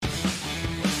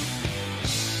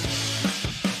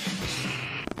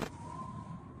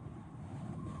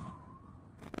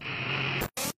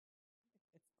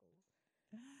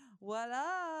What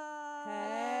up?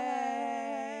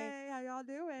 Hey. How y'all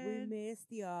We doing? missed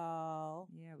y'all.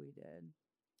 Yeah, we did.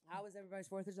 How was everybody's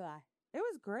 4th of July? It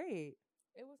was great.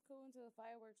 It was cool until the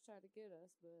fireworks tried to get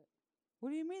us, but What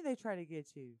do you mean they try to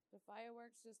get you? the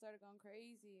fireworks just started going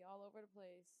crazy all over the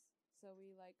place. So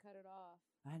we cut it off.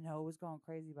 I know it was going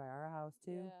crazy by our house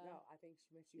too. Yeah. No, I think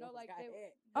she No, almost got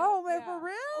hit. Oh man, yeah. for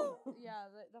real? Yeah,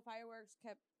 the fireworks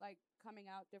kept coming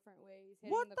out different ways,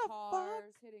 hitting What the the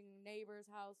cars, hitting neighbors'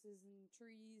 houses and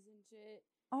trees and shit.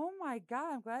 Oh my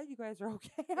god, I'm glad you guys are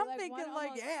okay. But, I'm like, thinking one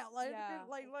like almost- yeah, like yeah.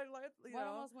 you One know.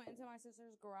 almost went into my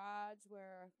sister's garage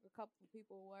where a couple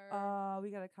people were. We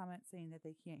got a comment saying that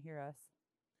they can't hear us.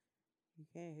 You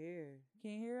can't hear.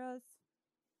 Can't hear us?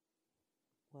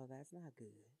 Well, that's not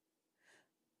good.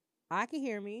 I can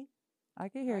hear me. I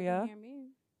can hear I ya. can hear me.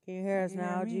 Can you hear You us can hear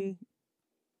now, me? G?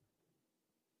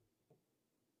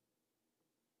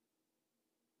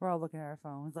 We're all looking at our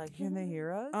phones like, can they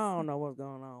hear us? I don't know what's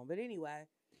going on. But anyway,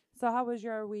 So how was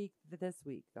your week this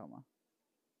week, Thelma?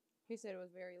 He said it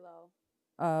was very low.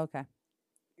 Oh, okay.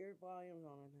 your volume's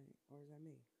on, I think. Or is that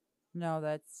me? No,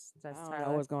 that's I don't Tyler.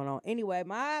 know what's going on. Anyway,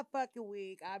 my fucking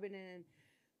week, I've been in.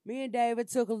 Me and David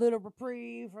took a little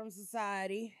reprieve from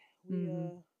society. We,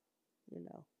 Mhm.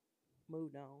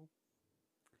 moved on.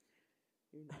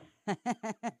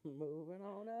 Moving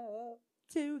on up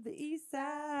To the east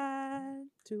side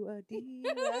to a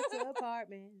deluxe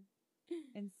apartment.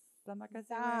 in Samaka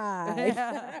Side.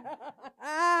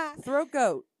 Throat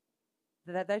goat.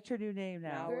 That's your new name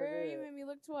now. Now we're Girl, you good. made me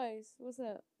look twice. What's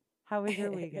up? How was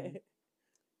your weekend?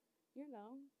 You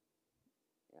know.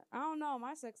 I don't know.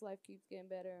 My sex life keeps getting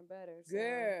better and better. So.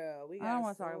 Girl, we got I don't a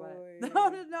want to talk about story.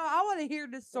 it. No. I want to hear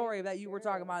this story Baby that you were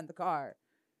talking girl. about in the car.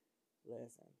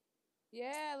 Listen,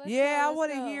 Yeah, let's Yeah, go, I want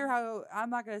let's to go. hear how. I'm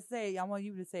not gonna say it. I want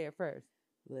you to say it first.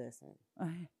 listen.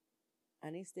 I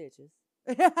need stitches.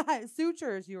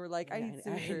 Sutures. You were like, I need need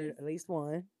sutures. at least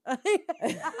one. How?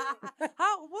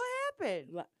 What happened?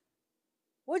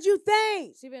 What'd you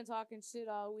think? She been talking shit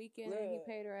all weekend, and he Look.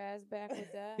 paid her ass back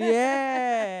with that.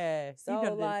 Yeah. So he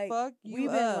done like, fuck you we've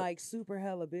up. been like super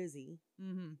hella busy.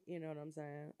 Mm-hmm. You know what I'm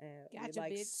saying? And we Gotcha,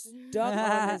 like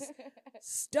bitch.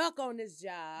 stuck on this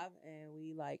job, and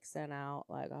we like sent out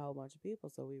like a whole bunch of people,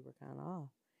 so we were kind of off.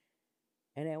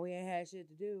 And then we ain't had shit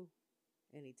to do,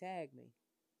 and he tagged me.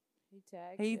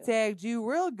 He you. tagged you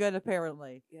real good,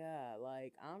 apparently. Yeah,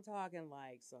 like I'm talking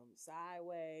like some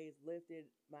sideways, lifted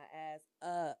my ass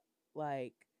up.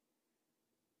 Like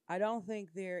I don't think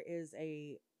there is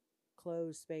a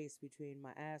closed space between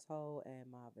my asshole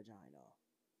and my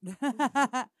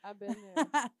vagina. I've been there.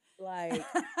 Like,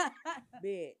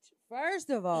 bitch. First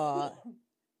of all,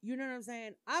 you know what I'm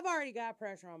saying? I've already got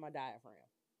pressure on my diaphragm.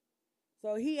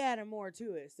 So he added more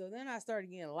to it. So then I started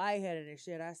getting lightheaded and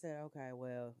shit. I said, okay,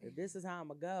 well, if this is how I'm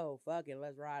gonna go, fuck it,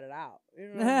 let's ride it out. You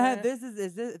know what I'm saying?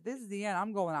 this is the end.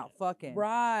 I'm going out fucking.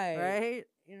 Right. Right?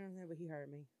 You know what I'm saying? But he hurt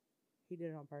me. He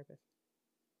did it on purpose.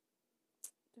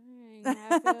 Dang,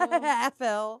 I feel. I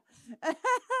fell.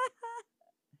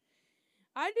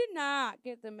 I did not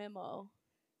get the memo.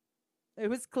 It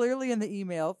was clearly in the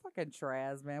email. Fucking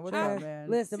Traz, man. What's up, Trash. man?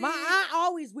 Listen, See- I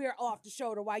always wear off the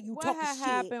shoulder while you What talking had shit.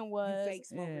 happened You was fake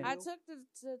smoker. Yeah. I you.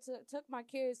 took my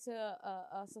kids to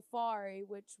a safari,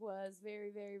 which was very,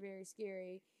 very, very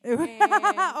scary.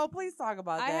 Oh, please talk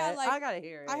about I that. had, like- I gotta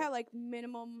hear it. I had like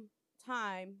minimum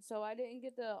time, so I didn't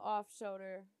get the off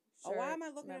shoulder. Oh, why am I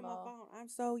looking at my phone? I'm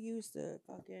so used to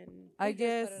fucking I We just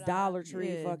guess put it on. Dollar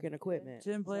Tree Yeah. fucking equipment.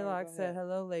 Jim Sorry, Blaylock go said, ahead.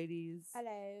 "Hello, ladies."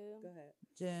 Hello. Go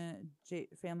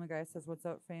ahead. Family Guy says, "What's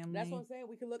up, family?" That's what I'm saying.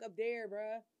 We can look up there,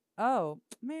 bruh. Oh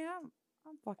man,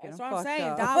 I'm fucking. That's I'm what I'm fucked saying.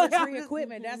 up. Dollar I'm Tree just-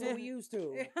 equipment. That's what we used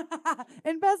to.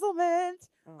 Embezzlement.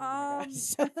 Oh my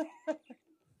gosh.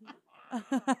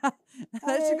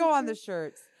 That should go on the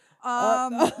shirts.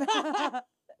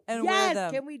 And wear yes,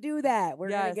 them. can we do that? We're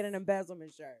gonna Yes. get an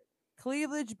embezzlement shirt.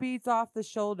 Cleavage beats off the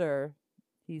shoulder.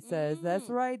 He says, "That's Mm.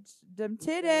 right, them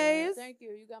said- titties." Thank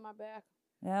you. You got my back.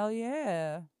 Hell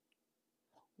yeah.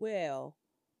 Well,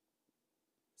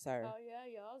 sir. Oh yeah,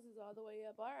 y'all's is all the way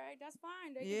up. All right, that's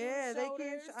fine. They can Yeah, do the they can't.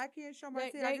 shoulders. I can't show my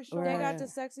They, titties. I they, can show they my- got Right. the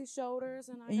sexy shoulders,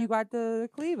 and I And you got the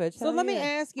cleavage. So Hell let me yeah.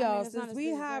 ask I mean, y'all, it's not since as we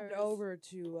big as hopped hers. over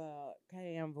to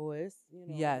KM Voice,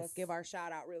 Yes. let's give our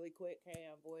shout out really quick.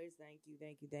 KM Voice,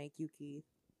 thank you, Keith.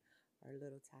 Our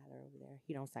little Tyler over there.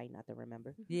 He don't say nothing,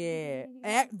 remember? Yeah,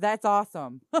 that's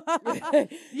awesome. Yay!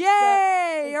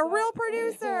 Yay, a real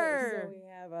producer. So we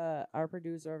have our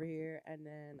producer over here, and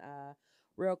then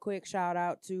real quick shout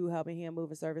out to Helping Hand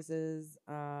Moving Services.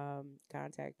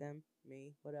 Contact them,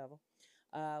 me, whatever.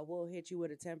 We'll hit you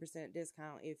with a 10%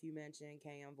 discount if you mention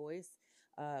KM Voice.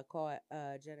 Call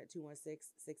Jen at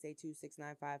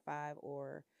 216-682-6955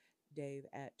 or Dave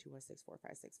at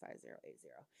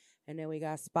 216-456-5080. And then we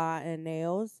got Spa and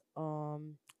Nails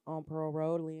on Pearl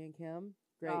Road, Lee and Kim.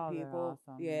 Great Oh, they're people.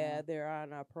 awesome, Yeah, yeah. they're on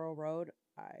Pearl Road.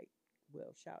 I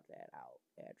will shout that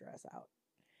address out.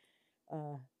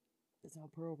 It's on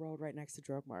Pearl Road right next to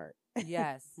Drug Mart.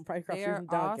 Yes. Right across They're from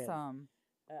Dunkin'. awesome.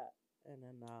 And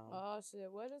then Oh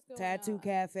shit! What is going Tattoo on?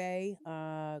 Cafe.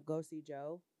 Go see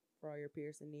Joe for all your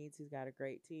piercing needs. He's got a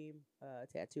great team.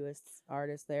 Tattooists,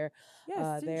 artists there.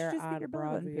 Yes, They're just get on your belly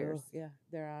button Broadview. pierced. Yeah,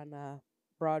 they're on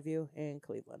Broadview in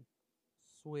Cleveland.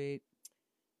 Sweet.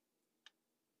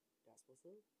 That's what's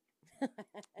up.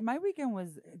 My weekend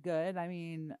was good. I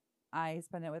mean, I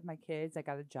spent it with my kids. I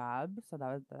got a job, so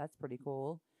that's pretty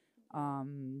cool.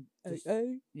 Just-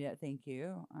 yeah, thank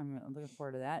you. I'm looking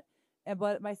forward to that.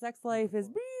 But my sex life is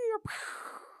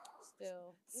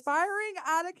Still. spiraling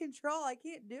out of control. I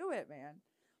can't do it, man.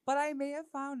 But I may have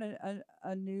found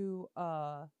a new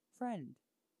friend.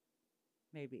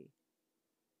 Maybe.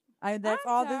 That's I'm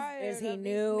all this. tired Is he of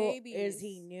these new? maybes. Is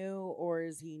he new, or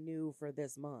is he new for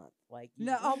this month? Like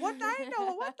No, what I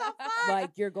know. What the fuck?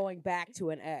 like you're going back to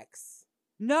an ex.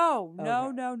 No.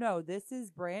 Okay. This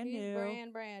is brand He's new.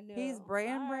 brand new. He's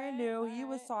brand new. He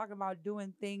was alright. talking about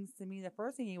doing things to me. The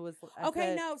first thing he was Okay,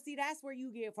 said- no, see that's where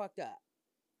you get fucked up.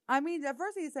 I mean, the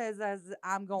first thing he says is,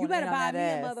 "I'm going." You better in on buy that me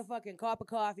a ass. motherfucking cup of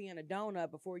coffee and a donut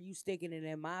before you sticking it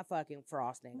in my fucking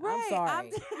frosting. Right,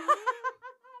 I'm sorry.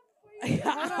 Hold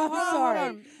on, I'm hold on, sorry. hold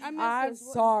on. I missed I'm this.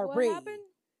 What sorry. happened?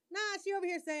 Nah, she over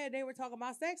here saying they were talking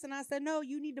about sex, and I said, no,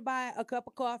 you need to buy a cup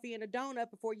of coffee and a donut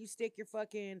before you stick your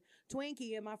fucking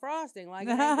Twinkie in my frosting. Like,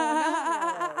 it ain't going down that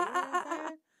way. You know what I'm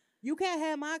saying? You can't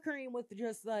have my cream with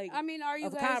just like. I mean, are you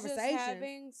Of guys just conversation.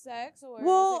 having sex, or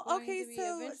Well, is it going okay, to be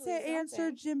so eventually to answer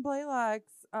something? Jim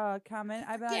Blaylock's comment,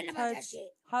 I've Forgetting not about that touched. shit.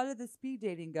 How did the speed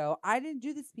dating go? I didn't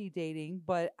do the speed dating,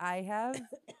 but I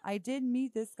did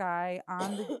meet this guy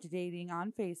on the dating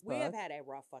on Facebook. We have had a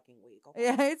rough fucking week. Okay?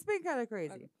 Yeah, it's been kind of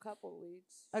crazy. A couple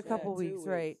weeks. A couple 2 weeks,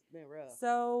 right. Been rough.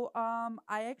 So,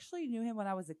 I actually knew him when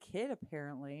I was a kid.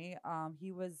 Apparently,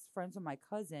 he was friends with my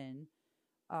cousin.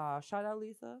 Shout out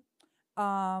Lisa.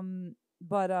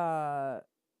 But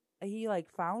he like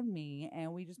found me,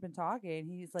 and we just been talking.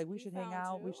 He's like, we He should hang found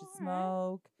out. you? We should Alright.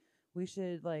 smoke. We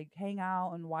should like hang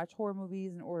out and watch horror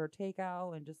movies and order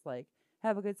takeout and just like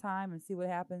have a good time and see what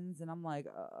happens. And I'm like,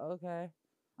 okay.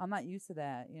 I'm not used to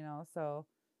that, So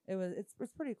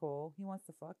it's pretty cool. He wants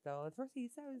to fuck though. The first thing he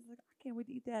said was like, I can't wait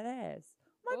to eat that ass.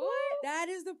 I'm like, Ooh. what? That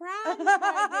is the problem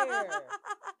right there.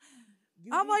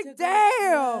 You I'm need like, to go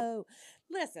damn. slow.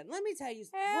 Listen, let me tell you.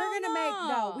 Hell we're gonna make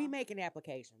no. we making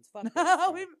applications. Fuck this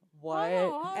No, shit. what?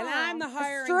 Hold And I'm the on.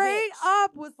 hiring Straight bitch.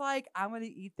 up was like, I'm gonna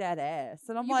eat that ass,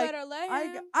 and I'm You like, better let I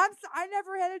him.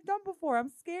 never had it done before. I'm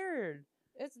scared.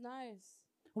 It's nice.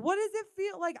 What does it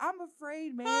feel like? I'm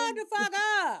afraid, man. Hold the fuck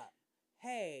up.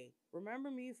 Hey,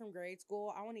 remember me from grade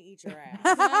school? I want to eat your ass.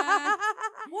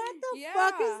 What the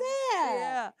fuck is Yeah.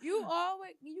 that? Yeah,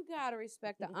 You gotta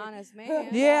respect the honest man.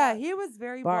 yeah. He was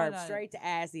very Barb, blunt on it. straight to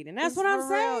ass eating. That's It's what I'm for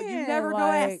real. saying. You never go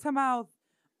like, ass to mouth.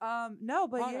 No,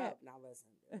 but Hold yeah. up. Now listen.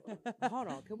 Hold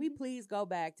on. Can we please go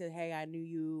back to hey, I knew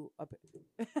you.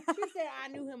 She said I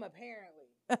knew him apparently.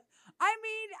 I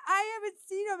mean, I haven't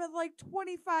seen him in like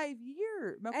 25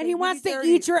 years. Okay, And he maybe wants to 30.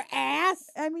 eat your ass?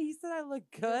 I mean, he said I look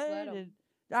Just let good, him.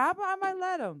 and I might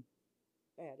let him.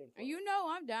 And you know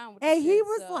I'm down with. And the he shit,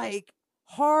 was so. like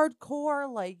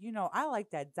hardcore, like, I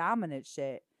like that dominant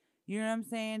shit. You know what I'm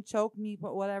saying? Choke me,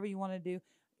 but whatever you want to do,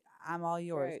 I'm all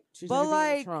yours. Right. She's But gonna be in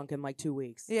like- the trunk in like 2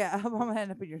 weeks. Yeah, I'm gonna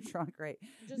end up in your trunk, right?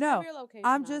 Just no, give your location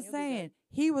I'm on, just you'll be saying, good.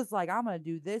 he was like, I'm gonna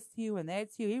do this to you and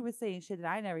that to you. He was saying shit that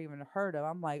I never even heard of.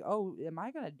 I'm like, oh, am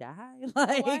I gonna die?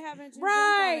 Like, Why haven't you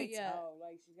Right. done it yet? Oh,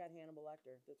 like she's got Hannibal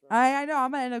Lecter. That's right. I know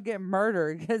I'm gonna end up getting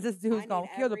murdered because this dude's I gonna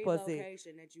need kill the every pussy.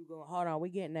 Location that you go. Hold on, we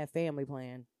getting that family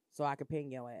plan so I can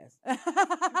ping your ass.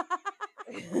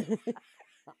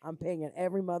 I'm pinging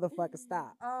every motherfucker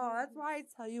stop. Oh, that's why I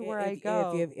tell you where if, I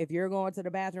go. If you're going to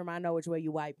the bathroom, I know which way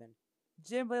you wiping.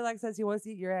 Jim Blaylock says he wants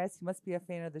to eat your ass. He must be a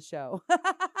fan of the show.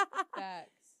 Facts.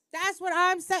 That's what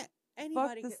I'm saying. Fuck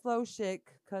Anybody the could- slow shit,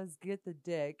 cause get the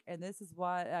dick. And this is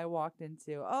what I walked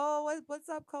into. Oh, what's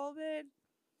up, Coleman?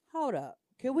 Hold up.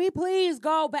 Can we please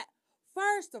go back?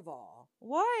 First of all,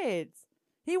 What?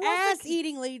 He wants ass to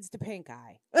eating leads to pink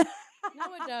eye. No,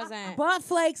 it doesn't. Butt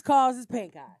flakes causes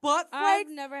pink eye. butt I've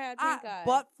flakes. never had pink eye.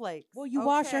 Butt flakes. Well, you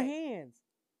wash your Okay. hands.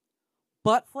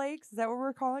 butt flakes. Is that what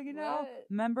we're calling it now? What?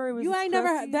 Remember, it was You just ain't never.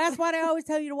 protein. That's why they always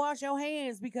tell you to wash your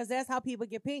hands because that's how people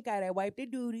get pink eye. They wipe their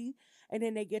duty and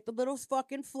then they get the little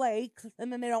fucking flakes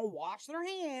and then they don't wash their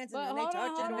hands But and then they hold touch on,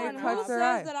 it. hold and on. they on Who touch says their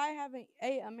eye. that I haven't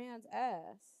ate a man's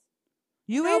ass?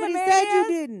 You ate a Nobody man's said you ass?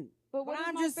 didn't. But what But does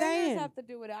I'm my just fingers saying. have to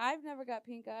do with it? I've never got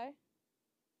pink eye.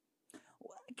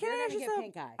 Can You're I ask gonna you get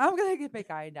something? pink eye. I'm gonna get pink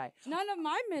eye and die. None of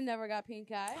my men never got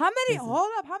pink eye. How many? Listen.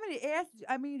 Hold up. How many ass?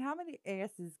 I mean, how many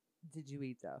asses did you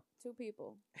eat though? 2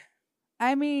 people.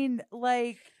 I mean,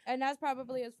 like, And that's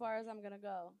probably as far as I'm going to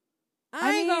go.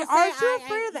 I ain't mean, gonna say aren't you I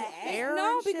afraid of ain't the eat ass. hair?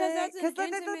 No, and because shit? that's an 'Cause the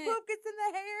intimate- poop gets in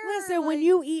the hair. Listen, when like-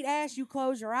 you eat ass, you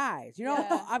close your eyes. You know,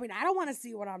 Yeah. I mean, I don't want to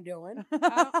see what I'm doing. I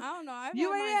don't know. I've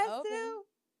you had ate mine ass open. too?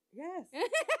 Yes.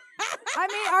 I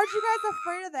mean, aren't you guys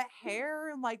afraid of the hair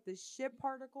and like the shit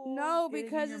particles? No, getting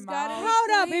in because your it's gotta mouth? be Hold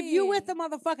up. If you clean. with the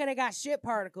motherfucker that got shit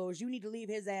particles, you need to leave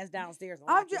his ass downstairs and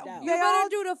I'm lock it ju- down. You They better all-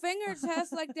 do the finger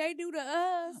test like they do to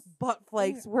us. butt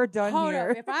flakes. We're done Hold here.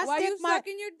 up. If I While stick you my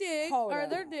sucking your dick Hold or up.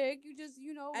 their dick, you just,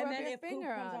 rub and then your if poop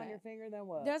finger comes on on your it. finger, then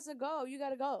what? That's a go. You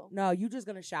gotta go. No, you just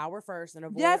gonna shower first and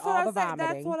avoid That's what all the I'm saying.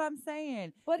 vomiting. That's what I'm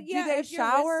saying. But Do yeah, they if you're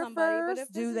with shower somebody, but first? if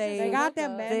Do this is they- just They a got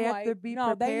them hookup- men They have white. to be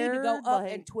no, they need to go prepared, up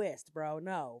like- and twist, bro.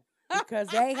 No, because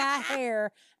they got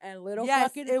hair and little Yes,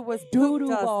 fucking it was doo poop doo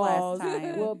dust balls last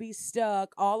time. will be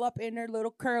stuck all up in their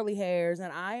little curly hairs,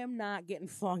 and I am not getting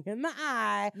flung in the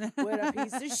eye with a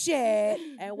piece of shit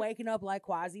and waking up like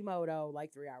Quasimodo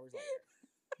like 3 hours later.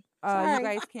 You Sorry.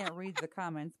 guys can't read the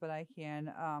comments, but I can.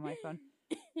 My phone.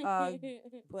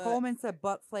 But Coleman said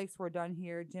butt flakes were done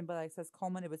here. Jim Black says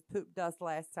Coleman, it was poop dust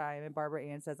last time, and Barbara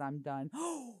Ann says I'm done.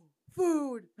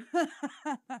 Food.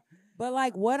 but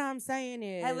like what I'm saying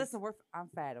is, Hey, listen, I'm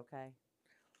fat, okay?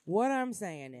 what I'm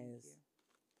saying is,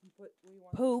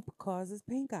 poop causes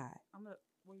pink eye. I'm gonna.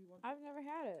 What do you want? I've never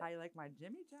had it. How you like my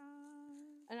Jimmy John?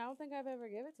 And I don't think I've ever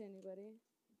given it to anybody.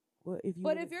 Well, if you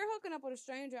But would've- if you're hooking up with a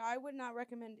stranger, I would not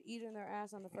recommend eating their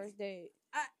ass on the first date.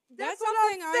 That's That's what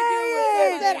something I'm I do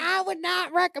with saying. that I would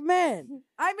not recommend.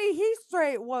 I mean, he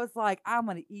straight was like, I'm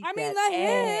gonna eat. I mean, that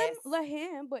ass. let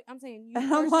him. But I'm saying you. And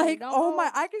I'm personally, like, don't oh go-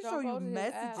 my! I can don't show go you to his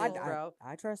messages, asshole. bro.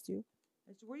 I trust you.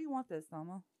 Where do you want this,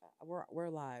 Selma? We're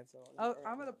live, so Oh,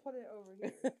 I'm gonna put it over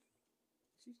here.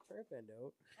 She's tripping,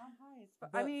 dude. I'm high as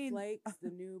fuck. But I mean, flakes, the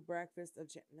new breakfast of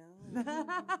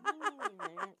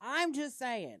no. I'm just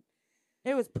saying.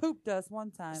 it was poop dust one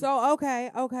time. So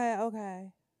okay.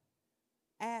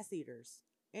 Ass eaters.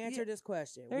 Answer Yeah. this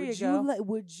question. There would you go.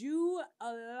 Would you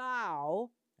allow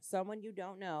someone you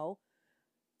don't know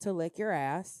to lick your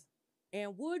ass?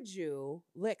 And would you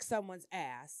lick someone's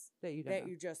ass that you that don't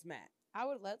you just met? I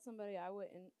would let somebody. I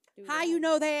wouldn't do. How that. you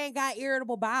know they ain't got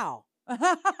irritable bowel? know.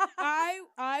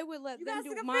 I would let you them guys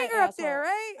do stick a my finger asshole. up there,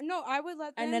 right? No, I would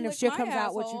let them. And then if lick shit my comes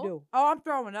out, what you asshole. do? Oh, I'm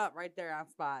throwing up right there on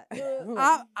spot.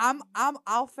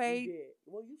 I'll fade.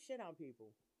 Well, you shit on people.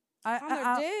 On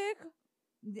their dick.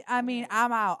 I mean,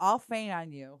 I'm out. I'll faint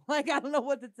on you. Like, I don't know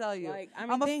what to tell you. Like, I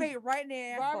mean, I'm gonna think- faint right in the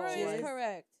asshole. Barbara is Jizz.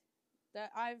 correct.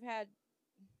 That I've had.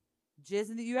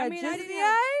 Jizz in the, you I had mean, jizz I in the didn't have-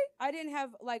 eye? I didn't have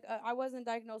like I wasn't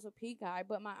diagnosed with pink eye,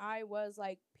 but my eye was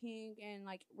like pink and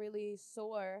like really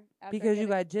sore. After Because you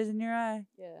getting- got jizz in your eye?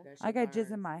 yeah. That I shit got jizz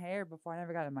burns. in my hair before. I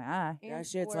never got it in my eye. And That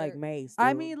shit's like squirt. mace.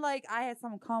 I dude. mean, like, I had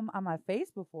someone come on my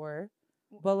face before.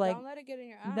 but, like, don't let it get in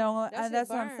your eye. No, That shit that's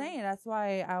what I'm burn. saying. That's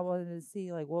why I wanted to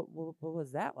see, like, what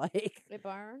was that like? It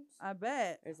burns. I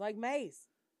bet. it's like mace.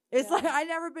 It's Yeah. like I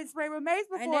never been sprayed with mace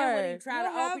before. And then when you try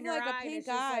You'll to have, open your like, a eye, and pink it's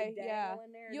just, eye, like, yeah.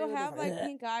 dangling there, You'll dude. have It's like like,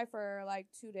 pink eye for like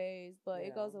 2 days, but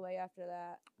it goes Yeah. away after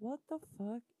that. What the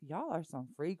fuck? Y'all are some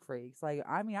freaks. Like,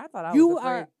 I mean, I thought I You was a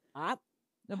are. freak, I,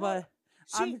 but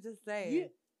she, I'm just saying. you,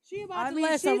 she about I to mean,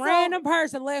 let she's some all- random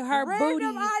person lick her Random, booty.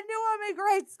 I knew I'm in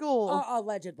grade school.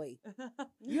 Allegedly.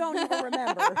 You don't even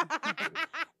remember.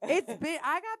 It's been.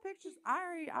 I got pictures.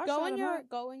 I Go shot in 'em your up.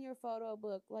 go in your photo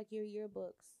book, like your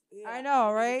yearbooks, I know, need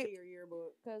to right? see your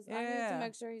yearbook. because I need Yeah. to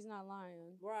make sure he's not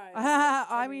lying. Right.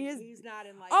 I mean, his- he's not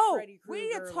in like Oh, Freddy we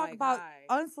need to Krueger, talk like, about high.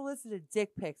 unsolicited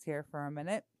dick pics here for a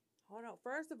minute. Hold on.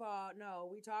 First of all, no,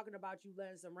 we talking about you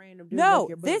letting some random dude No, lick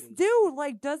your this booty. dude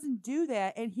like doesn't do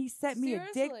that, and he sent me a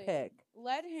dick Seriously. pic.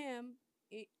 Let him.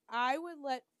 I would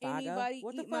let Faga? anybody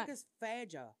What eat the fuck my. is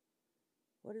faja?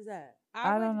 What is that?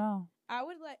 I would, don't know. I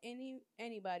would let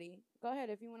anybody go ahead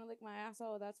if you want to lick my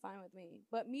asshole. That's fine with me.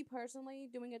 But me personally,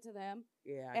 doing it to them,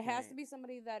 Yeah, it has to be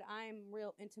somebody that I'm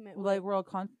real intimate Like with. real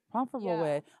comfortable Yeah,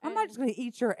 with. I'm not and- just gonna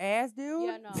eat your ass, dude.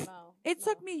 Yeah, no. It no.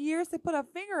 took me years to put a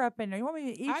finger up in there. You want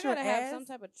me to eat I your gotta ass? have some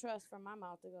type of trust for my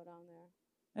mouth to go down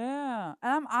there. Yeah,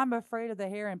 and I'm afraid of the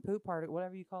hair and poop part,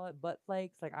 whatever you call it, butt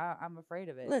flakes. Like I'm afraid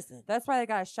of it. Listen, That's why I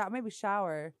got to maybe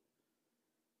shower.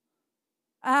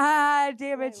 Ah,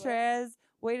 damn it, Wait, what? Trez.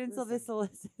 Wait until this Listen.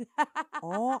 solicit.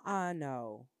 All I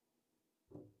know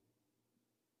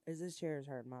is this chair is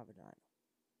hurting my vagina.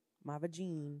 My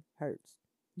vagina hurts.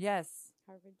 Yes.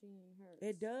 Her vagina hurts.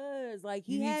 It does. Like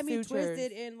You he need had me sutures.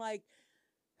 twisted and like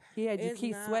He had your It's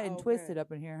key not sweating okay. twisted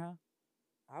up in here,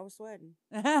 I was sweating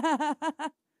huh?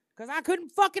 because I couldn't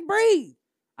fucking breathe.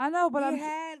 I know, but he I'm.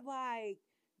 had like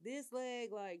this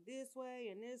leg like this way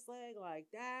and this leg like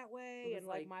that way, It was and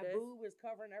like like my this? boob is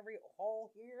covering every hole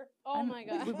here. Oh my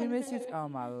god. We miss you. Oh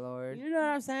my lord. You know what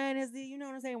I'm saying? You know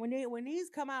what I'm saying? When these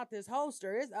come out this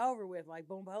holster, it's over with. Like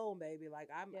boom boom, baby. Like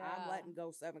I'm Yeah. letting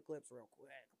go 7 clips real quick.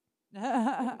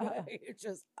 It's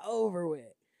just over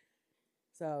with.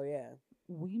 So yeah,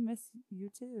 We miss you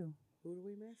too. who do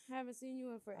we miss? Haven't seen you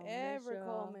in miss forever,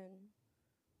 y'all. Coleman.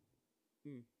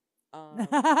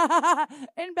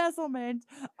 Embezzlement.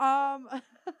 That's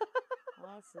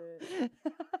it.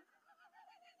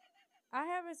 I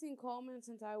haven't seen Coleman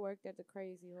since I worked at the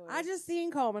Crazy Horse. I just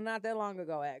seen Coleman not that long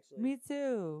ago, actually. Me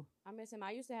too. I miss him.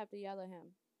 I used to have to yell at him.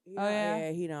 He Oh, don't-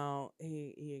 yeah? He don't.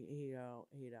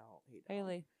 He don't.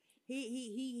 Haley.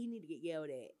 He need to get yelled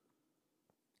at.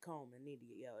 Coleman need to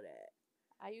get yelled at.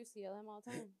 I used to yell at him all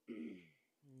the time.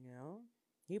 You know,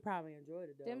 he probably enjoyed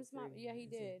it though. Them's my- too. yeah, he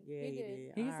did. Yeah, He he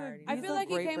did. did. He's I a- already I He's know. feel like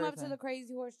he great came up to person. the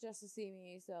Crazy Horse just to see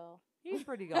me, so. He's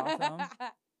pretty awesome.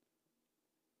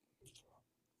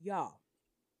 Y'all,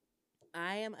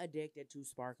 I am addicted to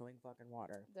sparkling fucking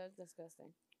water. That's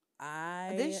disgusting.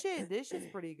 This shit's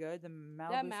pretty good. The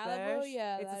Malibu, Malibu, Splash.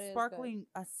 yeah, it's that a is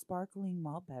sparkling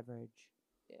malt beverage.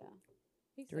 Yeah.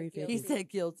 He said 350. He guilty. said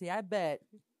guilty. I bet.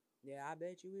 Yeah, I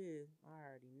bet you is. I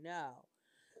already know.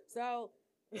 So,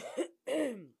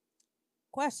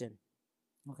 question.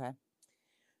 Okay.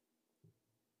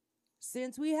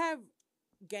 Since we have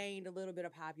gained a little bit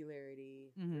of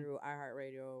popularity Mhm. through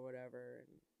iHeartRadio or whatever, and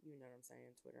you know what I'm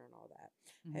saying, Twitter and all that,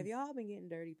 have Mhm. y'all been getting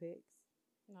dirty pics?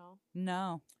 No.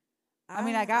 No. I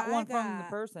mean, I got one from the got-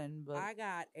 person, but I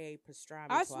got a pastrami.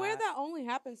 I swear twat. that only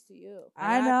happens to you.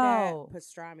 I got know. that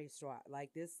pastrami twat.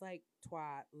 Like this, like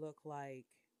twat look like.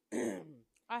 I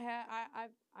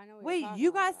know. What wait, you're talking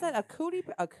you guys about. said a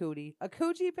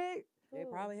coochie pic? They Ooh.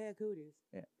 probably had cooties.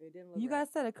 Yeah. It didn't look. You right.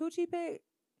 guys said a coochie pic?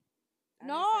 I didn't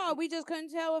No, send- we just couldn't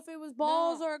tell if it was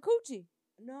balls No. or a coochie.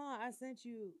 No, I sent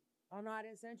you. Oh no, I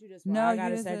didn't send you this No, one. I you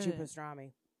gotta didn't send you send it.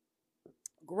 pastrami.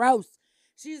 Gross.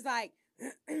 She's like,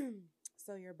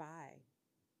 so you're bi.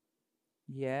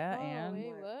 Yeah, Oh, and wait.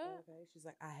 I'm like, what? Okay. She's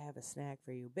like, I have a snack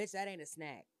for you, bitch. That ain't a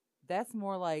snack. that's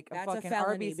more like That's a a fucking felony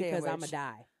Arby's because I'm a sandwich.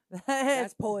 die.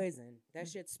 That's poison. That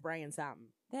shit's spraying something.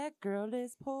 That girl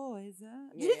is poison.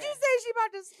 Did Yeah. you say she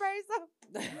about to spray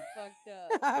something? Fucked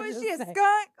up. I'm Was just she a saying.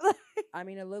 skunk? I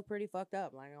mean, it looked pretty fucked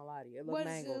up. I ain't gonna lie to you. It looked Was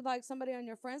mangled. it like somebody on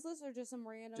your friends list or just some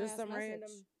random Just ass some message? random.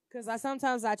 Because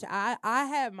I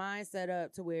have mine set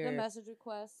up to The where message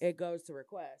request. it goes to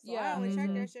request. So Yeah. I only check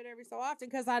Mhm. that shit every so often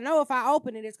because I know if I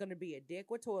open it, it's gonna be a dick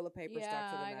with toilet paper stuck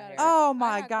Yeah, to the I got nut it. hair. Oh I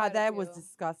my got god, quite a that was few.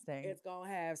 disgusting. It's gonna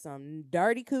have some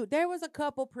dirty coot. There was a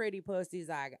couple pretty pussies.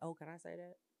 Oh, can I say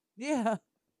that? Yeah.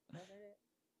 Can I say that?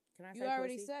 Can I say You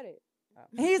already pussy? said it. Oh.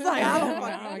 He's like, I don't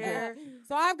I fucking don't care.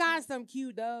 So I've got some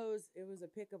cute those. It was a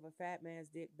pic of a fat man's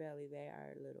dick belly. They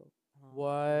are little.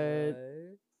 What?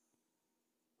 What?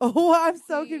 Oh, I'm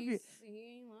so See, confused.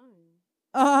 He ain't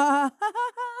lying.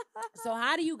 So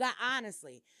how do you got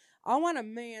honestly? I want a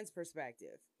man's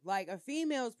perspective. Like a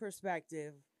female's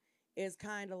perspective is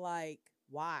kind of like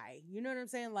why? You know what I'm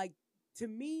saying? Like to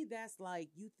me, that's like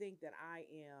you think that I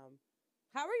am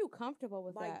How are you comfortable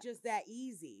with like that? just that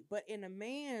easy. But in a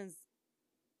man's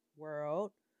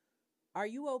world, are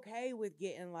you okay with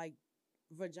getting like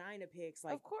vagina pics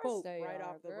like Of course boop, they right are,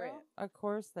 off the girl. rip? Of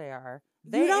course they are.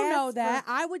 You They don't know asked that.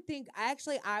 for- I would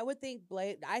think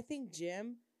Blake. I think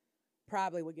Jim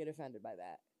probably would get offended by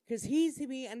that because he's to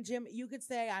me and Jim. You could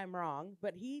say I'm wrong,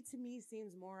 but he to me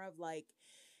seems more of like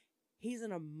he's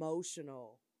an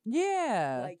emotional.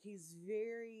 Yeah. Like he's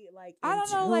very like. I in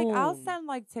don't know, like I'll tune. send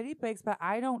like titty pics, but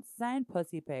I don't send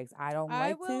pussy pics. I don't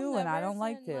like will to, and I never don't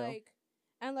like send, to. Like,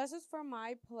 unless it's for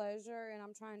my pleasure and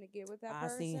I'm trying to get with that I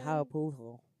person. seen her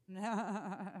poodle.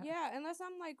 Yeah, unless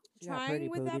I'm like She got pretty trying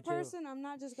with booty, that too. person, I'm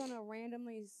not just gonna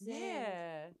randomly send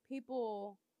Yeah.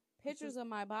 people pictures of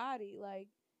my body. Like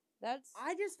that's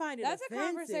I just find it. that's a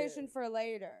conversation offensive. for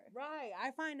later. Right.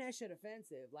 I find that shit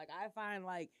offensive. Like I find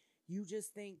like you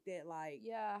just think that like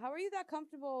Yeah, how are you that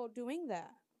comfortable doing that?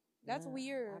 That's Nah,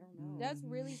 weird. I don't know. That's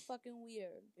really Mhm. fucking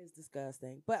weird. It's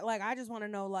disgusting. But like I just want to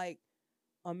know like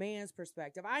a man's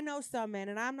perspective. I know some men,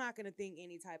 and I'm not gonna think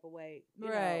any type of way, you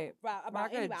know, Right. about not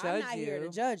gonna anybody. judge I'm not here to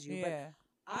you. judge you, Yeah.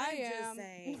 I'm am. just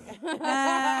saying.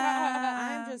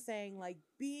 Ah. I'm just saying, like,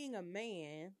 being a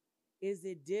man, is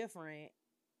it different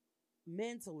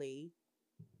mentally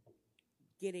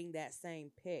getting that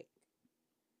same pick?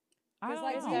 I Because, don't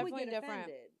like, It's know. we would definitely get different.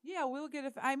 offended. Yeah, we'll get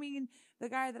it. I mean, the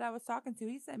guy that I was talking to,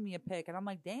 he sent me a pic, and I'm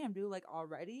like, damn, dude, like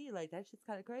already, like that shit's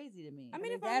kind of crazy to me. I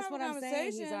mean, if I'm that's having what a I'm saying.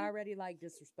 He's conversation, already like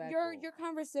disrespectful. your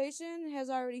conversation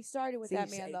has already started with See, that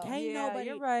man, though. can't yeah, nobody.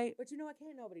 you're right. But you know what?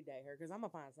 Can't nobody date her because I'm gonna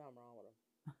find something wrong with him.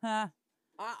 Huh.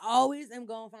 I always am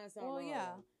gonna find something Well, wrong. yeah.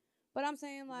 With him. But I'm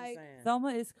saying, I'm just like, saying. Thelma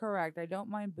is correct. I don't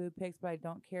mind boob pics, but I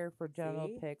don't care for genital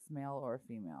See? pics, male or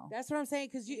female. That's what I'm saying.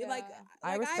 Because you like, Yeah.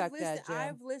 I respect that, Jim.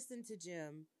 I've listened to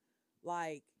Jim,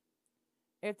 like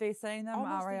If they saying them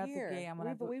almost out right a out the year. gate, I'm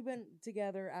gonna. We've been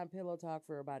together on Pillow Talk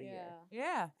for about a year.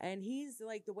 Yeah. And he's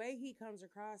like, the way he comes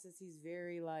across is he's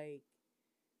very like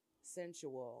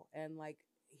sensual and like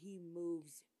he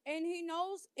moves. And he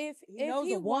knows if He knows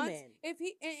he a wants, woman. if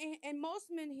he and most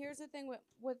men. Here's the thing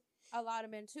with a lot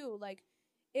of men too. Like,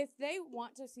 if they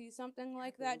want to see something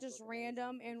like that, Those just look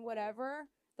random amazing. and whatever,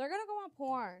 they're gonna go on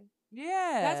porn.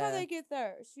 Yeah. That's how they get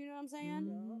thirst. You know what I'm saying?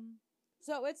 Mhm.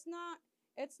 So it's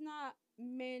not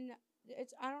men.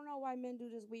 It's I don't know why men do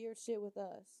this weird shit with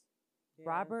us. Yeah.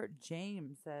 Robert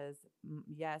James says,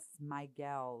 yes, my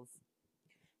gals.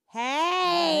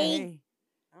 Hey.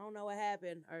 I don't know what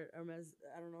happened. I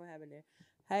don't know what happened there.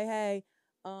 Hey.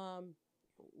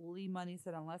 Lee Money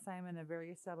said, unless I'm in a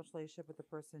very established relationship with the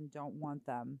person, don't want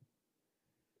them.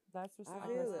 That's I I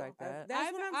feel it. respect that. That's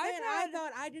I've- what I'm I've saying.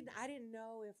 had- I didn't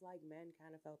know if like men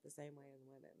kind of felt the same way as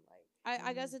women. Like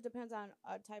I guess it depends on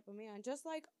a type of man. Just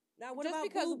like now, what just about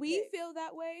because boob we pics? feel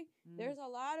that way, Mm. there's a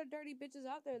lot of dirty bitches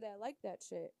out there that like that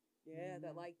shit. Yeah,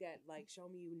 that Mhm. like that, like show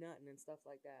me you nothing and stuff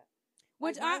like that.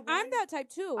 Which Like, my I'm one- that type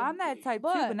too. I'm that type too,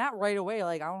 But but not right away.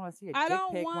 Like I don't want to see a I dick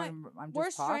don't pic want- when I'm We're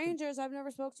just talking. strangers. I've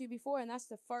never spoke to you before, and that's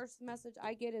the first message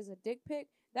I get is a dick pic.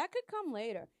 That could come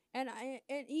later. And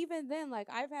even then, like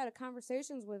I've had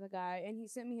conversations with a guy, and he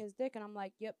sent me his dick, and I'm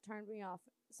like, "Yep, turned me off.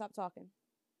 Stop talking.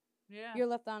 Yeah. You're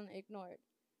left unignored."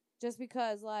 Just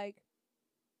because, like,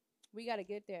 we got to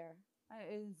get there.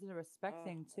 It's a respect Oh,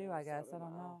 thing too, I I guess. saw I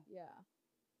them don't all. know. Yeah.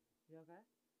 You okay?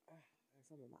 There's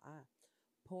something in my eye.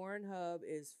 Pornhub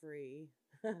is free.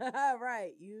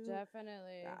 Right. You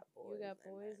Definitely. got You boys got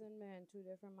and boys men. and men, two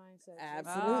different mindsets.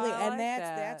 Absolutely. I And like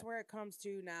that's that. where it comes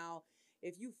to now.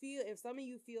 If some of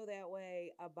you feel that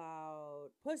way about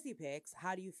pussy pics,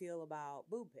 how do you feel about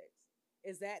boob pics?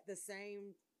 Is that the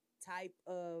same type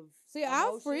of See,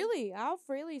 I'll emotion?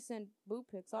 freely send boob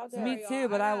pics all I'm day. sorry, Me y'all. too,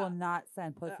 but I will got- not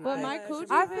send pussy But pics. my eyelash coochie in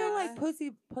my I feel like eye.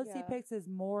 pussy Yeah. pics is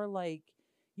more like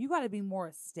you got to be more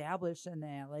established in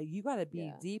that. Like you got to be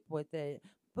Yeah. deep with it.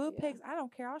 Boob Yeah. pics, I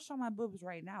don't care. I'll show my boobs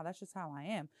right now. That's just how I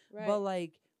am. Right. But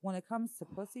like when it comes to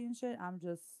pussy and shit, I'm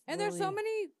just and there's so really-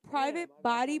 many I private got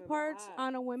body some in my parts eye.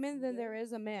 on a woman than Yeah. there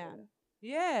is a man.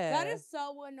 Yeah. That is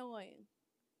so annoying.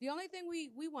 The only thing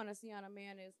we want to see on a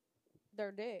man is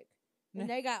their dick. And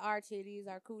they got our titties,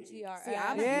 our coochie, our See,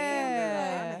 ass. I'm a hand girl.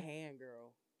 I'm Yeah. a hand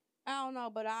girl. I don't know,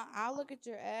 but I look at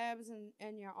your abs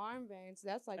and your arm veins.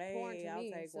 That's like porn Hey, to I'll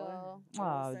me. take So one. I Oh,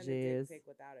 won't send a dick jeez. pic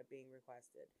without it being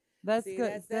requested. That's See,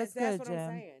 good. That's that's good, what Jim. I'm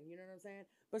saying. You know what I'm saying?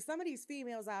 But some of these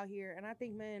females out here, and I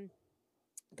think men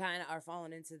kind of are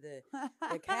falling into the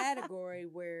category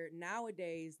where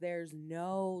nowadays there's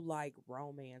no like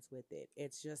romance with it.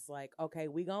 It's just like, okay,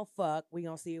 we gonna fuck, we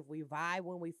gonna see if we vibe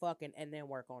when we fucking, and then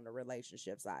work on the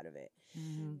relationship side of it.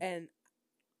 Mhm. And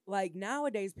like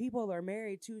nowadays, people are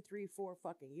married 2, 3, 4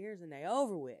 fucking years and they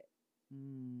over with.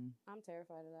 Mm. I'm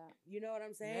terrified of that. You know what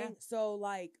I'm saying? Yeah. So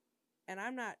like, and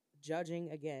I'm not judging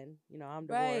again. You know, I'm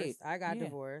Right. divorced. I got Yeah.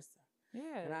 divorced.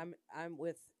 Yeah. And I'm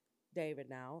with David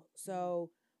now.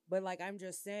 So, but like I'm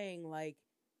just saying, like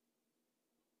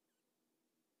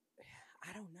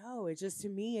I don't know. It just to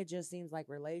me, it just seems like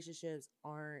relationships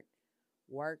aren't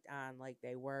worked on like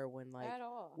they were when like At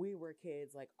all. we were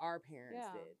kids, like our parents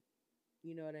Yeah. did.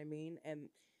 You know what I mean? And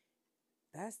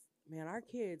that's man, our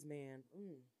kids, man.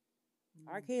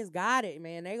 Our Mm. kids got it,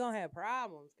 man. They gonna have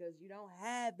problems because you don't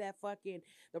have that fucking.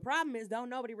 The problem is don't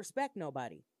nobody respect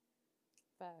nobody.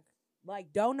 Facts.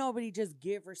 Like, don't nobody just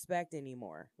give respect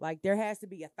anymore. Like, there has to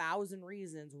be 1,000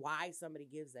 reasons why somebody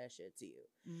gives that shit to you.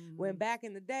 When Mhm. back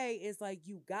in the day, it's like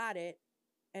you got it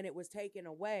and it was taken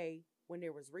away when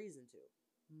there was reason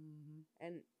to. Mhm.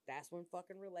 And that's when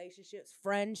fucking relationships,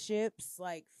 friendships,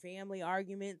 like family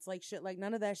arguments, like shit, like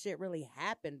none of that shit really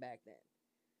happened back then.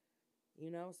 You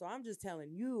know? So I'm just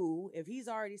telling you, if he's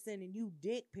already sending you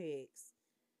dick pics,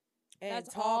 and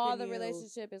That's talking all to the you.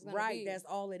 relationship is gonna Right, be. that's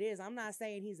all it is. I'm not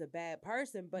saying he's a bad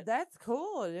person, but That's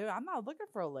cool, dude. I'm not looking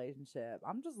for a relationship.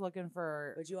 I'm just looking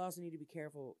for. you also need to be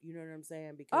careful. You know what I'm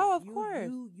saying? Because Oh, of you course.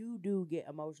 you do get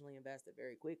emotionally invested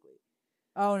very quickly.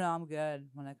 Oh no, I'm good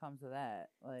when it comes to that.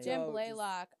 Like, Jim So,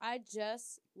 Blaylock. I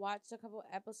just watched a couple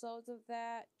episodes of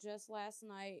that just last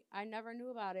night. I never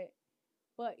knew about it.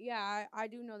 But yeah, I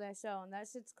do know that show, and that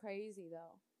shit's crazy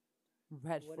though.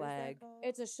 red What is that flag. called?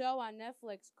 It's a show on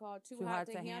Netflix called Too Hot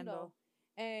to Handle.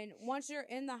 And once you're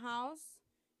in the house,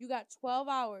 you got 12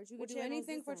 hours. You can What do channel is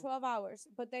anything this for on? 12 hours,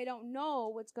 but they don't know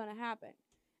what's going to happen.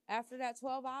 After that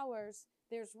 12 hours,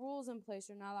 there's rules in place.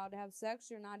 You're not allowed to have sex.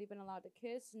 You're not even allowed to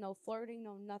kiss. No flirting,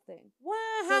 no nothing.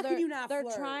 Why? So How they're- can you not They're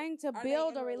flirt? trying to Are they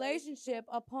build in a relationship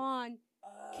upon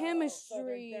Oh,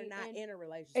 chemistry So they're not and- in a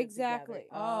relationship. Exactly.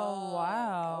 Together. Oh,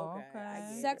 wow, I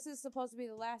okay. get sex it. is supposed to be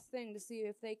the last thing to see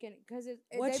if they can, because What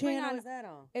they bring channel on, is that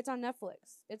on? it's on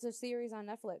Netflix. It's a series on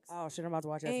Netflix. Oh shit! I'm about to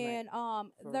watch that tonight.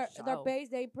 And For they're sure.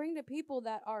 they bring the people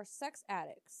that are sex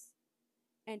addicts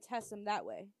and test them that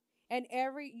way. And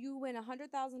you win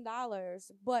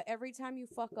 $100,000, but every time you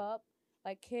fuck up,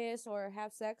 like kiss or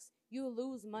have sex, you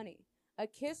lose money. A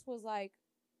kiss was like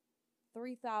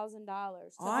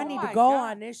 $3,000. Oh, I need to my go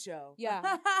God. on this show. Yeah,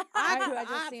 I just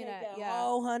could seen take it. that Yeah,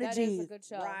 whole 100 that is a G's good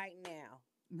show. right now.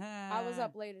 I was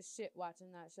up late as shit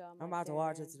watching that show. I'm like, about to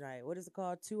watch it "Damn." tonight. What is it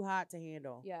called? Too Hot to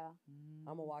Handle. Yeah,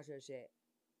 I'm gonna watch that shit.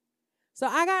 So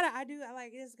I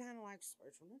like it's kind of like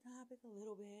search from the topic a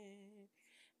little bit,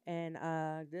 and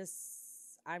I'm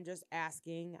just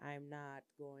asking. I'm not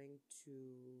going to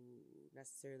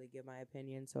necessarily give my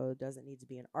opinion, so it doesn't need to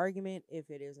be an argument. If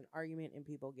it is an argument and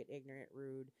people get ignorant,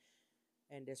 rude,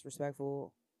 and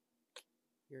disrespectful,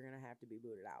 you're gonna have to be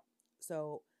booted out.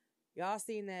 So, y'all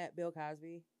seen that Bill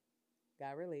Cosby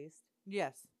got released?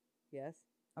 Yes. Yes.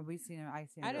 Have we seen him? I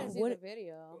seen. I it. didn't see What- the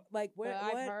video, Like but what?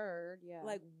 I've heard. Yeah,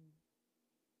 Like,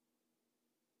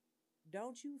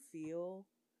 don't you feel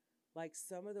like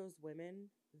some of those women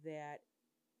that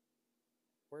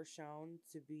were shown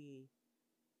to be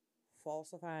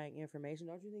falsifying information,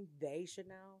 don't you think they should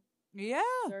now Yeah.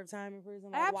 serve time in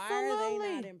prison? Like, why are they not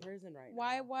Absolutely. in prison right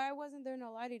why now? wasn't there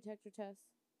no lie detector test?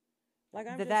 Like,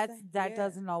 I'm That just that's saying- that yeah.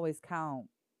 doesn't always count.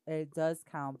 It does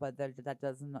count, but that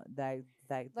doesn't they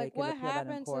Like, can what appeal that in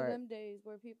happened to court. them days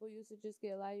where people used to just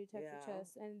get lie detector Yeah.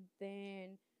 tests and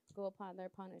then go upon their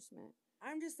punishment?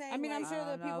 I'm just saying. I mean, I'm like, sure I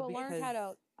that don't know, people learned how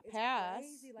to it's pass.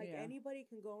 crazy. Like, Yeah. anybody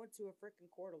can go into a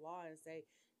freaking court of law and say,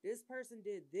 this person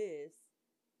did this,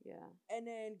 Yeah, and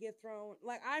then get thrown.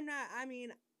 Like, I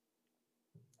mean,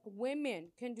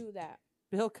 women can do that.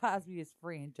 Bill Cosby is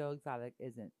free and Joe Exotic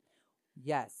isn't.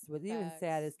 Yes, what's even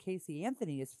sad is Facts. Casey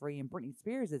Anthony is free and Britney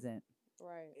Spears isn't.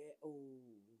 Right. ooh.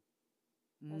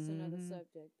 That's another Mhm.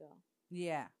 subject, though.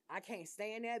 Yeah. I can't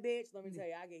stand that bitch. Let me tell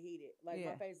you, I get heated. Like, my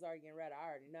Yeah. face is already getting red. I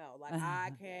already know. Like,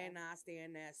 I cannot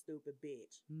stand that stupid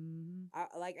bitch. Mm-hmm.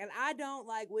 And I don't,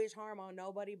 like, wish harm on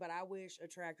nobody, but I wish a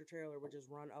tractor trailer would just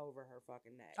run over her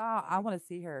fucking neck. Oh, I Like, want to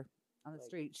see her on the like-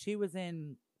 street. She was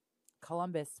in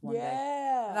Columbus one day.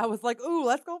 Yeah. And I was like, ooh,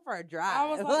 let's go for a drive. I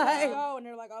was like, let's go. And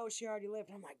they're like, oh, she already left.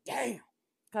 And I'm like, damn.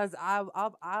 Because I'll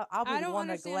be I the don't one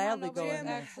to understand how gladly go nobody in Jim,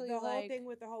 there. actually, the whole like- thing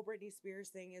with the whole Britney Spears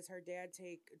thing is her dad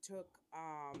took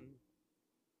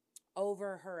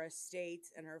over her estate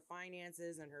and her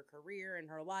finances and her career and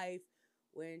her life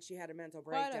when she had a mental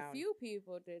breakdown. Quite a few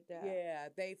people did that. Yeah,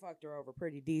 they fucked her over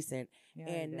pretty decent. Yeah,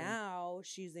 they And did. now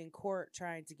she's in court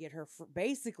trying to get her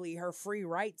basically her free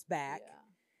rights back.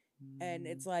 Yeah. And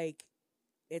it's Mhm. like,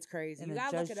 it's crazy. And You the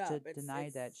gotta look judge it up. denied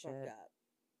It's that fucked shit. up.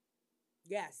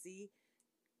 Yeah, see,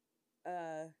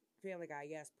 Family Guy.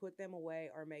 Yes, put them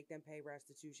away or make them pay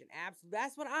restitution. Absolutely,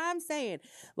 that's what I'm saying.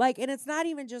 Like, and it's not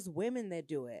even just women that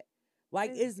do it.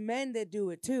 Like, It's- it's men that do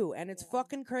it too. And it's Yeah.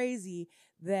 fucking crazy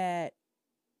that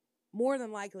more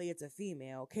than likely it's a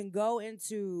female can go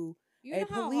into You a know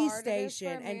how police hard it is for a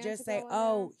station and man just to say, go in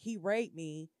 "Oh, there? he raped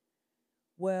me."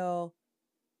 Well,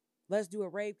 let's do a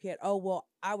rape kit. Oh, well,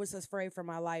 I was afraid for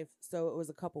my life, so it was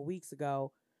a couple weeks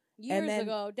ago. Years then-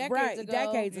 ago, decades right, ago.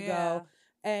 decades ago, Yeah.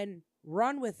 and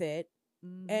run with it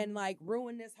Mhm. and like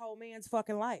ruin this whole man's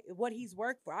fucking life. What he's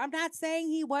worked for. I'm not saying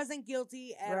he wasn't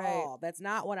guilty at Right. all. That's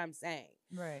not what I'm saying.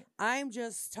 Right. I'm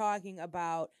just talking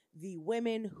about the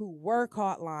women who were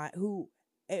caught lying, who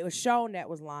it was shown that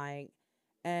was lying,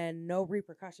 and no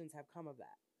repercussions have come of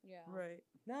that. Yeah. Right.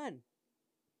 None.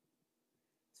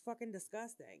 It's fucking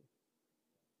disgusting.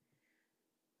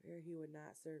 Where he would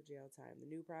not serve jail time. The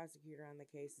new prosecutor on the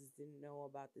cases didn't know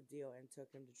about the deal and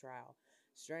took him to trial.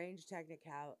 Strange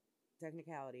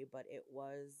technicality, but it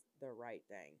was the right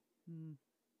thing. Mm.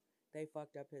 They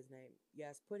fucked up his name.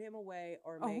 Yes, put him away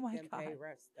or Oh make my them pay God.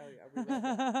 rest. Oh, yeah, we read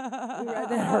that. We read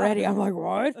that already. I'm like,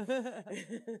 what?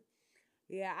 what?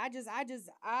 Yeah, I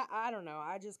don't know.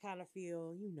 I just kind of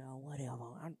feel,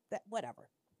 whatever.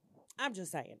 I'm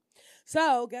just saying.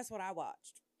 So, guess what I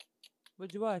watched?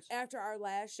 What'd you watch? After our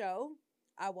last show,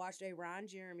 I watched a Ron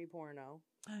Jeremy porno.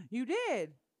 You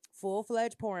did.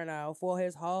 Full-fledged porno for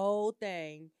his whole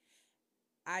thing.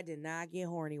 I did not get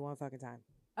horny one fucking time.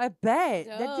 I bet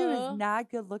that dude Duh. is not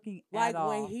good looking Like, at all.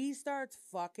 when he starts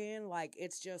fucking, like,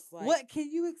 it's just like... what can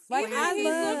you explain? Like, Even I he's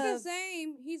looked love- the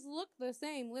same. He's looked the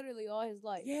same literally all his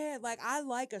life. Yeah, like, I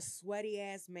like a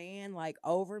sweaty-ass man, like,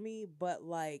 over me, but,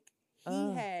 like, he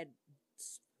Ugh. had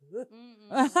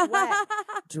Mm-mm. sweat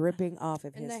dripping off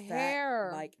of And his the fat,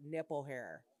 hair. like, nipple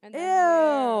hair. And Ew, the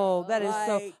hair. that is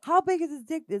so. Like- How big is his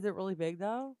dick? Is it really big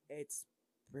though? It's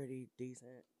pretty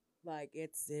decent. Like,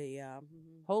 it's, yeah.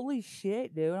 Holy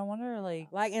shit, dude! I wonder,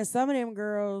 Like, and some of them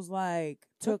girls, like,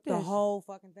 took the this- whole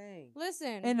fucking thing.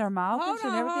 Listen. in their mouth hold and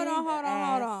on, everything. hold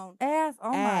on. Ass. Oh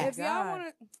my Ass. If y'all god.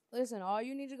 want to listen, all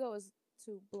you need to go is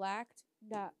to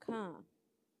blacked.com.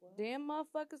 Damn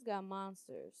motherfuckers got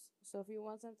monsters. So if you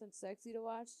want something sexy to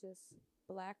watch, just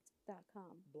blacked.com.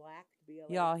 Blacked,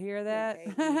 Y'all hear that?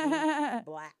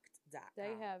 Blacked.com.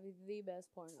 They have the best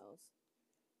pornos.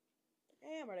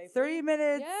 Damn, are they 30 free?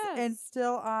 minutes Yes. and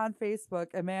still on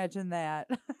Facebook. Imagine that.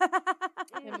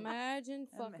 Imagine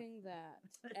fucking that.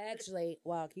 Actually,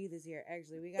 while Keith is here,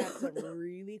 we got some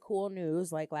really cool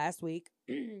news. Like last week,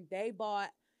 they bought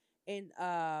in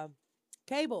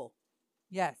cable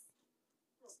Yes.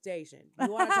 station. You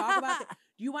want to talk about that?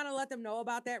 Do you want to let them know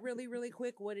about that really, really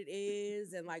quick? What it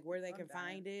is and like where they can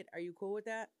find it? Are you cool with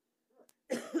that?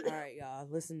 All right, y'all.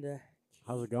 Listen to.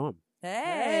 How's it going?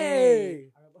 Hey.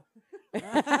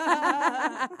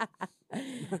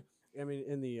 I mean,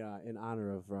 in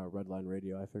honor of Redline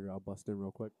Radio, I figure I'll bust in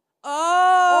real quick.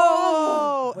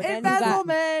 Oh, But then you got-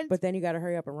 embezzlement. But then you got to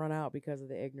hurry up and run out because of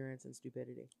the ignorance and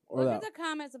stupidity Or Look that, at the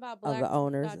comments about of the black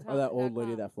owners. or that old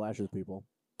lady that flashes people,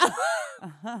 What?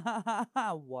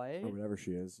 or whatever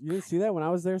she is. You didn't see that when I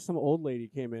was there. Some old lady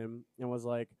came in and was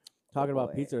like talking about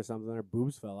boy. pizza or something. And her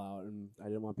boobs fell out, and I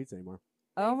didn't want pizza anymore.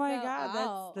 Oh my fell god,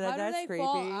 out. that's How that's did they creepy.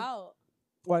 fall out?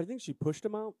 Well, I think she pushed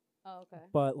them out, Oh, okay.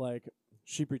 but like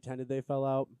she pretended they fell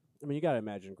out. I mean, you gotta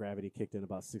imagine gravity kicked in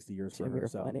about 60 years for her, You're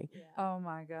so funny. Yeah. Oh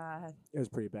my god. it was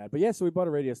pretty bad. But yeah, so we bought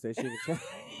a radio station. You can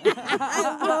check-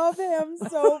 I love him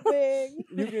so big.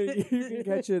 you can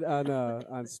catch it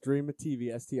on Stream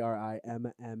TV,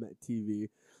 STRIMM TV.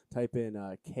 Type in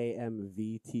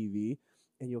KMV TV,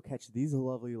 and you'll catch these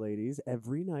lovely ladies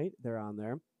every night. They're on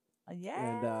there,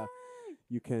 Yeah. and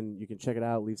you can check it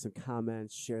out. Leave some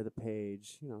comments, share the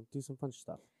page. Do some fun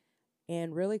stuff.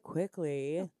 And really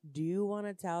quickly, do you want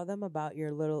to tell them about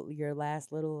your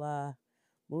last little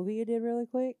movie you did really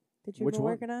quick that you've Which been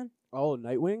one? working on? Oh,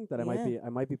 Nightwing. That Yeah. I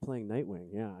might be playing Nightwing.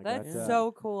 Yeah, That's got,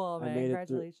 so cool, I man. made it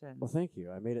through- Congratulations. Well, thank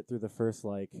you. I made it through the first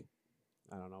I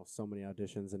don't know, so many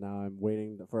auditions, and now I'm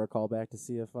waiting for a call back to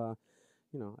see if I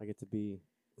get to be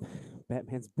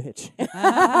Batman's bitch. That's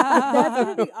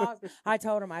gonna be awesome. I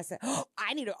told him, I said,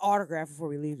 I need an autograph before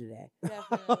we leave today.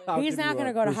 Definitely. I'll He's give not you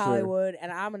gonna one, go to for sure. Hollywood,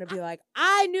 and I'm gonna be like,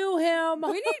 I knew him.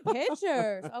 We need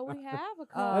pictures. Oh, we have a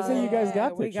couple. I say you guys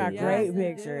got We got pictures, great right?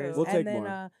 Yeah. pictures. We'll and take then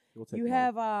more. We'll take you more.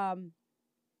 have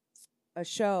a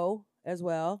show as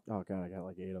well. Oh god, I got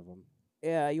like 8 of them.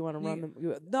 Yeah, you want to run them?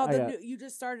 No, I got- you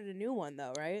just started a new one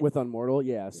though, right? With Unmortal,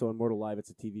 yeah. So Unmortal Live,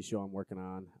 it's a TV show I'm working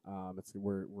on.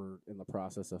 We're in the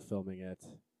process of filming it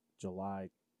July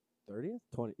 30th,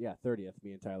 30th.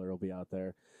 Me and Tyler will be out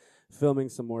there filming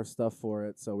some more stuff for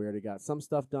it. So we already got some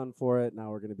stuff done for it. Now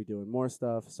we're going to be doing more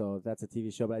stuff. So that's a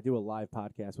TV show, but I do a live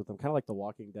podcast with them, kind of like The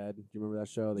Walking Dead. Do you remember that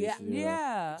show? They Yeah. used to do, Yeah.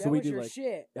 that so we was do, your like-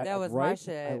 shit. That was my right?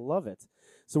 shit. I love it.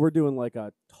 So we're doing like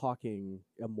a talking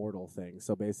immortal thing.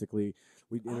 So basically,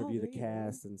 we interview the there you go.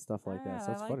 cast and stuff like that. Yeah,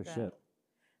 So it's I fun like as that. shit.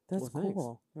 That's Well, thanks.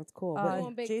 cool. That's cool. Uh, But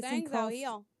Doing big Jason things out Coast-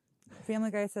 here.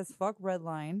 Family Guy says fuck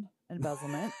Redline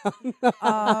embezzlement.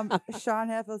 Sean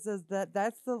Heffel says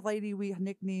that's the lady we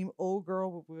nickname old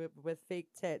girl with fake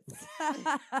tits.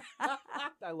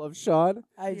 I love Sean.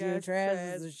 I do Yes, trash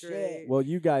Trez, is the great. shit. Well,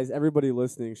 you guys, everybody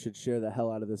listening should share the hell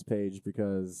out of this page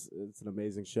because it's an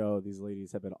amazing show. These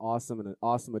ladies have been awesome and an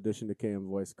awesome addition to KM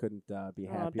Voice. Couldn't be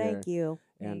Oh, happier. thank you.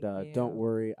 And Thank don't you.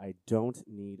 worry, I don't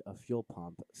need a fuel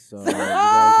pump. So, you Oh,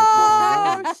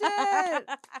 guys are shit.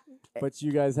 but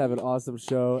you guys have an awesome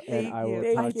show, and Thank I will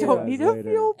you. talk Thank to you. you Don't guys need later.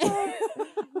 a fuel pump.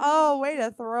 Oh, way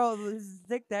to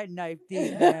stick that knife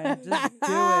deep, man. Just do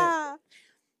it.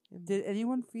 Did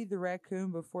anyone feed the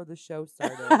raccoon before the show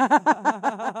started?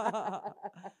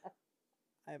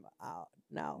 I'm out.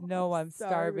 No. No, I'm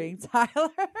starving, Tyler.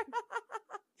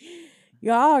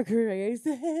 Y'all are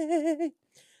crazy.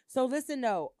 So listen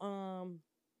though,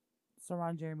 So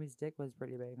Ron Jeremy's dick was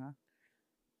pretty big, huh?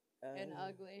 And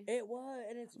ugly. It was,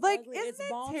 and it's Like, ugly. isn't It's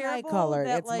it multicolored. terrible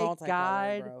that, It's like,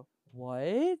 multicolored, God- bro. What?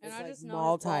 And It's I like just know his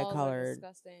balls are multicolored.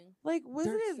 disgusting. Like,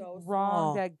 wasn't They're it so wrong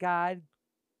small. that God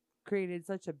created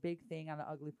such a big thing on an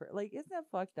ugly person? Like, isn't that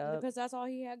fucked up? Because that's all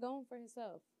he had going for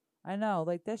himself. I know.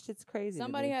 Like, that shit's crazy. to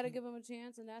Somebody me. had to give him a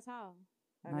chance, and that's how.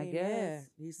 I I mean, yeah, guess.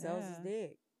 he sells his Yeah.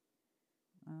 dick,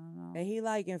 I don't know. and he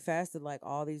like infested like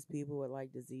all these people with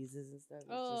like diseases and stuff. It's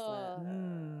just like,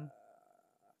 Mm.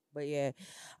 but yeah,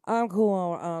 I'm cool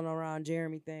on Ron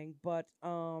Jeremy thing. But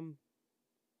you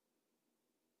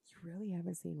really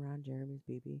haven't seen Ron Jeremy's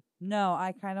BB? No,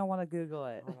 I kind of want to Google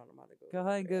it. Hold on, I'm about to Go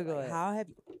ahead and Google Like, it. How have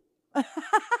you?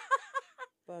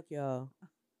 Fuck y'all.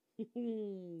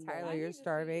 Tyler, I you're need to see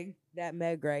starving. That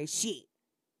Meg Gray shit.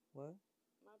 What?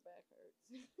 My back hurts.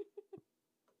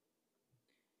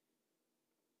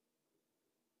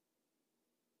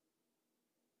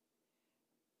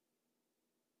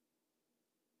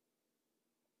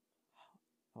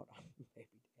 Hold on, baby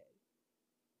daddy.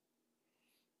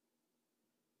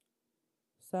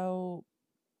 So,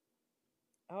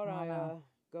 Hold I on, don't know. y'all.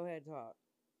 Go ahead, talk.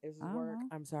 This is I don't work. know.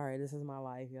 I'm sorry. This is my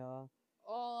life, y'all.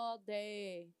 All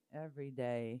day. every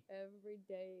day. Every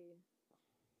day.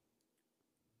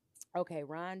 Okay,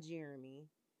 Ron Jeremy.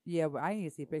 Yeah, but I need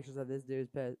to see pictures of this dude's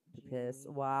piss. Jeremy.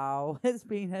 Wow. His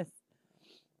penis.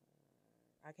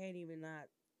 I can't even not.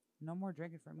 No more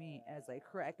drinking for me as I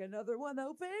crack another one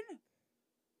open.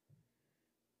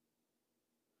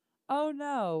 Oh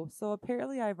no. So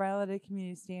apparently I violated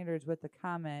community standards with the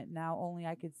comment. Now only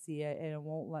I could see it and it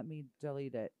won't let me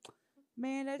delete it.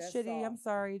 Man, that's That's shitty. I'm soft.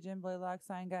 sorry, Jim Blaylock,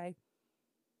 sign guy.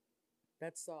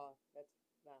 That's soft. That's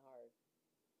not hard.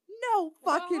 No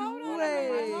Well, fucking hold on, way. I'm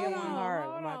about to get Hold one on, hard.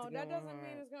 hold I'm about to on. get That one doesn't mean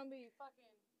hard. it's gonna be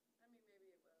fucking. I mean, maybe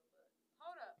it will, but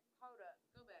hold up.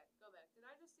 Go back. Did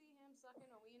I just see him sucking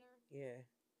a wiener? Yeah.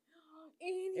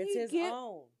 And It's he his get-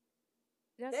 own.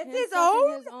 That's It's him his sucking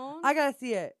own? His own. I gotta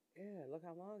see it. Yeah, look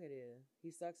how long it is.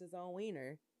 He sucks his own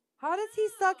wiener. How does he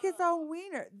suck his own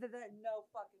wiener? No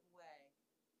fucking way.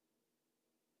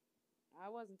 I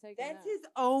wasn't taking That's that. his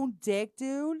own dick,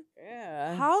 dude.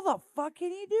 Yeah. How the fuck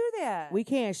can he do that? We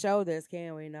can't show this,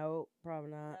 can we? No,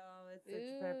 probably No, not. it's such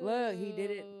a pep- Look, he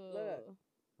did it. Look.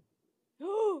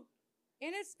 Look.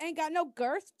 And it's ain't got no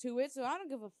girth to it, so I don't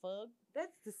give a fuck.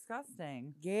 That's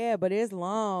disgusting. Yeah, but it's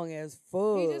long as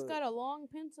fuck. He just got a long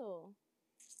pencil.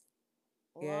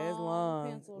 Yeah, it's long.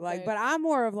 pencil Like, dick. but I'm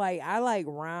more of like I like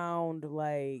round.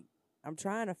 Like I'm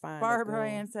trying to find. a Barbara girl.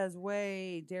 Ann says,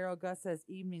 "Way." Daryl Gus says,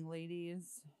 "Evening,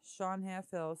 ladies." Sean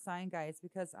Halfill, sign guys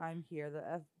because I'm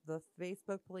here. The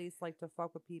Facebook police like to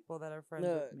fuck with people that are friends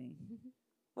Look. with me.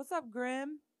 What's up,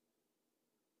 Grim?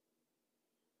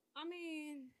 I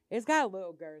mean, It's got a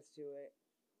little girth to it.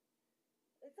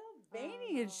 It's all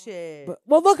veiny and shit. But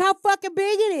well, look how fucking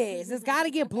big it is. It's got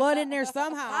to get blood in there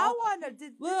somehow. I wanna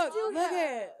did Look, this dude look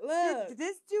have, at look. Did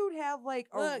this dude have like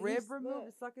a Look, rib he's- removed look.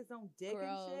 to suck his own dick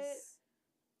gross. and shit?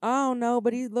 I don't know,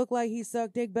 but he looked like he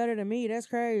sucked dick better than me. That's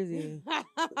crazy.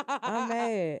 I'm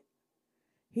mad.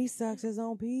 He sucks his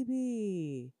own pee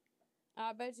pee.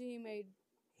 I bet you he made.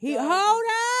 He Dog. hold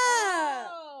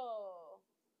up. Oh.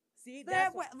 See Look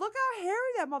how hairy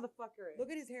that motherfucker is. look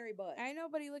at his hairy butt. Ain't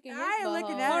nobody looking. I ain't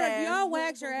looking at Hold it. up, do y'all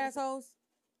wax your assholes?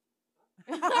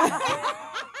 He was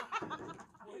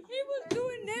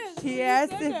doing this. He when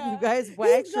asked said if that. you guys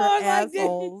wax your going like this.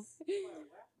 assholes. You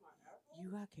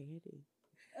got candy.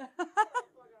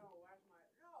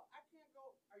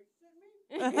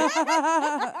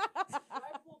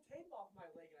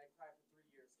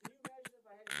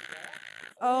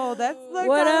 Oh, that's like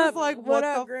What I was up? like, What what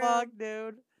up, the Grim? fuck,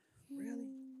 dude? Really?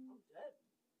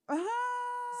 So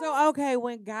So okay,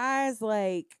 when guys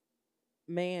like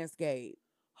manscape,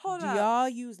 hold do up. y'all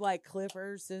use like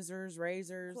clippers, scissors,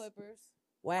 razors, Clippers.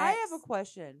 wax? I have a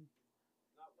question.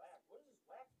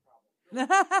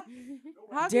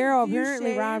 How Daryl, can you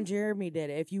apparently shave- Ron Jeremy did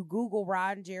it. If you Google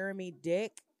Ron Jeremy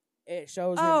dick, it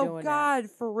shows him Oh doing God,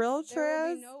 for real, There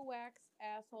will Trez? be no wax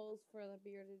assholes for the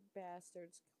bearded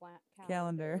bastards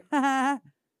Calendar. calendar.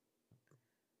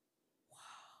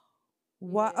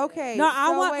 What? Yeah. Okay. that. No, I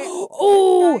so want. wait,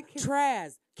 Oh, this guy can-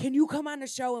 Traz, can you come on the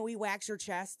show and we wax your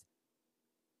chest?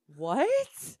 What?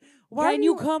 Can do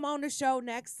you come on the show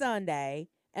next Sunday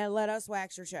and let us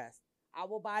wax your chest? I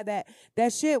will buy that.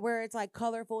 That shit where it's like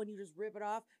colorful and you just rip it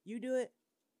off. You do it.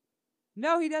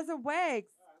 No, he doesn't wax.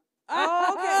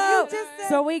 Oh, okay. You just said.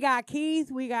 So we got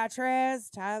Keith, we got Traz,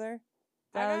 Tyler.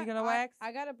 Tyler, you gonna wax?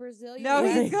 I got a Brazilian. No,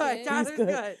 Yeah, he's wax good. kit. Tyler's good.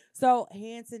 good. So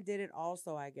Hanson did it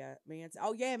also, I guess. Manson.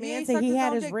 Oh yeah, Yeah, he Manson. sucked He his had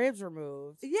own his dick. ribs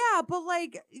removed. Yeah, but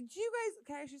like, do you guys?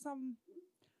 Can I ask you something?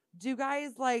 Do you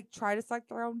guys like try to suck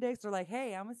their own dicks, or like,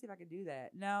 hey, I'm gonna see if I can do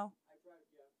that? No.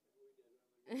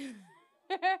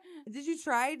 Did you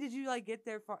try? Did you like get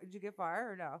there? Did you get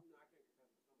far or no?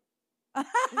 At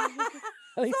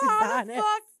So least it's how not the it.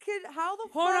 fuck could? How the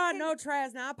Hold fuck? on, can- no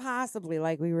Traz, not possibly.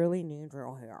 Like we really need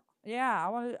real hair. Yeah, I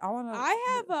want to. I want to.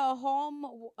 I have a home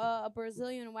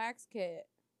Brazilian wax kit.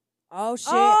 Oh shit!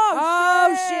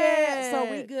 Oh, shit! So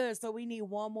we shit. good. So we need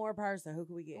one more person. Who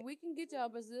can we get? We can get you a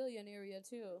Brazilian area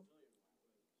too.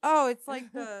 Oh, it's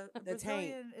like the The tank.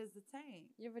 Brazilian is the tank.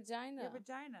 Your vagina. Your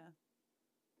vagina.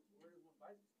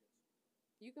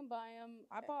 You can buy them.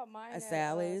 I bought mine at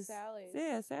Sally's? Sally's.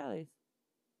 Yeah, Sally's.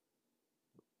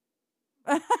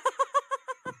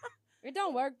 It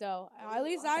don't work though. At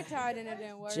least I tried and it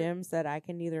didn't work. Jim said, "I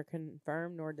can neither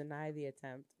confirm nor deny the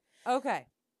attempt." Okay.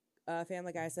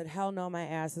 Family Guy said, "Hell no, my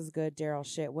ass is good." Daryl,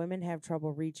 shit, women have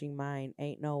trouble reaching mine.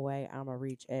 Ain't no way I'ma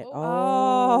reach it.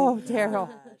 Oh, Daryl.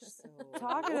 gosh, so-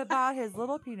 Talking about his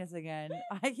little penis again.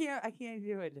 I can't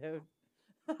do it, dude.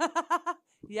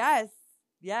 Yes.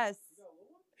 Yes.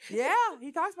 Yeah,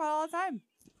 he talks about it all the time.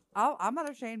 I'm not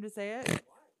ashamed to say it.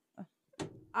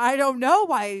 I don't know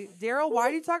why. Daryl, why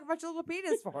do you talk about your little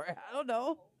penis for? I don't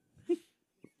know.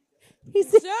 He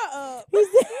said, Shut up. he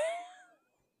said,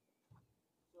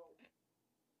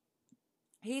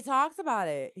 He talks about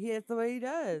it. It's the way he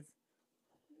does.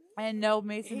 And no,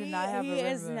 Mason did not have he a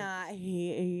is ribbon. not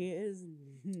he is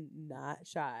not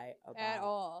shy about At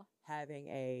all. having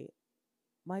a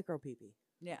micro peepee.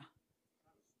 Yeah.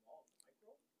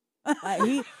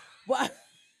 He what?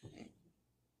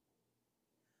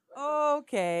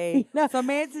 Okay. No, So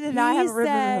Manson did not have a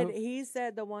ribbon removed. He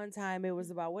said the one time it was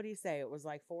about, what did he say? It was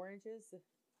like 4 inches.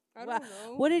 I Well, don't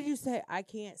know. What did you say? I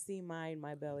can't see mine.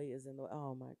 My belly is in the.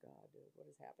 Oh my god, dude, what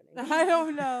is happening? I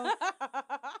don't know.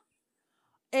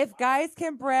 If guys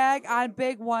can brag on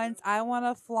big ones, I want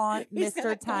to flaunt He said,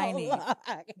 Mr. Tiny. "Go look."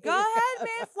 Go ahead,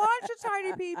 man. Flaunt your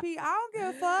tiny pee-pee. I don't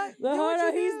give a fuck. But Do hold what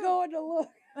on, you he's do. going to look.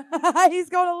 He's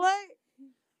going to lick.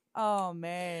 Oh,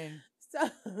 man. So,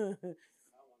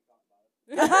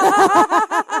 He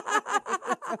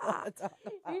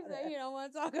said he don't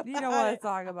want to talk about You don't want to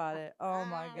talk about it. Oh,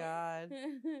 my God.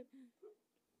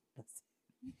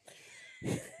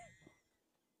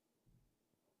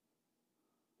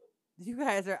 You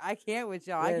guys are, I can't with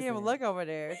y'all. I can't even Listen. look over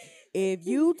there. If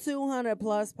you 200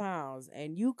 plus pounds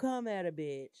and you come at a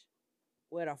bitch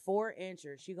with a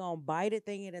 4-incher, she gonna bite it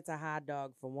thinking it's a hot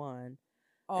dog for one.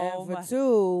 Oh, And for my.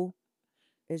 two,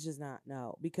 it's just not,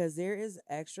 no. Because there is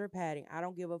extra padding. I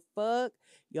don't give a fuck.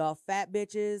 Y'all fat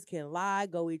bitches can lie,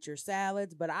 go eat your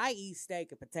salads, but I eat steak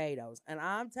and potatoes. And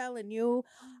I'm telling you,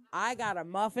 I got a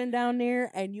muffin down there,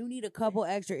 and you need a couple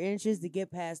extra inches to get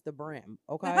past the brim,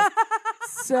 okay?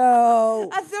 So,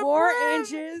 At the 4 brim.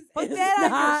 inches Put is that on your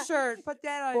not, shirt. Put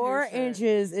that on 4 your shirt.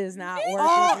 inches is not working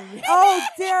Oh, for me. oh,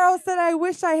 Daryl said, I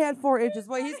wish I had 4 inches.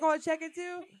 Wait, he's going to check it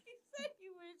too? He said he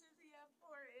wishes he had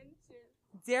 4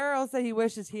 inches. Daryl said he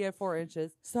wishes he had 4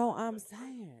 inches. So I'm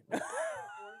saying.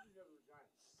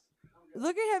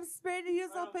 Look at him spinning.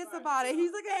 He's so pissed about it.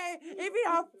 He's like, hey, if he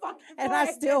had fucking And 4 I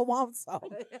inches. still want some.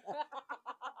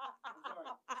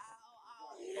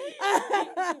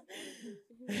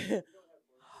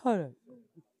 Hold on.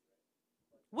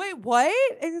 Wait, what?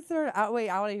 It's considered, wait,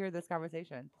 I want to hear this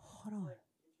conversation. Hold on.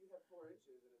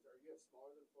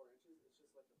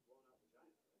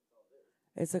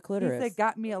 It's a He clitoris. said,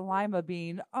 got me a lima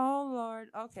bean. Oh, Lord.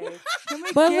 Okay. Can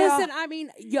we But get listen, I mean,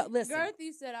 listen.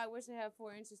 Girthy said, I wish I had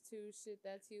 4 inches too. Shit,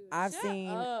 that's huge. I've Shut seen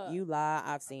up. you lie.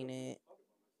 I've seen it.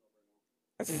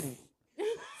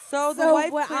 So the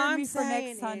wife what cleared I'm me for saying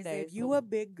next is Sunday. if you a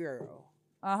big girl,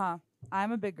 Uh-huh.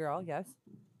 I'm a big girl, yes.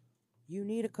 you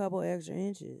need a couple extra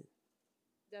inches.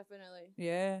 Definitely.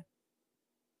 Yeah.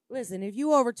 Listen, if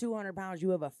you over 200 pounds, you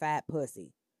have a fat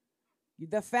pussy.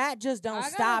 The fat just I don't got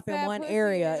a stop in fat one pussy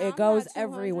area. and It I'm goes not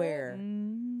 200. everywhere.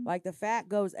 Mm. Like the fat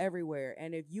goes everywhere.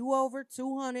 And if you over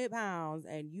 200 pounds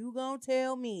and you gonna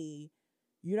tell me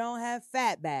you don't have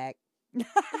fat back,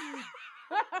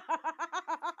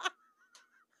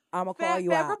 I'm gonna call Fat you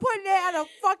back. out. We're putting that on a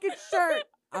fucking shirt.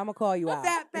 I'm gonna call you out.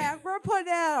 Fat back. We're putting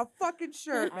that on a fucking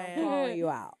shirt, I'm man. calling you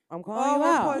out. I'm calling Oh, you we're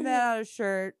out. putting that on a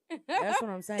shirt. That's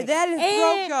what I'm saying. That is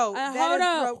And, throat goat. That hold is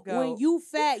up. throat goat. When you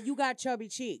fat, you got chubby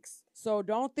cheeks. So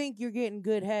don't think you're getting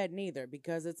good head neither,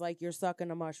 because it's like you're sucking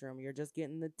a mushroom. You're just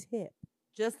getting the tip.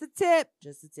 Just the tip.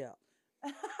 Just the tip.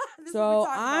 This is what So we're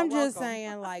talking I'm about. just Welcome.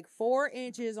 saying, like 4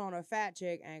 inches on a fat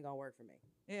chick ain't gonna work for me.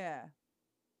 Yeah.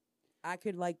 I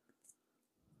could like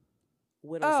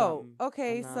whittle Oh, something.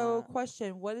 okay. I'm So, not-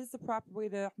 question: what is the proper way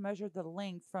to measure the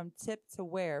length from tip to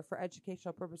wear for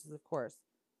educational purposes, of course?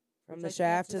 from Which the I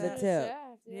can't shaft do to the that. tip.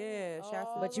 Shaft, Yeah, shaft to the-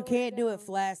 all But you the way can't do it down.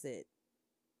 flaccid.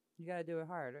 You gotta do it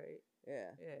hard, right?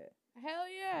 Yeah. Yeah. Hell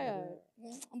yeah.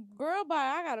 Girl, bye.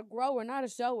 I got a grower, not a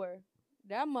shower.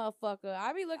 That motherfucker.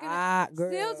 I be looking at. Girl.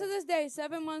 Still to this day,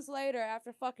 7 months later,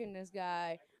 after fucking this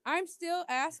guy, I'm still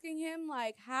asking him,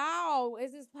 like, how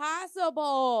is this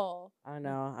possible? I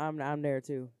know. I'm there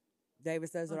too. David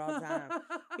says it all the time.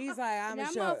 He's like, I'm a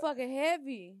That show. motherfucker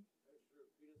heavy.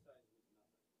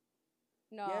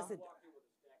 No. Yes, it.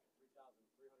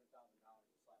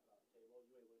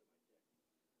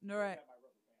 No, right.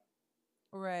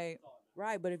 Right.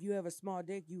 Right, but if you have a small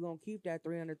dick, you gonna keep that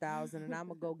 300,000, and I'm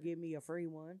gonna go give me a free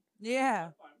one.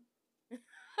 Yeah.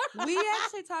 We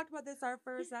actually talked about this our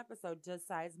first episode. Does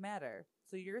size matter?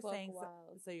 So you're Fuck saying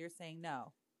wild. so you're saying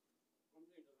no.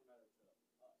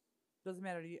 Doesn't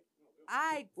matter to you.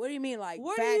 What do you mean, like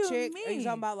What do fat you chick? Are you mean?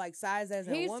 talking about like size as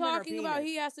in He's a woman talking or about penis?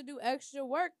 he has to do extra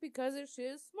work because his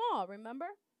shit is small, remember?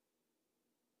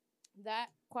 That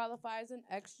qualifies an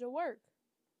extra work.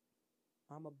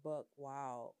 I'm a buck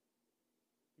wild,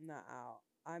 not out.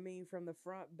 I mean, from the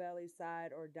front belly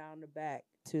side or down the back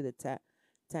to the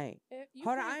tank. If you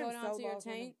Hold on, can't I go am down so to your lost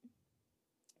on the- taint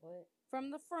What?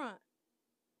 from the front.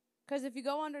 Because if you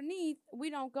go underneath, we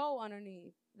don't go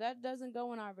underneath. That doesn't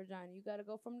go in our vagina. You got to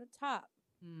go from the top.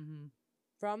 Mm-hmm.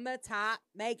 From the top,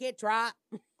 make it drop.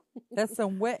 That's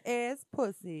some wet ass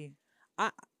pussy.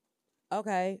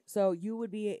 Okay, so you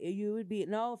would be.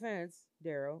 No offense,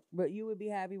 Daryl, but you would be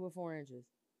happy with 4 inches.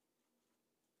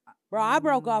 Bro, I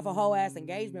broke off a whole ass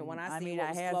engagement when I seen what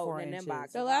was had 4 floating in them inches.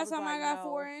 boxes. The last was time I like, got no.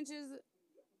 4 inches,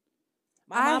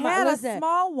 My I mama- had listen, a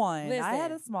small one. I listen,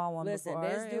 had a small one Listen, before.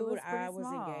 this It dude was I pretty was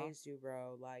small. engaged to,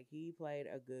 bro, like he played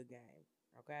a good game,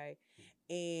 okay,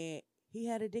 and he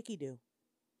had a dicky do.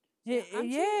 Yeah, I'm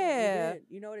cheating. yeah.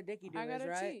 You know what a dicky do I is, got to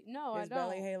right? cheat. No, His I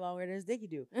belly don't. hay longer than his dicky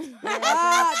do.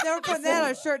 Ah, they were putting that on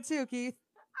a shirt too, Keith.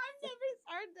 I've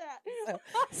never heard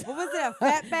that. What was that?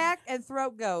 Fat back and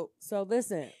throat goat. So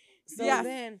listen. So Yes.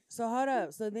 then, hold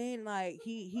up. So then, like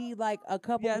he like a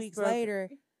couple Yes, weeks bro. later,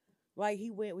 like we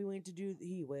went to do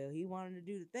he wanted to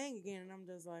do the thing again, and I'm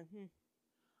just like,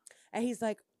 and he's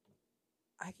like,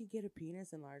 I could get a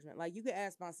penis enlargement. Like you could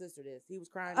ask my sister this. He was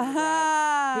crying. In the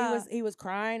drive. He was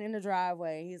crying in the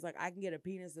driveway. He's like, I can get a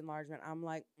penis enlargement. I'm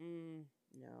like,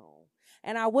 no.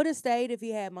 And I would have stayed if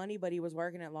he had money, but he was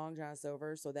working at Long John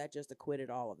Silver, so that just acquitted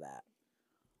all of that.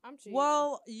 I'm cheating.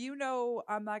 Well, you know,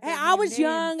 I'm not. Hey, Gonna I name was names.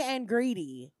 young and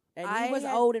greedy, and he I was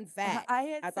had- old and fat.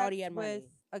 I thought sex he had with money.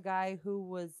 a guy who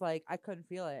was like, I couldn't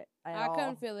feel it. I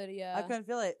couldn't feel it, yeah. I couldn't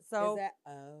feel it. Is So that,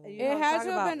 you It know what I'm had talking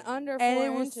to have about. been under 4 and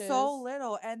it was inches. so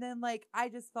little. And then like I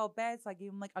just felt bad, so I gave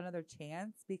him like another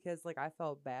chance because like I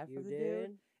felt bad you for the did?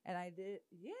 dude. And I did,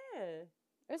 yeah.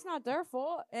 It's not their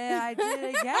fault. And I did it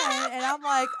again, and I'm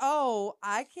like, oh,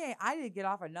 I can't. I didn't get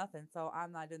off or nothing, so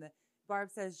I'm not doing that. Barb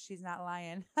says she's not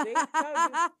lying. See?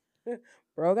 Told you.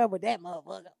 Broke up with that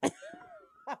motherfucker.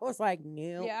 I was like,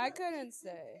 no. Yeah, I couldn't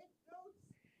say.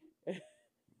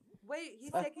 Wait,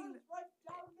 he's taking.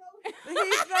 He's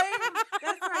saying,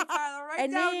 that's right, Tyler. Write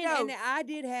And down then, notes. and then I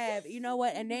did have, you know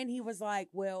what? And then he was like,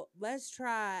 well, let's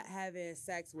try having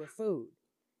sex with food.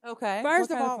 Okay. First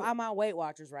What of kind all, food? I'm on Weight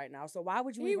Watchers right now, so why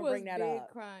would you He even was bring that big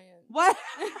up? crying. What?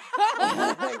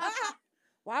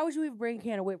 Why would you even bring a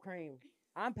can of whipped cream?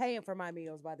 I'm paying for my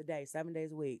meals by the day, 7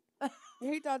 days a week.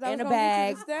 He thought that In a was gonna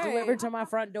bag, make you to stay. delivered to my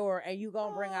front door, and you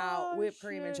gonna bring out Oh, whipped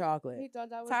cream and shit. He chocolate. thought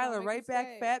that was Tyler, gonna make right you back,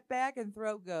 stay. fat back, and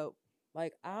throat goat.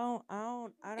 Like I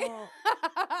don't get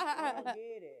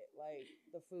it. Like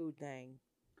the food thing.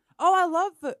 Oh, I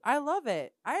love food. I love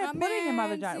it. I had pudding in my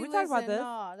Man, vagina. see, We talked about listen, this.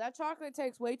 Nah, that chocolate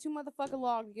takes way too motherfucking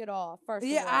long to get off. First,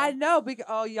 Yeah, of all. I know.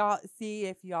 Because y'all see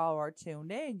if y'all are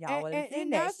tuned in, y'all And, would have and, seen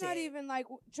and that that's not shit. even like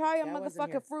try a That wasn't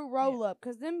here. motherfucking fruit roll up,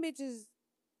 cause them bitches,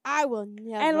 I will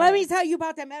never. And let me tell you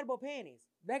about them edible panties.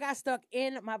 They got stuck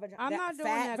in my vagina. I'm not doing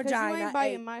fat that because vagina you ain't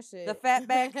biting ate- my shit. The fat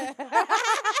back.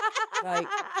 Like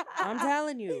I'm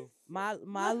telling you, my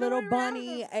Look little around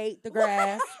bunny us. ate the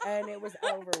grass and it was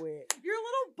over with. Your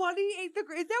little bunny ate the. Is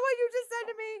that what you just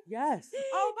said to me? Yes.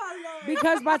 Oh my lord!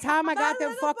 Because by the time I got My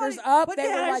them little fuckers bunny- up, Put they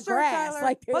that were on a like shirt, grass. Tyler.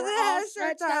 Like they Put were that on all a shirt,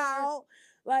 stretched Tyler. out.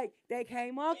 Like they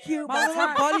came all cute. My By the little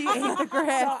time- bunny ate the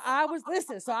grass. So I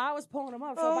was so I was pulling them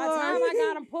up. So Oh, by the time Lord. I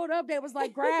got them pulled up, they was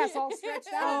like grass all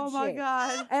stretched out. Oh and my shit.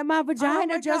 god! And my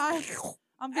vagina my just God.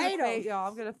 I'm gonna ate 'em. faint, y'all.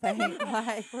 I'm gonna faint,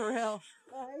 like for real.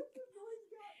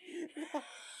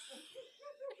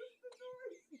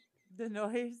 The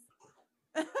noise.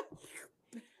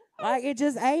 like it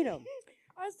just ate them.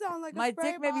 I sound like My a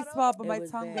spray dick may be bottle. small, but It my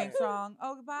was tongue bad. ain't strong.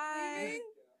 Oh, goodbye. See?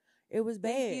 It was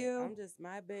bad. Thank you. I'm just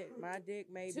my dick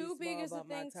may be Too small, big is a but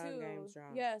my thing tongue game too.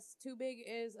 strong. Yes, too big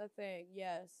is a thing.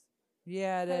 Yes.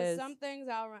 Yeah, it Because is. some things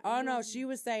I'll. Oh no, she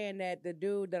was saying that the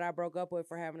dude that I broke up with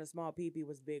for having a small pee-pee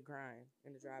was big crying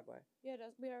in the driveway. Yeah,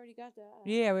 we already got that.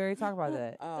 Yeah, we already talked about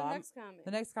that. Oh, The I'm- next comment.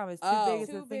 The next comment is too Oh. big is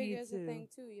a Too thing big you is too. a thing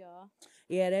too, y'all.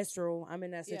 yeah, that's true. I'm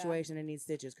in that Yeah. situation and need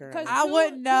stitches currently. Because I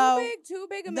wouldn't know. Too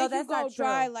big, and No, make you that's go not true.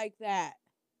 dry like that.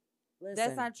 Listen,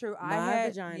 That's not true. I my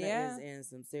haven't. vagina Yeah. is in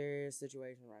some serious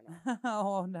situation right now.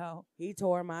 Oh no. He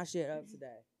tore my shit up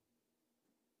today.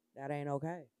 That ain't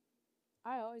okay.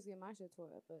 I always get my shit tore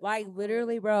up. But Like I'm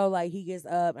literally, cool. bro. Like he gets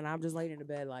up and I'm just laying in the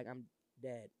bed like I'm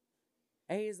dead.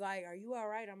 And he's like, "Are you all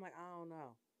right?" I'm like, "I don't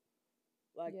know."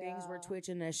 Like things were Yeah.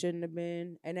 twitching that shouldn't have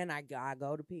been, and then I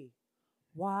go to pee.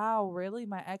 Wow, really?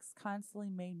 My ex constantly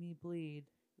made me bleed.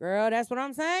 Girl, that's what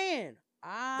I'm saying.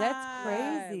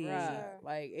 crazy. Bruh. Sure.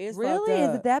 Like it's Really? fucked Is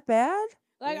up. it that bad?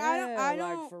 Like Yeah, I like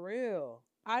don't, for real.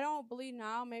 I don't bleed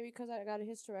now. Maybe because I got a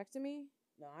hysterectomy.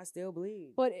 No, I still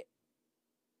bleed. But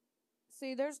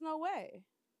see, there's no way.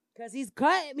 Cause he's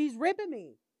cutting, he's ripping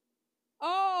me.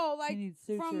 Oh, He like needs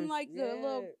sutures. from like the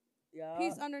little yeah.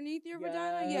 piece underneath your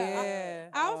vagina. Yeah. Yeah. Yeah.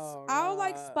 I'll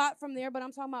like nah. spot from there, but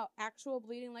I'm talking about actual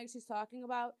bleeding, like she's talking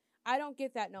about. I don't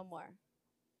get that no more.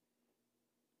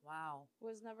 Wow.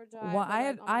 Was never dry. Well, but, I like,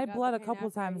 had- oh my I God, bled the a couple pain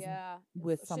after, times yeah,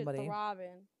 with shit somebody.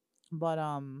 throbbing. But No,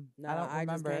 I don't I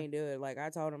just remember. can't do it. Like I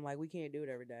told him, like we can't do it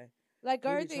every day. Like He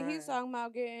be Gerthy, he's trying. talking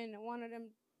about getting one of them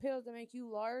pills to make you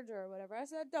larger or whatever. I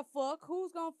said, the fuck?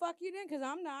 Who's gonna fuck you then? Because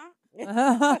I'm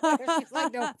not. She's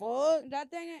like the fuck. That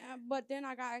thing, but then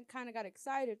I kind of got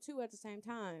excited too at the same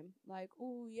time. Like,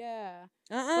 ooh, yeah.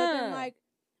 But then, like,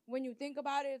 when you think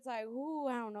about it, it's like, ooh,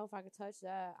 I don't know if I could touch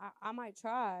that. I might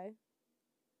try.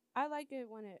 I like it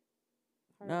when it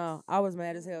hurts. No, I was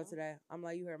mad as don't hell know. today. I'm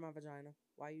like, you hurt my vagina.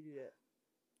 Why you do that?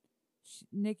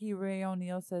 Nikki Ray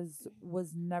O'Neill says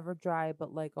was never dry,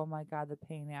 but like, oh my god, the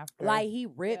pain after. Like he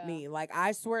ripped Yeah. me. Like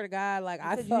I swear to God, like You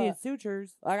I said you thought, needed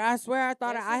sutures. like I swear I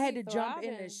thought That I shit had to be jump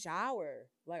in the throbbing. shower.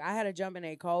 Like I had to jump in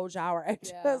a cold shower. And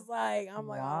Yeah. just like I'm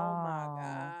like, oh Wow. my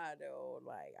God, dude.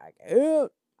 Like I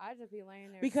can't. I just be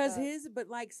laying there Because stuck. but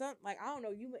like some like I don't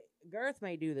know, Girth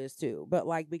may do this too, but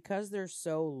like because they're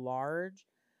so large,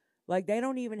 like they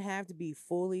don't even have to be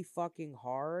fully fucking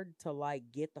hard to like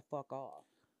get the fuck off.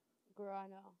 Girl, I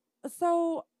know.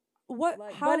 So what?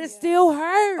 Like, how? but it Yeah. still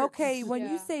hurts. Okay, when you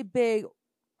Yeah. say big,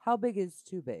 how big is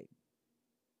too big?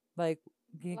 Like,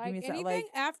 give Like me a anything like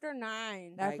after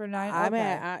 9. After Like, 9? I'm Okay.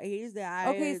 at he's the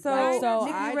Okay, so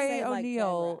Nikki I'd Ray say, like, 10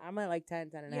 O'Neill- I'm at like 10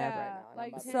 and a half right Yeah, now. and I'm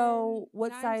like about to- 10. So,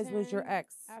 what 9, size was your 10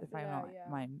 ex? after If I that, don't yeah.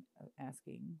 mind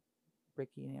asking,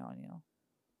 Ricky and O'Neill.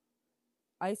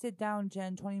 I sit down,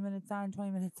 Jen. 20 minutes on,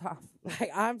 20 minutes off.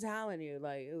 like I'm telling you,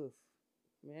 like oof,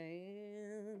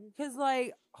 man. Cause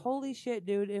like, holy shit,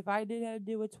 dude! If I did have to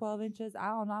do with 12 inches, I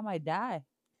don't know, I might die.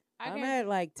 I I'm can at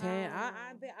like 10. I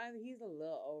Oh. think he's a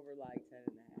little over like 10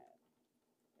 and a half.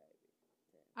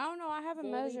 I don't know. I haven't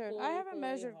Fully, measured. I fully, haven't fully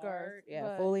measured girth. hard. Yeah,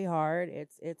 but- fully hard.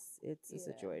 It's a Yeah.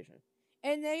 situation.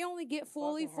 And they only get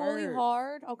fully fucking hurts.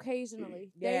 hard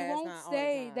occasionally. Yeah, They it's won't not all the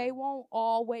stay. They time. won't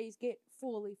always get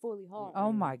fully hard.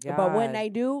 Oh my god! But when they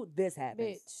do, this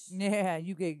happens. Bitch. yeah,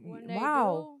 you get When they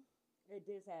wow. It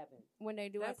does happen. do, when they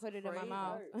do, That's I put it in my crazy.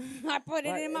 mouth. I put it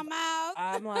Like, in my if mouth.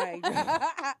 I'm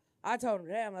like, I told him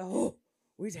that. I'm like, oh,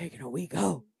 we taking a week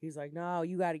off. He's like, no,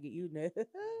 you got to get you.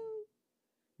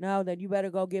 No, then you better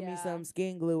go get me Yeah. some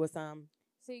skin glue or something.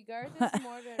 See, girth is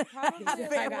more than probably Family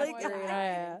like more than girth.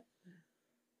 nine.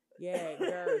 Yeah,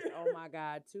 girth. Oh my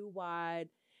God, too wide.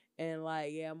 And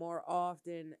like, yeah, more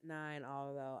often 9,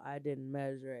 although I didn't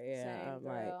measure it. Yeah, Same I'm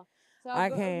like, girl. So I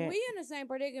can't- We in the same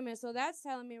predicament. So that's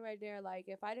telling me right there, like,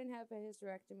 if I didn't have a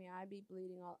hysterectomy, I'd be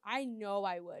bleeding all. I know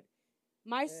I would.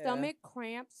 My Yeah. stomach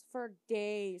cramps for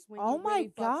days when Oh it my really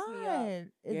fucks me up.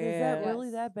 god! Is Yeah. that really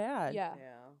Yes. that bad? Yeah.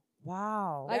 yeah.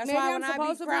 Wow. Like That's maybe why I'm when I be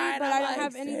supposed to crying, bleed, but I'm I don't like,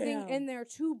 have anything damn. in there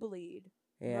to bleed.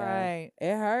 Yeah. Right.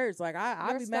 It hurts. Like I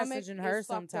Your be stomach messaging is her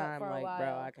fucked up sometime. for a Like, bro,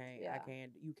 while. I can't. Yeah.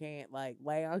 You can't like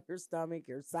lay on your stomach,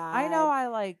 your side. I know I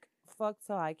like fuck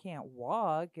till I can't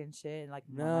walk and shit, and like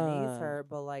my knees Nah. hurt,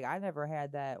 but like I never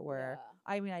had that where. Yeah.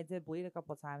 I mean, I did bleed a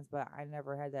couple times, but I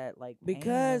never had that like pain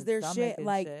Because in there's stomach shit and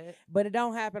like- shit. But it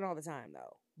don't happen all the time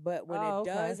though. But when Oh, it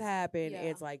okay. does happen, Yeah.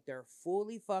 it's like they're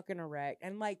fully fucking erect,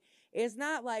 and like it's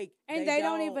not like And they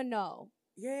don't even know.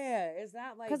 Yeah, it's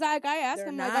not like Because I asked they're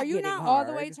him, like, not are you getting not all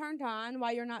the way hard. turned on?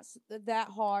 Why you're not that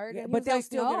hard? Yeah, And he but was they'll like,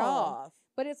 still get "No." off.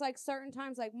 But it's like certain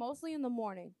times, like mostly in the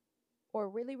morning. or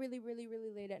really, really, really,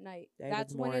 really late at night. David's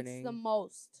That's when it's the morning.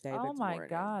 most. David's my morning.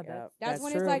 God, Yep. That's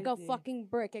when true. it's like a Crazy. fucking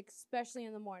brick, especially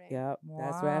in the morning. Yep.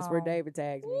 That's where Wow. David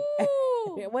tags me.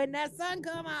 Woo! When that sun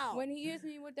come out. When he hits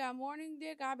me with that morning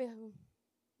dick, I be,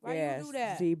 why yes, you do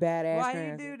that? See badass. Why you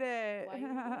Cranston. do that? Why you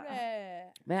do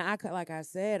that? Man, like I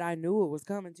said, I knew it was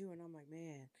coming too, and I'm like,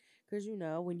 man, because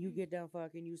when you get done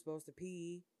fucking, you supposed to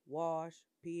pee, wash,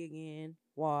 pee again,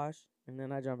 wash, and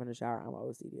then I jump in the shower. I'm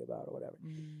OCD about it or whatever.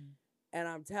 Mm. And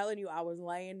I'm telling you, I was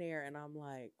laying there, and I'm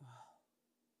like,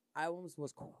 I almost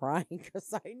was crying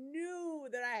because I knew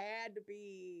that I had to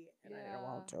pee, and I didn't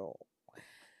want to.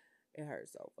 It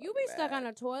hurts so. You be stuck on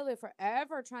a toilet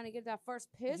forever trying to get that first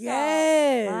piss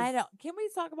Yes. I don't. Can we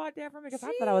talk about that for a minute? Because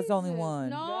I thought I was the only Jesus, one.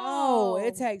 No,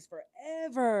 it No. takes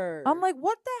forever. I'm like,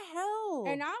 what the hell? out.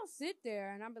 And I'll sit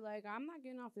there and I'll be like, I'm not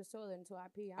getting off this toilet until I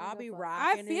pee. I don't I'll give be a fuck.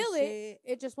 rocking I feel and it. shit.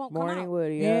 It just won't Morning come out.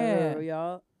 wood, Yeah.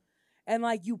 y'all. And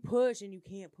like you push and you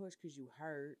can't push because you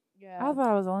hurt. Yeah. I thought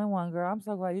I was the only one, girl. I'm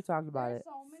so glad you talked about There's it.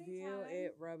 so many Feel times.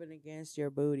 it rubbing against your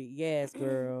booty. Yes,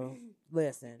 girl.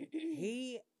 Listen,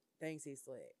 he thinks he's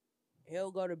slick.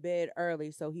 He'll go to bed early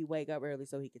so he wake up early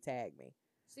so he could tag me.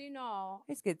 See, no.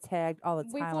 I just get tagged all the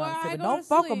time. Before on I sleep, go don't to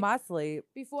fuck sleep- with my sleep.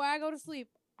 Before I go to sleep,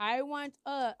 I want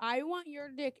your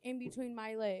dick in between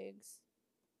my legs.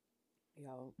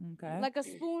 Yo. Okay. Like a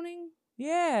spooning,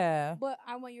 yeah. but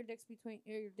I want your dick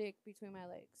between my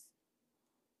legs.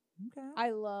 Okay.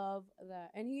 I love that.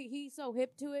 And he's so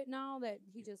hip to it now that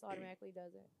he just automatically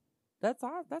does it. That's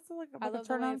all. That's like I a love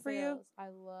turn the way on it for you. feels. I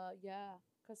love,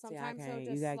 because See, I sometimes he'll can't.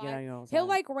 just You gotta get on slide. your own He'll side.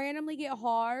 like randomly get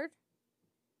hard,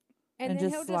 and And then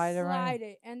just he'll slide just around. slide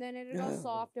it, and then it'll go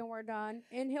soft, and we're done.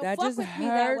 And he'll that fuck just with me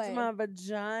that hurts way. my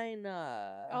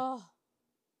vagina. Oh,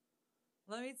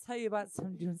 Let me tell you about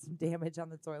doing some damage on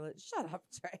the toilet. Shut up,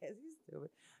 Travis. You stupid.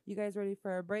 You guys ready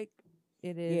for a break?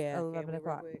 It is yeah, can 11 we real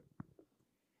o'clock. quick?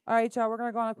 All right, y'all. We're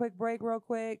gonna go on a quick break, real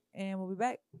quick, and we'll be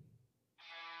back.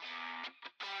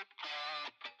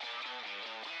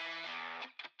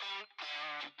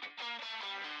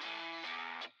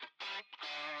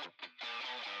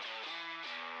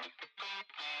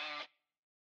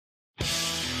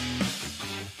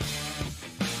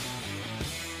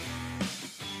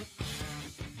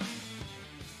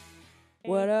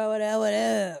 What up? What up? What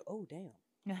up? Oh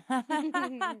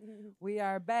damn! We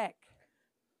are back.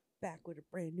 Back with a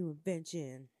brand new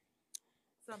invention.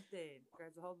 Something.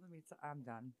 Grabs a hold of me. I'm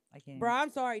done. I can't. Bro,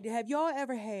 I'm sorry. Have y'all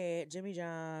ever had Jimmy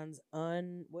John's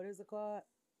what is it called?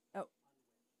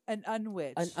 An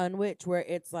unwitch. An unwitch where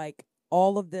it's like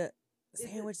all of the Is it-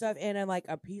 sandwich stuff and then like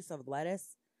a piece of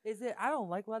lettuce. Is it? I don't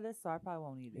like lettuce, so I probably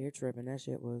won't eat it. You're tripping. That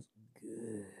shit was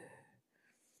good.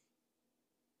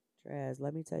 Traz,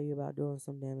 let me tell you about doing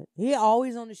some damage. He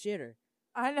always on the shitter.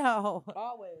 I know.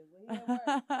 Always. When he at work,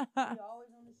 he always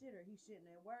on the shitter. He's shitting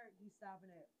at work. He's stopping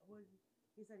at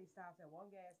he said he stops at one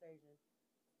gas station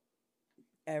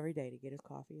every day to get his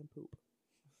coffee and poop.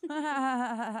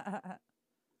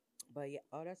 But yeah,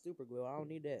 oh, that's super glue. I don't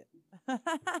need that.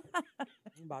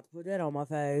 I'm about to put that on my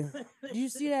face. Do you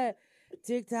see that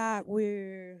TikTok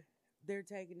where they're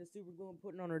taking the super glue and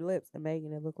putting it on their lips and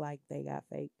making it look like they got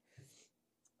fake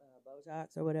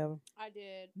Botox or whatever? I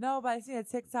did. No, but I seen a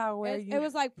TikTok where It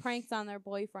was like pranks on their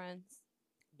boyfriends.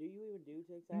 Do you even do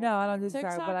TikTok? No, I don't do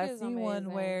TikTok, TikTok but I is seen one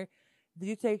amazing. where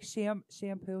you take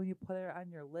shampoo and you put it on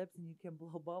your lips and you can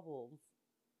blow bubbles.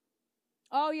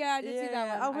 Oh yeah, I did see Yeah,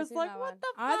 that I one. was seen like, that what one. the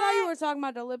I thought you fuck? were talking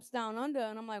about the lips down under,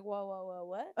 and I'm like, whoa,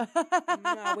 what?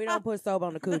 No, we don't put soap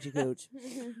on the coochie cooch.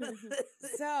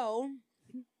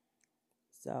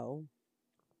 So,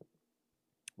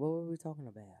 what were we talking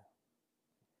about?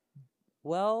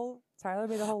 Well, Tyler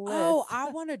made a whole list. Oh, I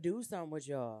want to do something with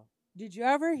y'all. Did you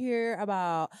ever hear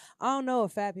about? I don't know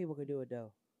if fat people could do it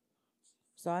though,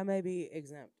 so I may be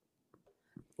exempt.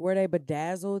 Where they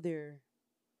bedazzle their,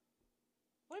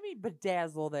 What do you mean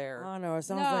bedazzle I there? don't know. It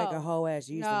sounds like a No. whole ass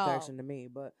yeast No. infection to me.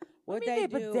 But What what do you they mean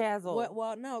they do? bedazzle?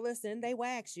 Well, no. Listen, they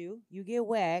wax you. You get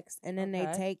waxed, and then they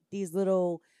Okay. take these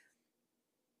little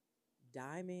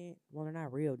diamond. Well, they're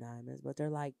not real diamonds, but they're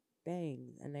like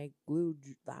things, and they glue.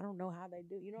 I don't know how they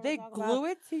do. You know what They I'm talking glue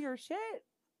about? it to your shit?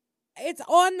 It's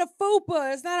on the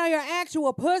fupa. It's not on your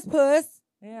actual puss.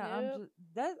 Yeah,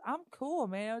 Yep. I'm cool,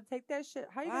 man. Take that shit.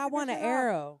 How you I get the want an picture off?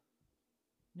 arrow.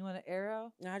 You want an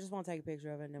arrow? No, I just want to take a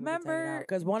picture of it and then we can take it Remember, out.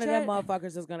 Because one of them Jet-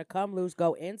 motherfuckers is gonna come loose,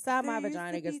 go inside my There used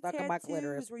vagina, to get be stuck in my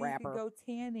clitoris tattoos where wrapper. you could go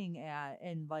tanning at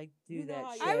and like do You know that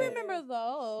how shit. you I Yeah. remember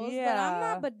those, Yeah. but I'm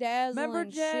not bedazzling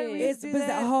Remember, Jen, shit. we used to It's do bizarre.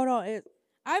 that? Hold on.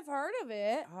 I've heard of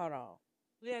it. Hold on.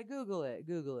 Yeah, Google it,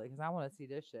 because I want to see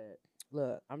this shit.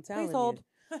 Look, I'm telling hold.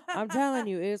 you. I'm telling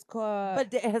you, it's called.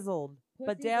 Bedazzled.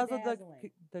 Pussy Bedazzled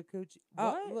bedazzling. the coochie.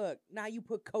 Oh, What? look. Now you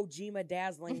put Kojima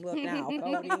dazzling look now,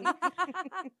 Cody.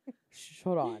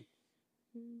 Hold on.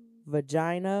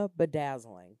 Vagina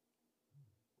bedazzling.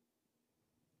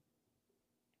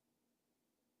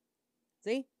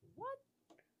 See?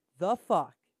 The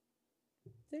fuck?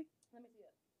 See? Let me see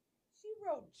it. She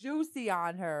wrote juicy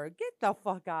on her. Get the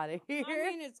fuck out of here. I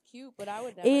mean, it's cute, but I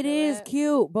would never It do is it.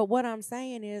 cute, but what I'm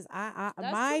saying is, That's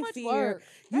my too much fear. work.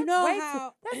 You That's know way too-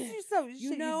 how that's just some you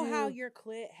shit know how do. your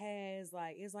clit has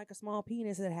like it's like a small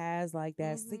penis that has like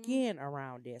that Mhm. skin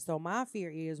around it. So my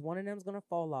fear is one of them's gonna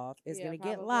fall off. It's Yeah, gonna get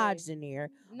probably. lodged in here,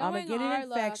 Knowing get an our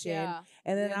luck, infection. yeah.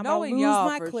 and then Yeah, I'm gonna knowing lose y'all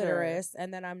my for sure. clitoris,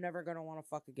 and then I'm never gonna want to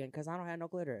fuck again because I don't have no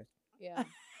clitoris. Yeah.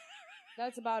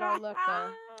 That's about our luck,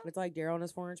 though. It's like Daryl and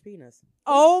his 4-inch penis.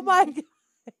 Oh my god.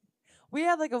 We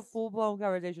had like a full blown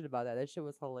conversation about that. That shit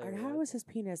was hilarious. And how is his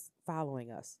penis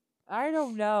following us? I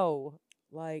don't know.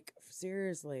 Like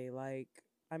seriously, like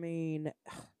I mean,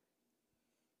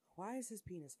 why is his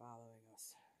penis following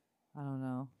us? I don't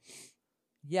know.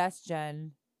 Yes,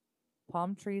 Jen.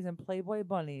 Palm trees and Playboy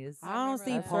bunnies. I I don't remember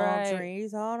see that. palm Right.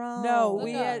 trees. Hold on. No, Look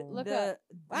we up, had look the, up.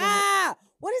 Ah,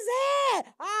 what is that?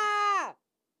 Ah,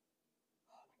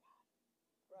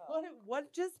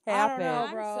 what just I don't happened? know,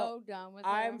 I'm bro. so done with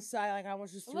I'm her. sorry. Like I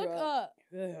almost just threw Look up.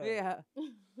 Ugh. Yeah.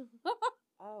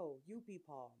 Oh, Youpie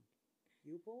palm.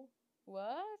 Youpal?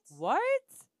 What? What?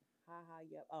 Ha ha.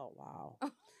 Yep. Oh wow.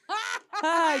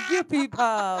 Ah, Yuppie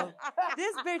palm.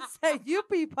 This bitch said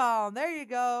Yuppie palm. There you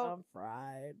go. I'm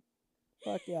fried.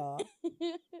 Fuck y'all.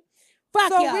 Fuck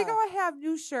So y'all. we gonna have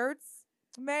new shirts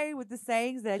made with the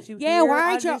sayings that you Yeah, hear why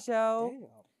on ain't the y'all- show.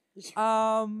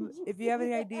 If you have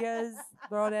any ideas,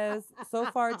 throw it at us. So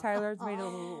far, Tyler's made a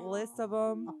list of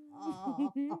them,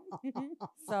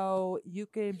 so you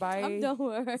can buy I'm done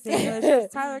with her. similar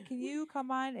shirts. Tyler, can you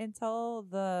come on and tell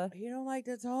the? He don't like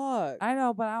to talk. I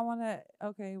know, but I want to.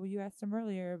 Okay, well, you asked him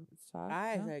earlier. to talk,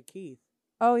 I no? said Keith.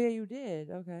 Oh yeah, you did.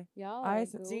 Okay. Y'all I are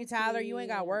s- See, Tyler, you ain't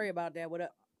got to goofy. worry about that. What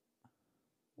up?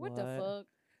 What the What?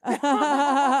 fuck?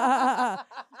 I got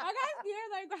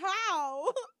scared. Like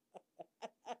how?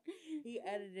 He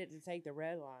edited to take the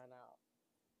red line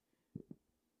out.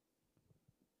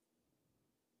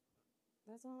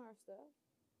 That's on our stuff.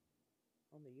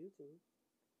 On the YouTube.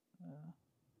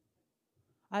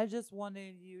 I just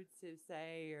wanted you to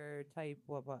say or type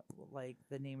what like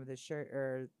the name of the shirt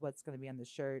or what's going to be on the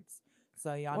shirts.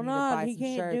 So y'all Well, need to no, buy he some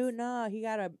can't shirts. do. No, he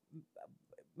gotta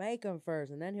make them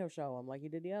first, and then he'll show them like he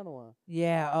did the other one.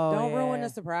 Yeah. Oh, Don't ruin yeah.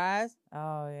 the surprise.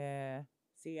 Oh yeah.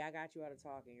 See, I got you out of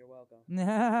talking. You're welcome.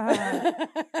 yes.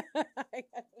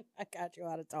 I got you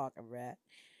out of talking, Brad.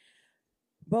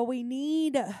 But we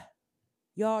need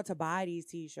y'all to buy these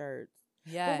t-shirts.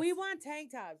 But we want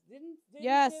tank tops. Didn't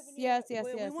Yes, Tiffany- yes,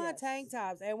 we want yes. tank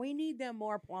tops, and we need them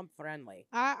more plump friendly.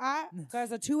 I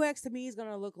Because a 2X to me is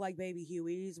gonna look like Baby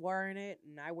Huey's wearing it,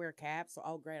 and I wear caps. So,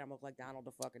 oh great, I'm gonna look like Donald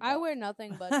the fucking. I Duck. wear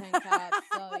nothing but tank tops.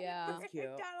 So yeah, It's cute.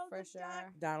 for sure.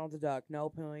 Donald the Duck, no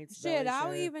points. Shit, belly I'll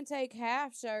shirt. even take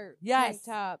half shirt Yes. tank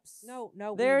tops. No.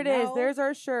 There we it is. know There's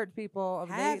our shirt, people.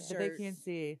 Half That they can't shirts.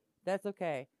 see. That's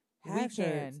okay. half we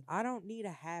shirts. can. I don't need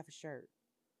a half shirt.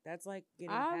 That's like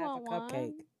getting I half a want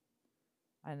cupcake. one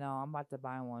I know. I'm about to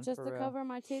buy one just for to real. cover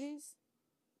my titties.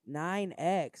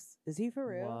 9X. Is he for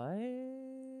real? What?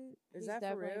 Is He's that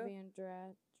for definitely real? being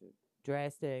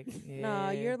Drastic. Yeah. No,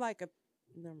 you're like a.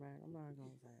 Never mind. I'm not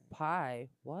gonna say. it. pie.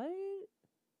 What?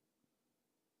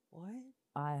 What?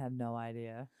 I have no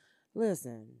idea.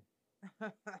 Listen.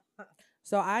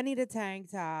 So I need a tank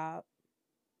top.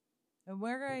 And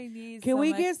we're gonna need. Can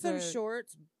we get some extra-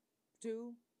 shorts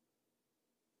too?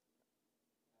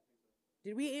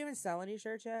 Did we even sell any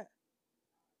shirts yet?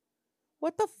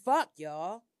 What the fuck,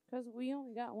 y'all? Because we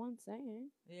only got one saying.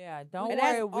 Yeah, don't And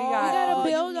that's worry. We all We got. gotta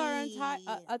you build our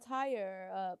need.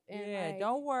 attire up. And Yeah, like,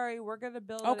 don't worry. We're gonna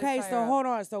build. Okay, an so entire- hold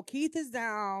on. So Keith is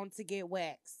down to get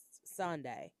waxed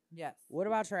Sunday. Yes. What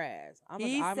about Traz?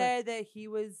 He said that he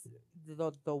was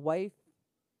the wife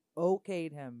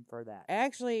okayed him for that.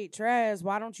 Actually, Traz,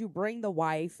 why don't you bring the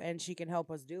wife and she can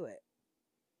help us do it?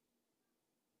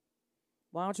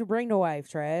 Why don't you bring the wife,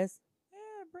 Traz?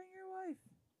 Yeah, bring your wife.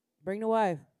 Bring the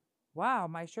wife. Wow,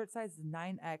 my shirt size is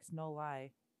 9X. No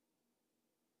lie.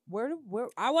 Where?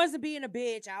 I wasn't being a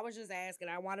bitch. I was just asking.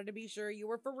 I wanted to be sure you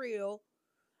were for real.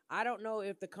 I don't know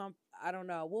if the I don't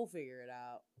know. We'll figure it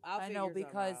out. I know figure something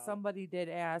because out. somebody did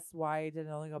ask why it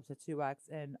didn't only go up to 2X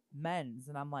in men's,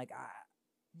 and I'm like,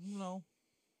 no.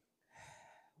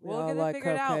 We We'll all get it like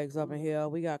figured out. cupcakes up in here.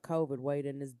 We got COVID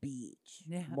waiting this beach.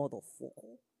 Yeah.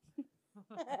 Motherfucker.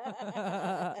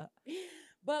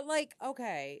 But like,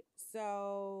 okay,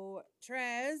 so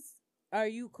Trez, are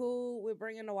you cool with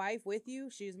bringing the wife with you?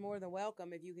 She's more than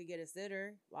welcome if you could get a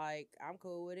sitter. Like, I'm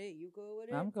cool with it. You cool with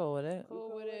it? I'm cool with it. You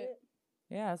Cool with it.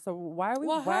 Yeah. So why are we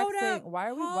Well, waxing? hold up. Why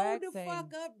are we hold waxing? the fuck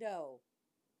up, though.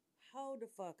 Hold the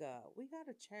fuck up. We got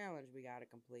a challenge we got to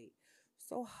complete.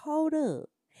 So hold up.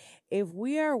 If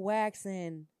we are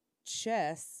waxing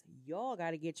chests, y'all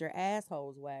got to get your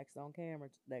assholes waxed on camera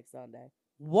next Sunday.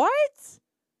 What?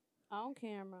 On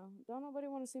camera. Don't nobody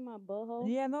want to see my butthole.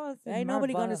 Yeah, no, it's Ain't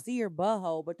nobody gonna see your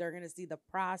butthole, but they're gonna see the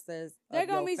process. They're of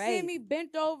gonna your be seeing face. me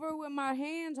bent over with my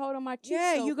hands holding my cheeks.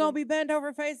 Yeah, you gonna open. be bent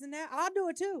over facing that. I'll do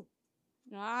it too.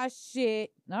 Ah,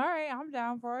 shit. All right, I'm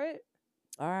down for it.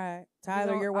 All right,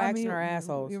 Tyler, you're waxing our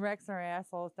assholes. You're waxing our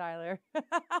assholes, Tyler.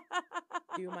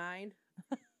 Do you mind?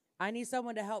 I need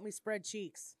someone to help me spread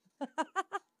cheeks. All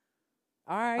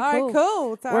right, All right,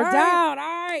 cool. It's all We're right. down.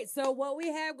 All right. So what we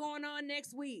have going on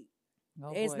next week?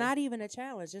 Oh, It's boy. not even a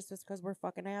challenge, just because we're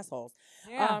fucking assholes.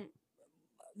 Yeah.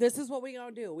 This is what we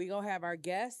gonna do. We gonna have our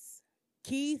guests,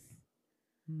 Keith,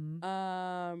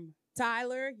 Mhm.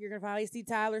 Tyler. You're gonna finally see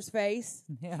Tyler's face.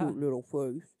 Yeah. Cute little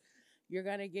face. You're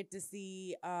gonna get to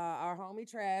see our homie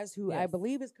Traz, who I Yes.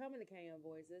 believe is coming to KM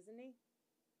Voice, isn't he?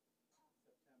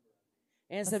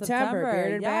 In September,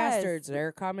 Bearded yes. Bastards.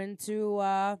 They're coming to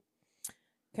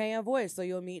KM Voice. So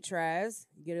you'll meet Traz,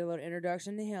 get a little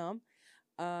introduction to him.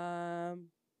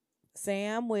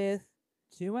 Sam with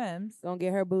 2 M's. gonna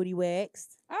get her booty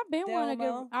waxed. I've been wanting to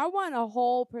give. Delmo. I want a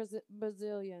whole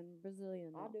Brazilian. I'll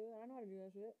do it. I know how to do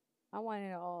that shit. I want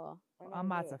it all. I know I'm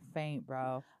how about do to faint,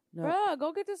 bro. No. Bruh,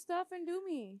 go get the stuff and do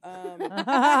me. Go Go get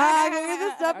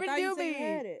the stuff and do you me.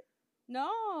 had it.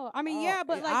 No, I mean yeah,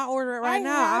 but like I'll order it right I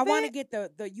now. I have want to it. get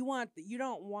the you want you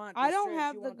don't want. The I don't strips,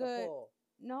 have you the want good- pull.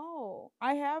 no,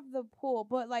 I have the pull,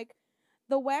 but like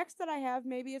the wax that I have,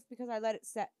 maybe it's because I let it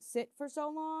sit for so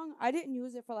long. I didn't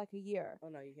use it for like a year, Oh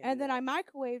no, you can't. and do then that. I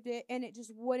microwaved it, and it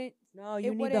just wouldn't. No, it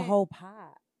you need the wouldn't- whole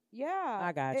pot. Yeah,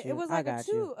 I got It you. was I like a got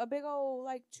you. tube, a big old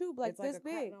like tube, like It's this a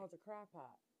big. No, it's a crock pot.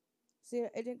 See,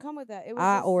 it didn't come with that. It was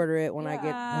I just, order it when I get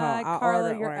home. I Carla,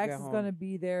 order it your when I ex get is home. gonna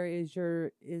be there.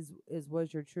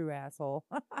 Was your true asshole?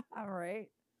 All right.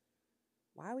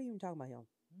 Why are we even talking about him?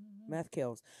 Mhm. Meth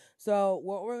kills. So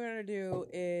what we're gonna do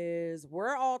is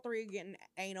we're all three getting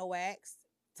anal waxed.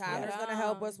 Tyler's gonna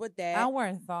help us with that. I'm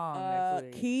wearing thongs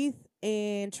next week. Keith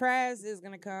and Traz is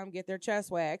gonna come get their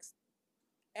chest waxed.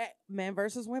 Men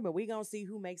versus women. We gonna see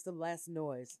who makes the less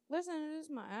noise. Listen, it is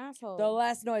my asshole. The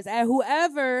less noise, and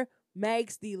whoever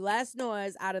makes the less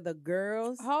noise out of the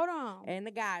girls Hold on, and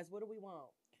the guys. What do we want?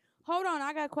 hold on.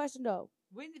 I got a question though.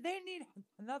 They need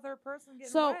another person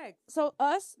getting So- waxed. So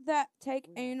us that take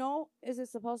Yeah. anal, is it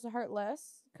supposed to hurt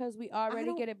less? Because we already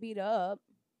don't- get it beat up,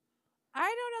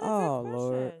 I don't know. That's Oh, a good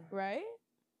Lord. question. right?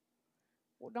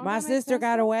 Well, don't My that make sister sense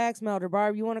got a though? wax melter.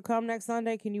 Barb, you want to come next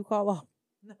Sunday? Can you call off?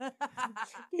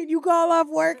 Can you call off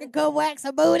work and come wax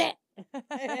a booty?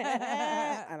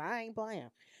 And I ain't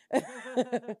playing.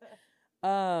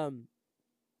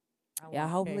 Yeah,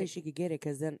 hopefully she could get it.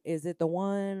 Cause then, is it the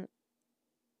one?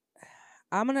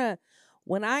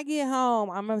 When I get home,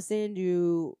 I'm gonna send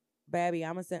you, Babby.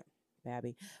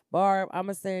 Barb. I'm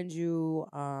gonna send you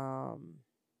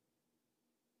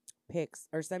pics,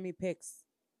 or send me pics.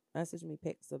 Message me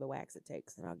pics of the wax it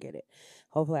takes, and I'll get it.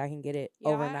 Hopefully, I can get it Yeah,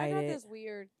 I overnighted. got this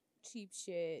weird cheap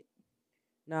shit.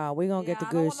 No, we gonna get the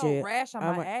I good don't want shit. No rash on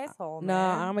I'm my a- asshole, No,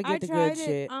 man. I'm gonna I get the tried good it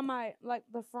shit. on my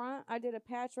the front. I did a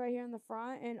patch right here in the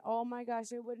front, and oh my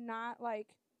gosh, it would not like.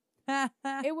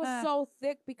 It was so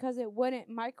thick because it wouldn't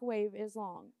microwave as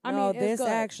long. I No, mean, it's this good.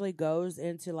 actually goes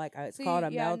into like it's See, called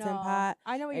a yeah, melting no. pot.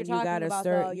 I know what And you're you talking gotta about,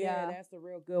 stir. though. Yeah, Yeah, that's the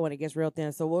real good when it gets real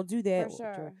thin. So we'll do that. for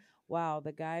sure. Wow,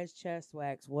 the guy's chest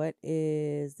wax. What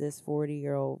is this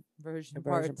 40-year-old version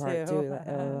version part two.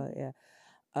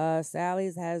 Yeah.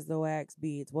 Sally's has the wax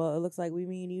beads. Well, it looks like we,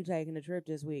 me and you taking a trip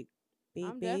this week. Beep,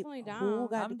 I'm beep. definitely Who down.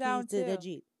 got I'm the down keys to the too.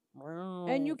 Jeep?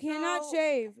 And you cannot So-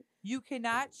 shave. You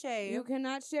cannot shave. You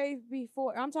cannot shave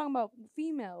before. I'm talking about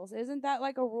females. Isn't that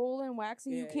like a rule in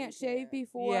waxing? You Yeah, can't you shave can't.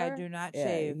 before. Yeah, do not Yeah,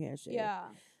 shave. you can't shave. Yeah.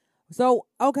 So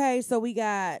okay, so we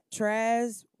got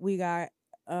Traz, we got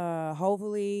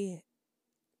hopefully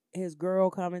his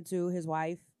girl coming too, his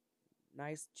wife.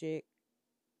 Nice chick.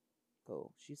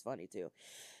 Cool. She's funny too.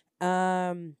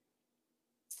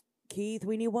 Keith,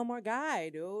 we need one more guy,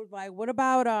 dude. Like what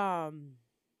about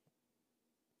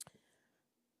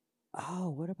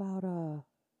what about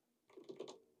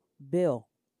Bill?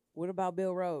 What about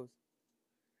Bill Rose?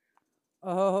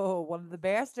 Oh, one of the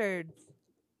bastards.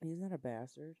 He's not a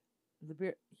bastard.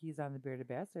 He's on the Bearded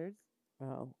Bastards.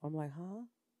 Oh, I'm like,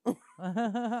 huh?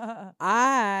 Maybe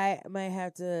I may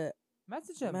have to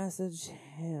Message him. Message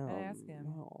him. And ask him.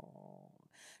 Oh.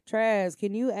 Traz,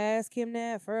 can you ask him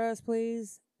that for us,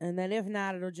 please? And then if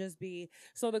not, it'll just be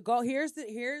so the goal. Here's the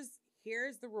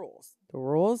rules. The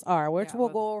rules are, which Yeah, we'll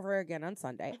well- go over again on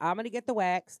Sunday. I'm gonna get the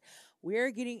wax.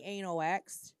 We're getting anal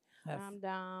waxed. Yes. I'm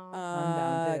down. I'm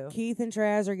down, too. Keith and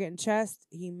Traz are getting chest.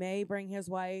 He may bring his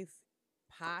wife,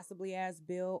 possibly as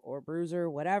Bill or Bruiser,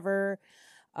 whatever,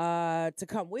 to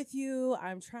come with you.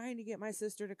 I'm trying to get my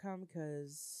sister to come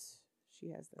because she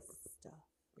has the stuff.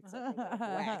 Except for the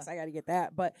wax. I got to get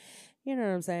that. But you know what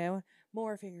I'm saying?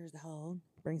 More fingers to hold.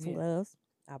 Bring some Yeah. gloves.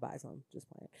 I'll buy some. Just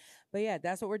playing. But yeah,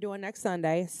 that's what we're doing next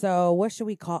Sunday. So what should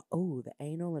we call? Oh, the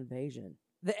anal invasion.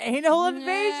 The anal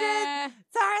invasion, Nah.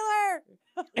 Tyler.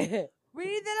 No, We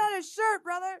need that on a shirt,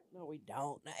 brother. we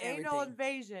don't. Not Anal everything.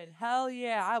 invasion. Hell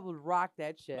yeah, I would rock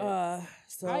that shit.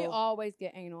 So I always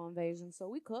get anal invasion, so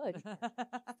we could.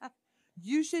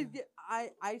 You should.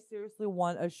 I seriously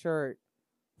want a shirt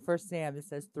for Sam that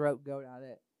says "throat goat" on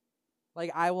it.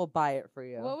 Like I will buy it for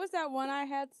you. What was that one I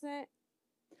had sent?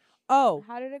 Oh,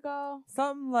 How did it go?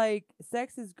 something like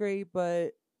sex is great,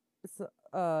 but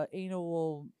anal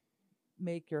will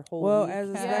make your whole well, week as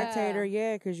a happen. spectator,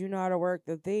 yeah, because you know how to work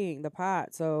the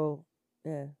pot. So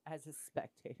yeah, As a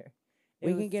spectator, we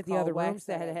It can was get the called other room Wax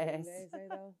set That up. Didn't Ass. they say,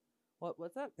 though?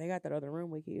 What's up? They got that other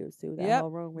room we could use too. That Yep. whole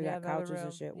room. We Yeah, got another couches and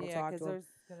room. shit. We'll Yeah, talk 'cause to them. there's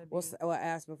gonna We'll be- we'll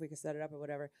ask them if we can set it up or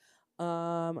whatever.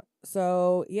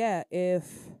 So yeah,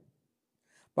 if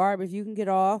Barb, if you can get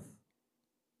off,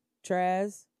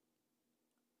 Traz,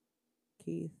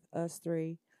 Keith, us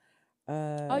three, you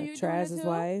doing it Traz's too?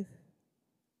 wife.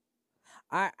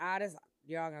 I just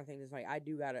y'all gonna think this funny. I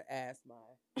do gotta ask my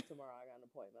tomorrow. I got an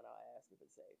appointment. I'll ask if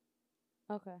it's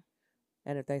safe, Okay.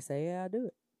 and if they say yeah, I'll do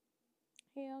it.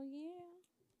 Hell yeah.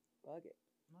 Fuck it.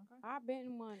 I've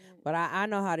been wanting. But I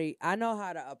know how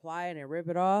to apply it and rip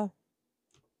it off.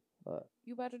 But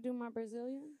You about to do my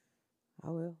Brazilian? I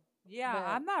will. Yeah, But-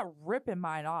 I'm not ripping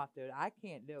mine off, dude. I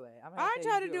can't do it. I'm gonna I say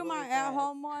try you to it do my really fast. at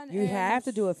home one. You and have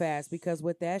to do it fast because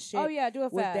with that shit, Oh yeah, do it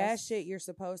fast. with that shit, you're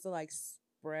supposed to like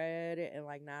spread it and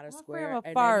like not a I'm afraid square, I'm a and then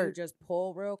you fart. just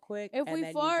pull real quick. If and we then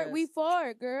you fart, we just-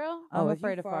 fart, girl. I'm Oh, if you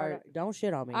afraid to fart. Don't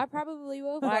shit on me. I probably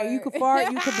will. Like, fart. you can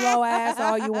fart, you can blow ass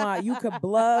all you want. You can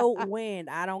blow wind.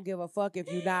 I don't give a fuck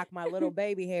if you knock my little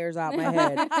baby hairs out my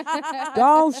head.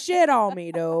 Don't shit on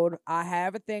me, dude. I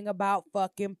have a thing about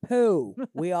fucking poo.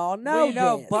 We all know We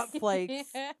know this. butt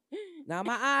flakes. Now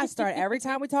my eyes start every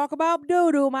time we talk about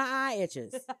doo doo. My eye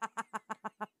itches.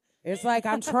 It's like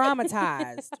I'm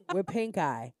traumatized with pink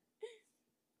eye.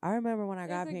 I remember when I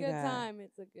got It's a pink good eye. time.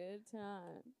 It's a good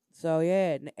time. So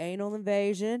yeah, anal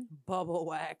invasion. Bubble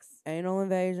wax. Anal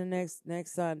invasion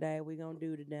next Sunday. We gonna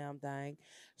do the damn thing.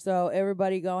 So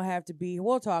everybody gonna have to be.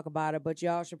 We'll talk about it, but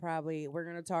y'all should probably. We're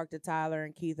gonna talk to Tyler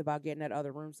and Keith about getting that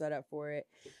other room set up for it.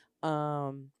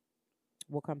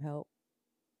 We'll come help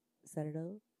set it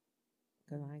up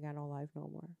because I ain't got no life no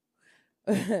more.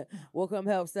 We'll come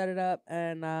help set it up,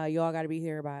 and y'all got to be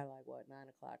here by like what 9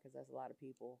 o'clock because that's a lot of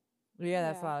people. Yeah,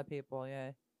 that's a Yeah. lot of people.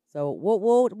 Yeah. So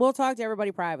we'll talk to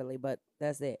everybody privately, but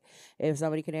that's it. If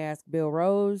somebody can ask Bill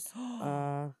Rose,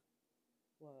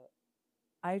 what?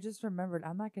 I just remembered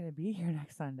I'm not going to be here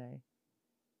next Sunday.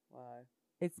 Why?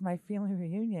 It's my family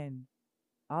reunion.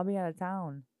 I'll be out of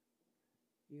town.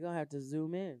 You're gonna have to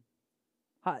zoom in.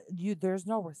 There's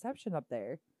no reception up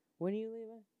there. When are you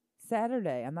leaving?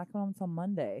 Saturday. I'm not going home until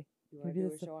Monday. You We want to do do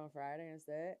a this- show on Friday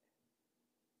instead?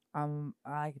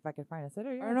 If I can find a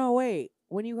sitter, yeah. Or no, wait.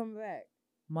 When you coming back?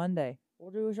 Monday.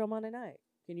 We'll do a show Monday night.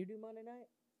 Can you do Monday night?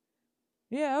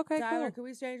 Yeah. Okay. Tyler, cool. can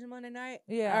we change to Monday night?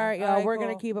 Yeah. All right, y'all. We're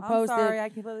gonna cool. keep it I'm posted. sorry, I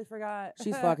completely forgot.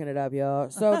 She's fucking it up, y'all.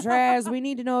 So, Traz, we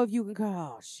need to know if you can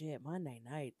call. Oh, shit. Monday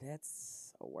night.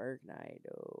 That's a work night,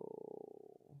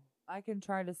 though. I can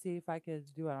try to see if I could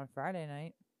do it on Friday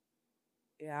night.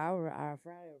 Yeah, our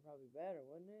Friday would probably be better,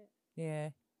 wouldn't it? Yeah.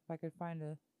 If I could find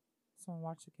someone to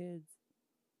watch the kids.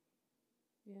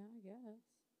 Yeah, I guess.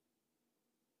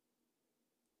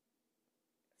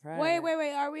 Friday Wait.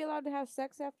 night. Are we allowed to have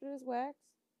sex after this wax?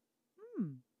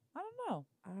 I don't know.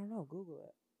 I don't know. Google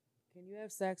it. Can you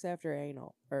have sex after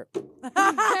anal? Or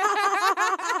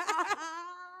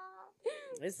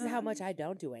this is how much I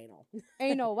don't do anal.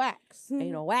 Anal wax.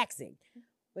 Anal waxing.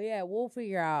 But yeah, we'll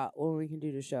figure out when we can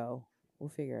do the show. We'll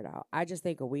figure it out. I just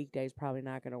think a weekday's probably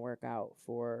not going to work out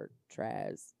for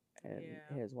Traz and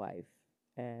Yeah. his wife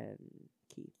and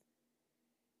Keith.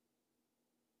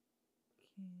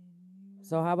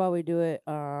 So how about we do it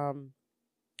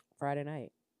Friday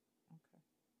night?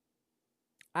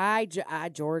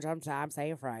 George, I'm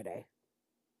saying Friday.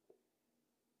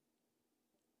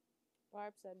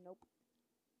 Barb said nope.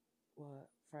 What?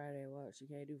 Friday? What? She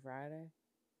can't do Friday?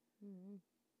 Mhm.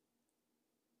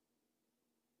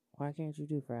 Why can't you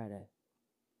do Friday?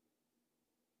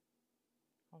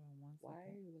 Hold on one Why are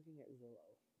second. you looking at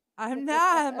Zillow? I'm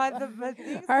not. My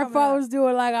thing's Her coming phone's up.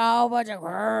 doing like a whole bunch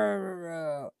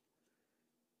of.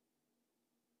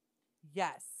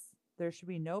 Yes. There should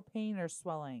be no pain or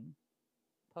swelling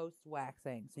post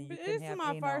waxing. So you But can this have is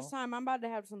my anal. first time. I'm about to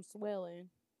have some swelling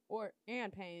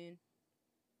and pain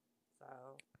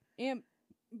So and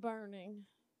burning.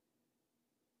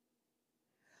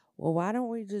 Well, why don't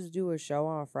we just do a show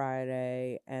on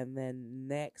Friday and then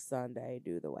next Sunday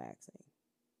do the waxing?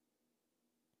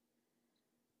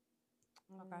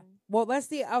 Okay. Well, let's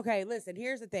see. Okay, listen.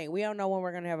 Here's the thing. We don't know when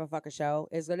we're gonna have a fucking show.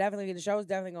 It's gonna definitely the show's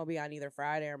definitely gonna be on either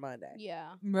Friday or Monday.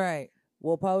 Yeah. right.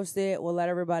 We'll post it. We'll let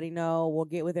everybody know. We'll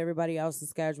get with everybody else's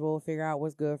schedule, figure out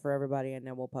what's good for everybody, and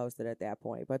then we'll post it at that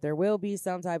point. But there will be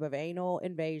some type of anal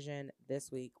invasion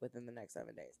this week within the next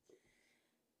 7 days.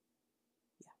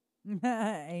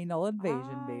 Anal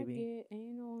invasion, I baby. get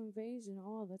anal invasion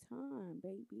all the time,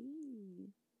 baby.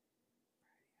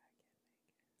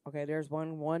 Okay, there's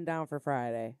one down for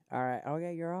Friday. All right.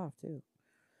 Okay, you're off too.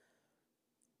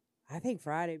 I think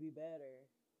Friday be better.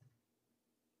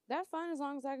 That's fine as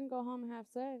long as I can go home and have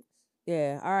sex.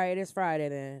 Yeah. All right. It's Friday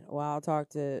then. Well, I'll talk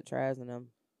to Traz and them.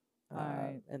 All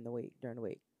right. During the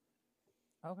week.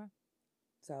 Okay.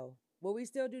 So, will we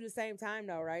still do the same time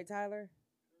though, right, Tyler?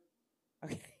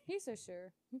 Okay. He said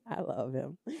sure. I love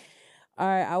him. All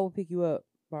right, I will pick you up,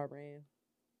 Barbara Ann.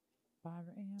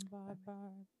 Barbara Ann, Barbara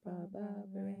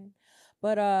Ann.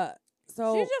 But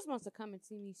so She just wants to come and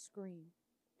see me scream.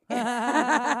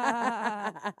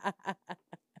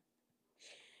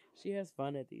 she has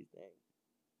fun at these things.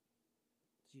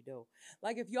 She do.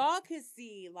 Like if y'all could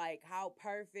see like how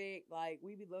perfect, like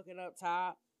we be looking up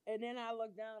top, and then I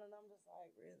look down and I'm just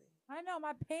like, really? I know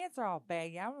my pants are all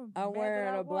baggy. I'm I'm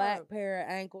wearing a black pair of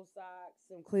ankle socks,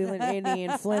 some Cleveland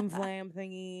Indian flim flam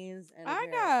thingies, and I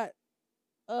got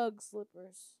Ugg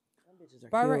slippers. Them bitches are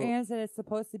Barbara cute. Ann said it's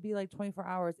supposed to be like 24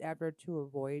 hours after to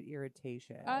avoid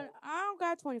irritation. I don't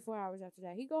got 24 hours after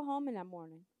that. He go home in that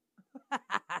morning.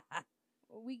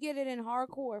 We get it in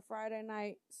hardcore Friday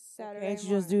night, Saturday Can't you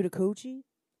just do morning. the coochie?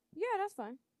 Yeah, that's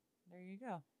fine. There you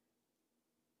go.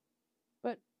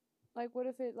 Like, what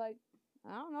if it, like,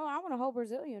 I don't know, I want a whole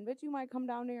Brazilian. Bitch, you might come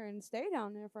down there and stay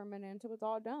down there for a minute until it's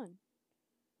all done.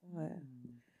 Oh, yeah.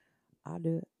 Mm. I'll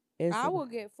do it. It's I will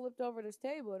get flipped over this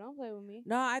table. Don't play with me.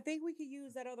 No, I think we could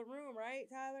use that other room, right,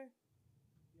 Tyler?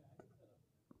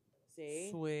 See?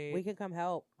 Sweet. We can come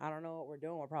help. I don't know what we're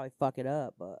doing. We'll probably fuck it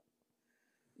up, but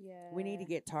Yeah. we need to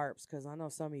get tarps because I know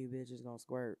some of you bitches gonna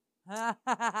squirt.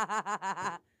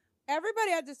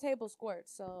 Everybody at this table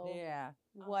squirts, so yeah.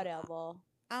 whatever.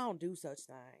 I don't do such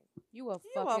thing. You a You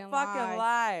fucking, a fucking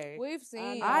lie. We've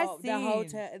seen. I know. seen. The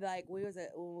hotel, like we was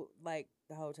at, like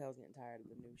the hotel's getting tired of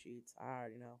the new sheets. I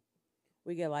already know.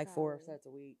 We get like 4 Probably. sets a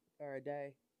week or a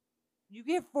day. You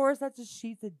get 4 sets of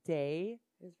sheets a day?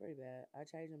 It's pretty bad. I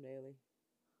change them daily.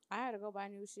 I had to go buy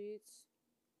new sheets.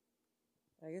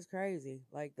 Like it's crazy.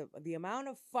 Like the amount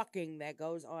of fucking that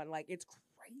goes on. Like it's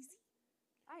crazy.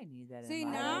 I need that See, in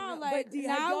my now, life. like, But have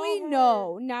now y'all we heard-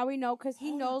 know. Now we know because he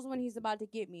Hold knows when he's about to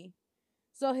get me.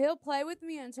 So he'll play with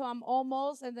me until I'm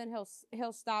almost, and then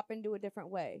he'll stop and do a different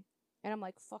way. And I'm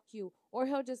like, fuck you. Or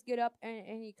he'll just get up and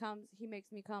he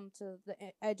makes me come to the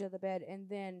edge of the bed, and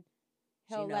then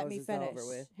he'll let knows me it's finish. over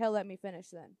with. He'll let me finish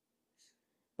then.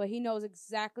 But he knows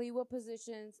exactly what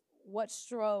positions, what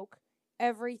stroke,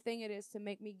 everything it is to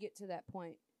make me get to that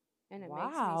point. And it makes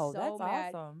me Wow, so that's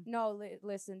mad. awesome. No,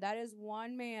 listen, that is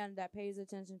one man that pays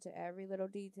attention to every little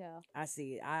detail. I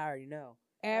see it. I already know.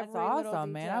 Every That's little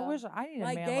awesome, man. I detail. wish I need a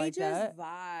Like man they like just that.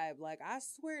 vibe. Like I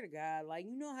swear to God. Like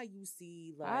you know how you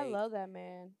see. Like I love that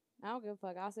man. I don't give a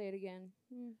fuck. I'll say it again.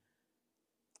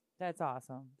 That's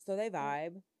awesome. So they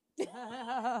vibe. But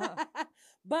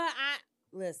I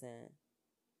listen.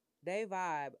 They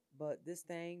vibe, but this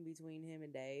thing between him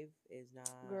and Dave is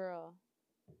not. Girl,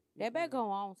 they better Mm-mm. go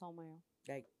on somewhere.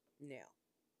 Like no.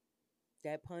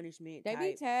 That punishment. They be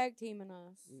type, tag teaming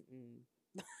us. Mm-mm.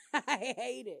 I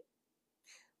hate it.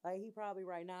 Like he probably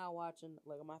right now watching.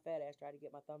 Look at my fat ass try to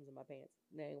get my thumbs in my pants.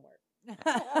 It ain't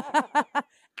work.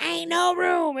 Ain't no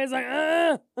room. It's like,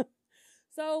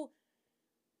 So,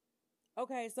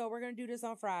 okay, so we're gonna do this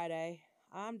on Friday.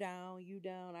 I'm down, you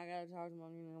down. I gotta talk to my,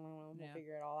 we'll Yeah.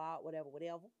 figure it all out. Whatever.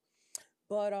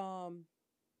 But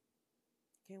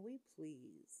can we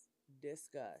please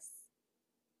discuss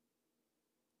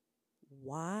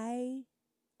why?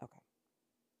 Okay.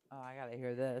 Oh, I gotta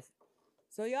hear this.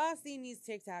 So y'all seen these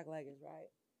TikTok leggings, right?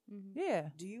 Mm-hmm. Yeah.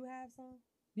 Do you have some?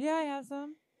 Yeah, I have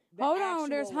some. the Hold on,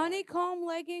 there's actual one. honeycomb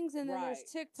leggings and then there's Right,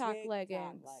 TikTok TikTok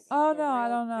leggings. Oh, The no, I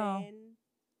real don't know. thin.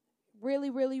 Really,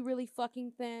 really, really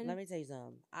fucking thin. Let me tell you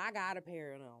something. I got a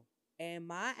pair of them, and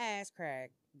my ass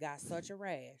crack got such a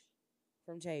rash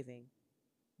from chafing,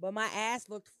 but my ass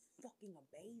looked fucking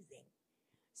amazing.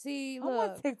 See, I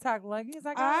want look, TikTok leggings.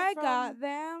 I I got, got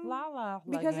them Lala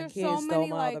because leggings. there's so Kids many stole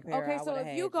my like other pair. okay, I so would've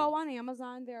if you had go you. on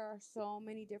Amazon, there are so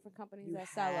many different companies You that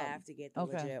sell them. have to get the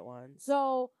Okay. legit ones.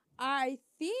 So I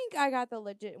think I got the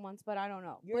legit ones, but I don't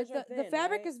know. Yours but are the thin,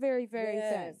 fabric right? is very, very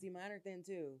yeah, thin. see, mine are thin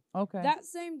too. Okay. That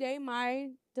same day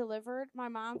mine delivered, my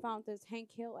mom found this Hank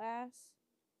Hill ass.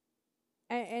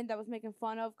 And that was making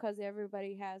fun of because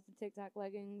everybody has the TikTok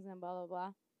leggings and blah, blah,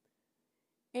 blah.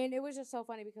 And it was just so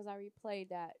funny because I replayed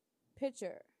that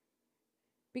picture.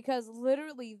 Because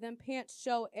literally, them pants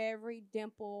show every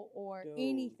dimple or Dude.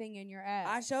 anything in your ass.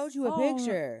 I showed you a Oh,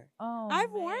 picture. oh,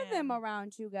 I've worn them man.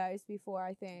 around you guys before,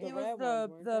 I think. The It red was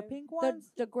ones, weren't the they? pink The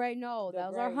ones. the gray, no, The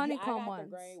those gray. are Yeah, honeycomb I got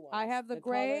ones. The gray ones. I have the colored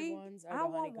gray, ones are I the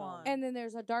want honeycomb. one. and then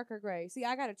there's a darker gray. See,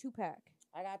 I got a 2-pack.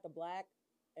 I got the black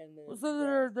and the So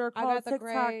gray. they're I called got the TikTok,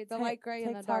 gray, the light gray,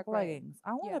 and the TikTok dark gray. leggings.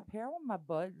 I want Yeah. a pair on my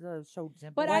butt to show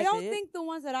dimples. But I Like don't it? think the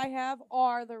ones that I have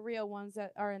are the real ones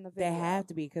that are in the video. They have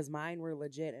to be because mine were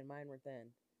legit and mine were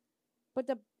thin. But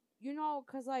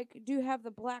cause like, do you have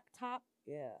the black top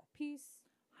Yeah. piece?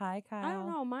 Hi, Kyle. I don't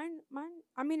know. Mine.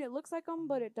 I mean, it looks like them,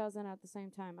 but it doesn't at the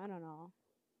same time. I don't know.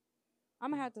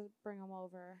 I'm gonna have to bring them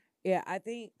over. Yeah, I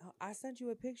think I sent you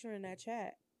a picture in that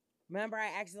chat. Remember, I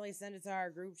accidentally sent it to our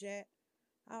group chat.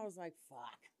 I was like,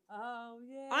 "Fuck." Oh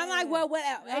yeah. I'm like, "Well, what?"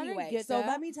 I didn't Anyway, get so that.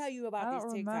 let me tell you I about don't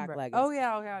these TikTok remember. leggings. Oh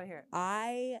yeah, okay, out of here.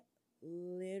 I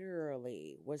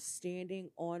literally was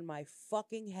standing on my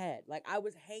fucking head, like I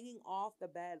was hanging off the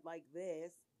bed like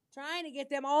this, trying to get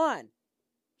them on.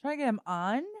 Try to get them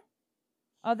on.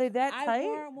 Are they that I tight?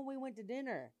 wore them when we went to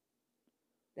dinner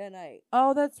that night.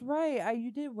 Oh, that's right.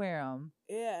 You did wear them.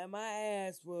 Yeah, and my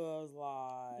ass was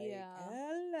like, Yeah.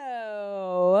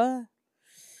 hello.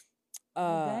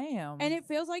 Damn. And it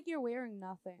feels like you're wearing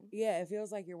nothing. Yeah, it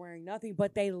feels like you're wearing nothing,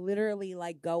 but they literally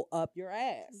like go up your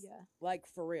ass. Yeah. Like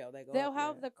for real, they go. They'll up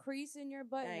have your the crease in your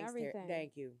butt and Thanks, everything.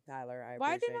 Thank you, Tyler. I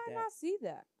Why did appreciate I that. not see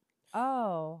that?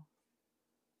 Oh,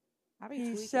 I be he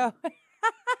tweaking. show.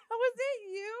 Was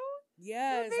it you?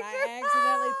 Yes, picture? I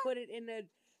accidentally put it in the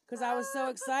because I was so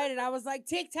excited. I was like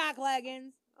TikTok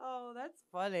leggings. Oh, that's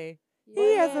funny. Yeah.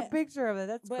 He has Yeah. a picture of it.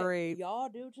 That's But great. y'all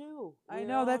do too. I We're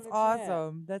know. all That's in the chat.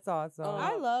 awesome. That's awesome.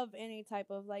 I love any type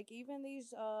of like even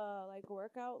these like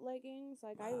workout leggings.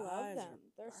 Like I My love eyes them. are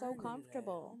They're so burning today. I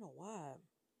comfortable. don't know why.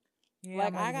 Yeah, Like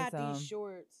I'm gonna I get got these some.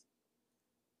 shorts.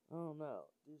 I don't know.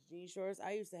 These jean shorts.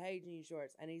 I used to hate jean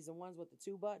shorts, and these are ones with the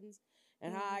 2 buttons.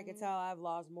 And how I can Mhm. tell I've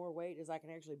lost more weight is I can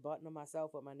actually button them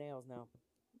myself with my nails now.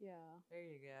 Yeah. There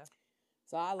you go.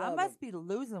 So I I love must them. be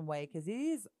losing weight because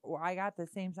these. I got the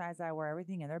same size I wear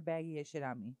everything, and they're baggy as shit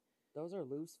on me. Those are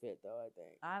loose fit though. I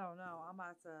think. I don't know. I'm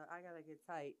about to. I gotta get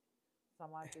tight. So I'm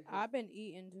about to. Just, I've been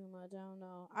eating too much. I don't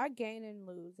know. I gain and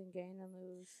lose and gain and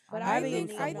lose. But I've I been think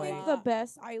losing I think weight. the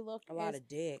best I look A lot is of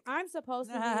dick. I'm supposed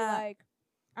to be like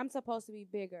I'm supposed to be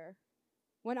bigger.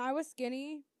 When I was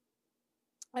skinny,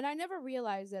 and I never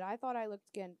realized it. I thought I looked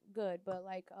good, but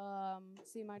like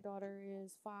see my daughter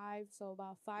is 5, so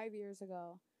about 5 years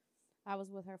ago, I was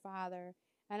with her father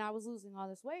and I was losing all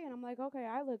this weight and I'm like, "Okay,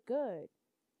 I look good."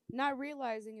 Not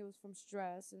realizing it was from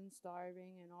stress and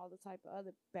starving and all the type of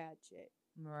other bad shit.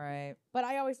 right. But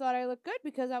I always thought I looked good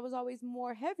because I was always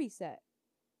more heavy set.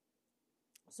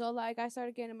 So like I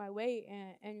started gaining my weight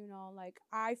and you know, like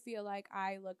I feel like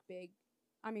I look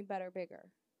better bigger.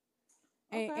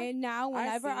 Okay. And now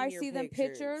whenever seen I your see them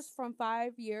pictures pictures. from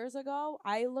 5 years ago,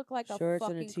 I look like a Shorts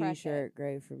fucking and a crackhead. t-shirt,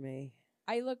 great for me.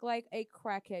 I look like a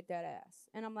crackhead dead ass.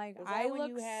 And I'm like, Was I that when look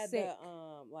you had sick.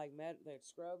 the like the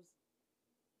scrubs?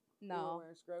 You were No.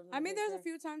 wearing scrubs in I the mean, there's a picture?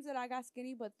 few times that I got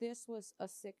skinny, but this was a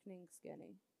sickening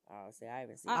skinny. Oh, see, I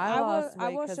haven't seen. I I that. lost will- I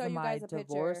weight will because show of you my guys a picture,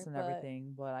 divorce and but-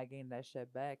 everything, but I gained that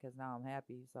shit back because now I'm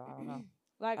happy. So I don't know.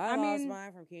 Like, I I lost mean,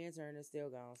 mine from cancer and it's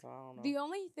still gone, so I don't know. the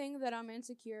only thing that I'm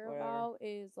insecure Whatever. about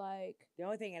is like The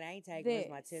only thing it ain't taking was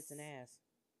my tits and this. ass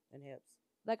and hips.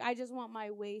 I just want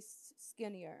my waist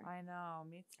skinnier. I know.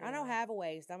 Me too. I don't have a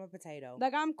waist. I'm a potato.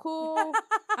 Like I'm cool.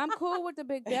 I'm cool with the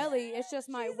big belly. It's just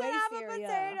my She said, waist "I'm a area.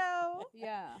 potato."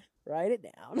 Yeah. Write it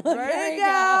down. Write There it you go.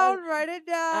 down. Write it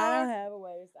I don't down. have a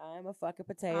waist. I'm a fucking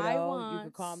potato. I You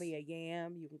can call want- me a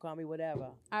yam. You can call me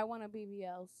whatever. I want a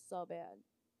BBL so bad.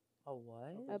 A what?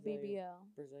 A Brazilian.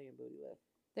 BBL. Brazilian booty lift.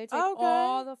 They take Okay.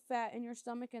 all the fat in your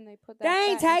stomach and they put that.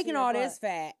 They ain't fat into taking your all butt. this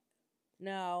fat.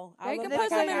 No, They look can They put like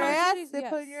put some in in your my ass. titties, They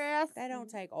put in yes. your ass. That don't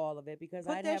take all of it because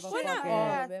Put I'd that have a shit Not fucking. all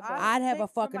ass. of it, I but- I'd have a take from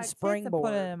fucking my tits to springboard.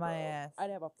 Put it in my ass. I'd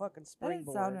have a fucking That didn't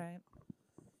sound springboard. right.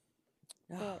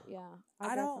 But yeah,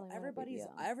 I definitely don't. want a Everybody's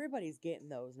BBL. everybody's getting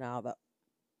those now. Though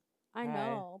I Hey.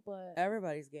 know, but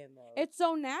everybody's getting those. it's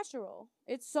so natural.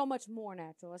 It's so much more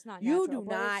natural. It's not you natural, do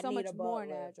but not it's so need much a butt more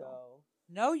lift, natural. though.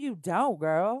 No, you don't,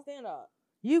 girl. Stand up.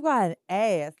 You got an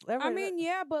ass. I mean,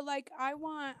 yeah, but like I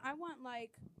want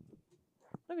like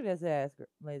Look at this ass,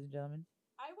 ladies and gentlemen.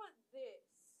 I want this.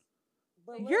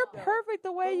 But You're look, though. perfect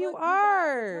the way But you look, got-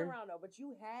 turn are. around though, but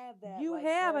you have that. You like,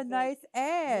 have a perfect- nice you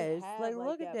ass. have, Like,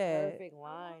 look at that that. perfect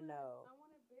line though. I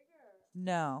want it bigger.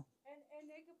 No. And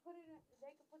they could put it in,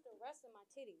 they could put the rest in my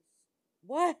titties.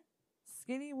 What?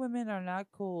 Skinny women are not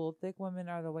cool. Thick women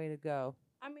are the way to go.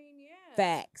 I mean, yeah.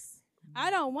 Facts.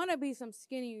 I don't want to be some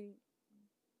skinny.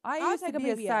 I I'll used to take a be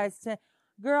a BBL. size 10.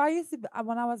 Girl, I used to be,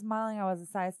 when I was modeling, I was a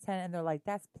size 10, and they're like,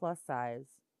 that's plus size.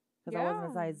 Because I wasn't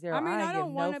a size 0. I mean, I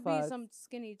don't want want to be some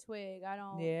skinny twig. I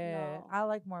don't. Yeah. know. I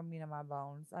like more meat on my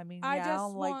bones. I mean, I I just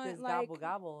don't like want, this like-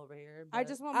 gobble over here. I but-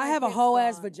 just want. My I have a hips whole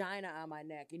ass gone. vagina on my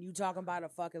neck, and you talking about a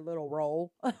fucking little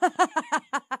roll?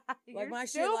 You're Like my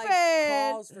stupid. shit like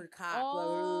calls for cock.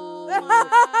 Oh like,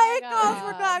 my It calls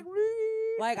for God. cock.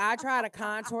 like I try to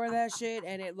contour that shit,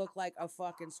 and it looked like a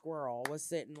fucking squirrel was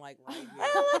sitting like right here.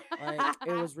 Like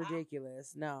it was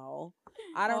ridiculous. No,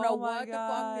 I don't know Oh my what the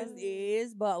fuck this God.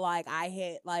 is, but like I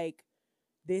hit like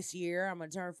this year I'm gonna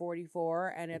turn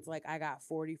 44, and it's like I got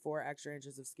 44 extra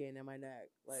inches of skin in my neck.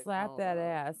 Like I Slap don't that know.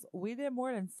 ass. We did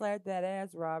more than slap that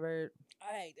ass, Robert.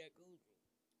 I hate that coochie.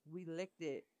 We licked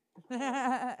it.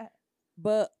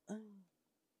 But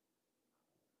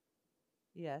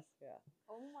Yes.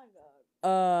 Oh my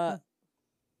God.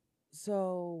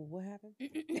 so what happened?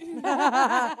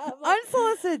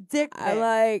 Unsolicited dick I pic.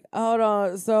 like hold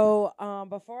on. So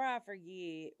before I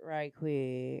forget, right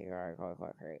quick,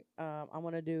 I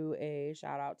want to do a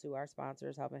shout out to our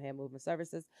sponsors, Helping Hand Movement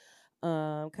Services.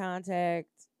 Contact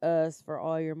us for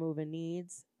all your moving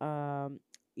needs.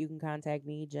 You can contact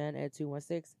me, Jen, at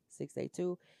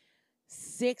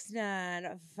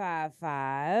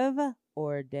 216-682-6955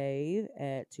 or Dave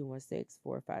at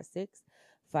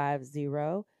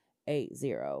 216-456-5080.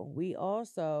 We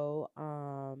also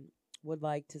would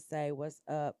like to say what's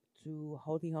up to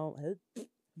Healthy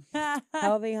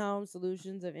Home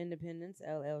Solutions of Independence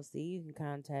LLC. You can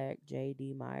contact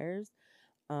JD Myers.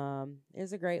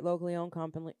 It's a great locally owned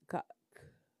company.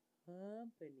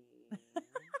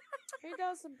 He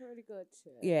does some pretty good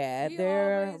shit. Yeah, He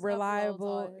they're always uploads all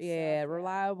reliable. his Yeah, stuff, yeah.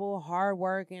 reliable,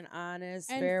 hardworking,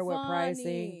 honest, And fair with pricing.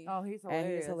 funny. Oh, he's And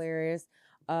hilarious. he's hilarious.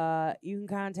 You can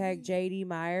contact JD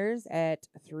Myers at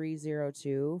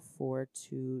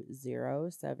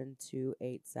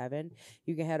 302-420-7287.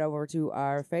 You can head over to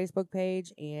our Facebook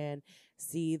page and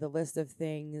see the list of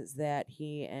things that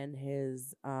he and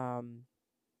his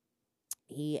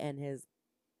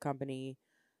company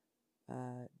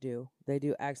do. They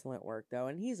do excellent work though,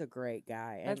 and he's a great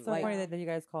guy. That's and so like, funny that you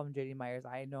guys call him JD Myers.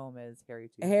 I know him as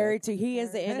Harry too. He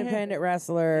is the independent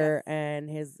wrestler, Yes. and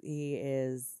he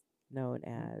is known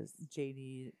as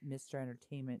JD Mr.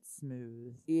 Entertainment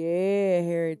Smooth.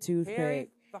 Harry Toothpick. Harry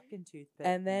fucking Toothpick.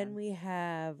 And then man. we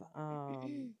have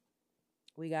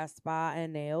we got Spa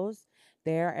and Nails.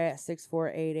 They're at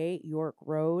 6488 York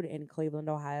Road in Cleveland,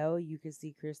 Ohio. You can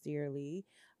see Christy or Lee,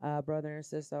 brother and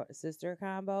sister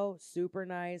combo. Super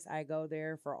nice. I go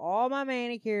there for all my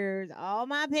manicures, all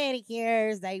my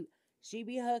pedicures. She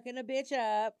be hooking a bitch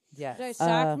up. Yes. They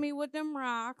shocked me with them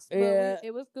rocks, but yeah.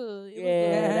 it was good. It was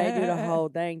Yeah, good. they do the whole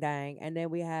dang. And then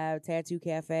we have Tattoo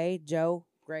Cafe. Joe,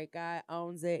 great guy,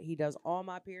 owns it. He does all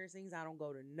my piercings. I don't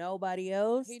go to nobody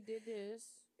else. He did this.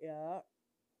 Yeah.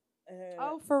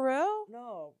 Oh, for real?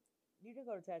 No. You didn't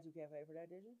go to Tattoo Cafe for that,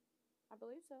 did you? I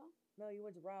believe so. No, you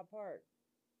went to Rob Park.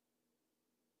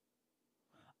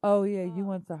 Oh yeah, you Oh.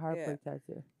 went to Heartbreak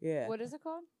Tattoo. Yeah. What is it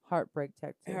called? Heartbreak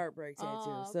Tattoo. Heartbreak Tattoo.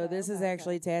 Oh, So okay, this is okay,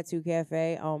 actually Tattoo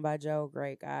Cafe, owned by Joe.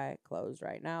 Great guy. Closed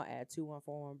right now at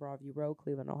 2141 Broadview Road,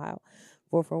 Cleveland, Ohio.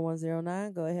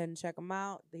 44109. Go ahead and check him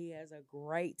out. He has a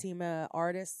great team of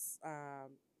artists.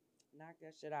 Knock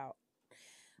that shit out.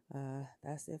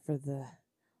 That's it for the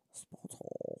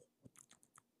sponsor.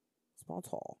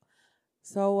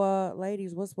 So,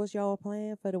 ladies, what's y'all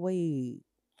plan for the week?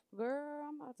 Girl,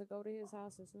 I'm about to go to his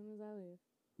house as soon as I leave.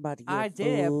 About to get I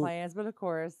did have food. plans, but of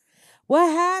course,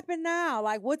 What happened now?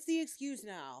 Like, what's the excuse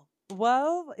now?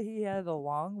 well, he had a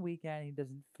long weekend. He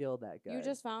doesn't feel that good. You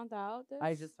just found out this?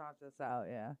 I just found this out.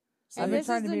 Yeah. So I've And been this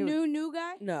trying is to the be- new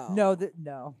guy? No. No,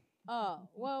 no. Oh,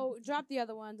 well, drop the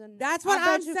other ones and That's I what bet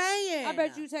I'm you- saying. I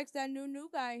bet you text that new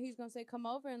guy and he's gonna say, "Come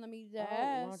over and let me eat the Oh,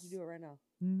 ass." why don't you do it right now?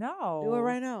 No. Do it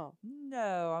right now.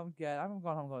 No, I'm good. I'm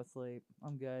going home and go to sleep.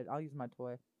 I'm good. I'll use my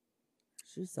toy.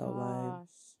 She's so lame. Gosh.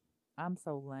 I'm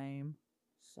so lame.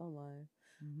 So lame.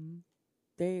 Mm-hmm.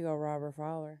 There you go, Robert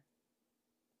Fowler.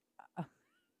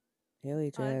 He'll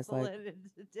eat your ass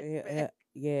like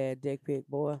yeah, dick pic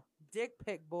boy. Dick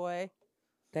pic boy.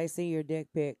 They see your dick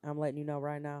pic. I'm letting you know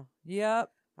right now. Yep.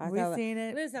 I We tell- seen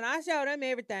it. Listen, I showed them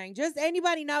everything. Just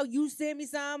anybody know you send me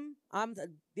something.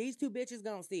 These two bitches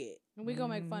gonna see it. And we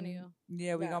gonna make fun of Mhm. you.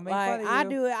 Yeah, we Yeah, gonna make like, fun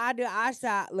of you. I do. I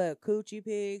shot. Look, coochie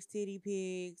pigs, titty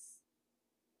pigs.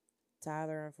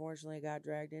 Tyler unfortunately got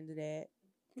dragged into that.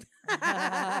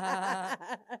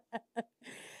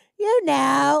 You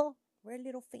know, we're a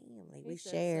little family. He We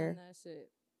said, share. "Send that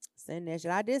shit." Send that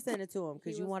shit. I did send it to him He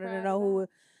because you was wanted to proud know of who. that.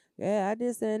 Yeah, I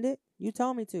did send it. You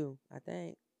told me to. I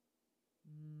think.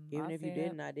 Even I if you seen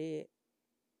didn't, it. I did.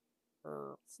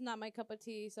 It's not my cup of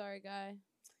tea. Sorry, guy.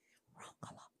 Wrong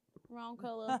color. Wrong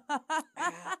color.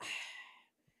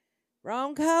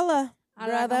 Wrong color, I like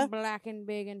brother. 'em black and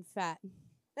big and fat.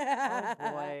 Oh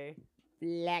boy.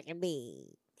 Black and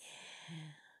big.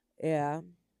 Yeah.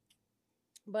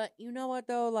 But you know what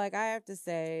though? Like I have to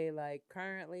say, like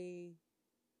currently,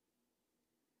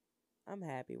 I'm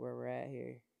happy where we're at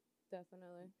here.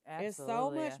 Definitely. It's so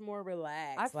Absolutely. much more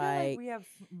relaxed. I feel like we have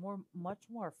much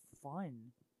more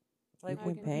fun. Like You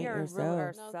we can can paint be yourself. No,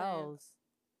 ourselves.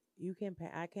 You can.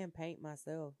 I can paint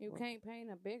myself. You can't paint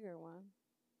a bigger one.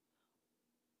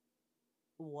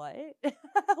 What?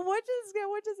 what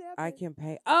just happened? I can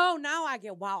paint. Oh, now I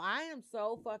get. Wow, I am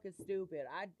so fucking stupid.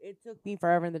 It took me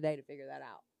forever in the day to figure that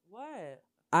out. What?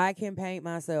 I can paint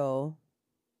myself.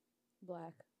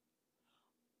 Black.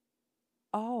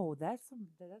 Oh, that's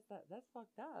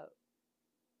fucked up.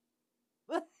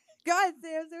 God,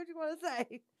 Sam, say what you want to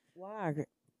say. Why?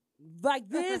 Like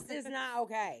this is not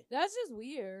okay. That's just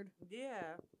weird.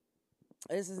 Yeah.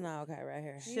 This is not okay right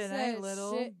here. He Shit said, ain't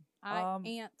little. "Shit, I Um,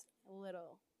 ain't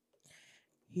little.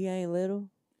 He ain't little.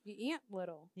 You ain't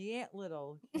little." He ain't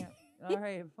little. Can't- All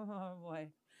right. Oh boy.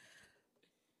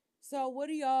 So what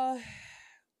do y'all,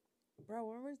 bro?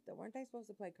 Weren't they supposed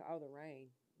to play? Oh, the rain.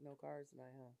 No cars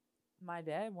tonight, huh? My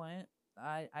dad went.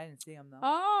 I didn't see him though.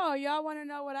 Oh, y'all want to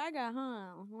know what I got,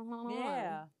 huh?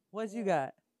 Yeah. What you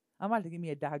got? I'm about to give me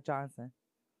a Doc Johnson.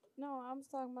 No, I was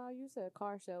talking about, you said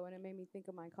car show, and it made me think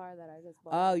of my car that I just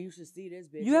bought. Oh, you should see this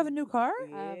bitch. You have a new car?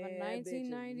 I have a Yeah, bitch is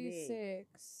lit.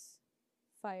 1996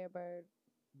 Firebird.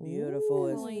 Beautiful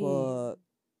as Clean. fuck.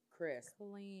 Crisp.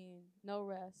 Clean. No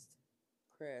rest.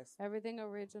 Crisp. Everything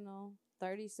original.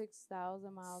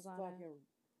 36,000 miles on Fucking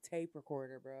tape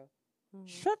recorder, bro. it. Mhm.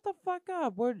 Shut the fuck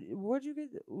up. Where'd you get?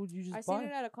 Would you just I buy seen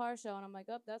it at a car show, and I'm like,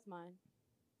 oh, that's mine.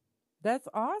 That's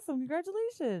awesome.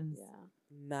 Congratulations. Yeah.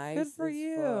 Nice. Good for as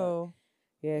you. fuck.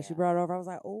 Yeah, she Yeah. brought it over. I was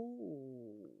like,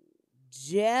 oh,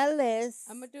 jealous.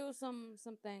 I'm going to do some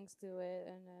things to it,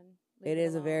 and then It leave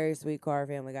is a alone. very sweet car,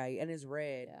 Family Guy, and it's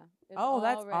red. Yeah. It's Oh, all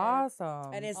that's red.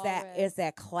 awesome. And it's All that red. it's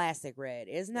that classic red.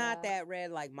 It's not Yeah. that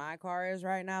red like my car is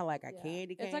right now, like a Yeah.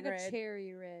 candy cane It's like red. a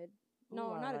cherry red. No,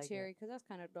 Ooh, I not like a it. cherry, because that's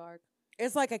kind of dark.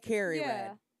 It's like a carry Yeah.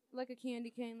 red. Like a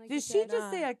candy cane. Like Did you she said.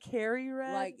 just say Nah. a carry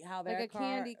red? Like how Like that a car,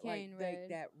 candy like, cane like red.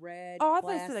 that red. Oh, I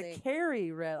thought you said a classic.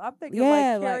 carry red. I'm thinking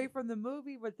Yeah, like Carrie like- from the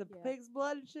movie with the Yeah. pig's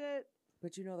blood and shit.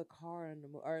 But you know the car in the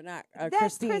or not That's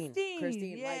Christine. Christine,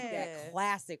 like yeah. that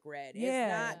classic red. Yeah.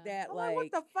 It's not that I'm like.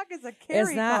 what the fuck is a carry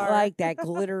it's not car? like that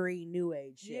glittery new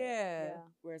age shit. Yeah. Yeah.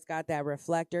 Where it's got that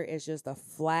reflector. It's just a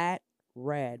flat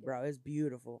red, bro. It's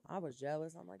beautiful. I was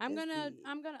jealous. I'm like, I'm this gonna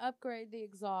bitch. upgrade the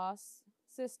exhaust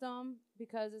system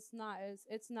because it's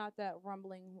not that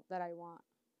rumbling that I want.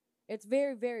 It's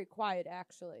very, very quiet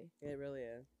actually. It really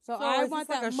is. So, So I is want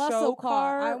this like that a muscle show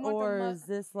car. I want or the is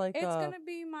this like It's a gonna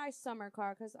be my summer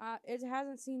car because it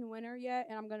hasn't seen winter yet,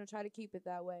 and I'm gonna try to keep it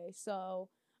that way. So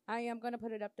I am gonna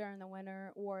put it up during the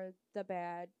winter or the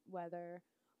bad weather.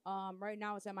 Right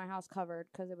now it's at my house covered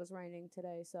because it was raining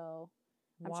today. So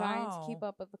I'm trying to keep Wow.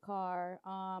 up with the car.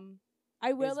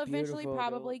 I will It's eventually beautiful,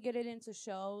 probably dude. get it into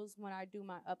shows when I do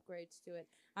my upgrades to it.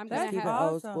 I'm Just That's keep it gonna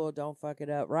have old awesome. school. Don't fuck it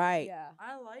up. Right. yeah.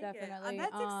 I like Definitely. it.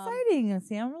 That's Um, exciting.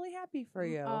 See, I'm really happy for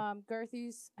you.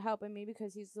 Gerthy's helping me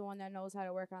because he's the one that knows how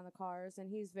to work on the cars, and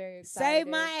he's very excited. Save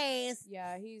my ass.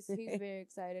 Yeah, he's very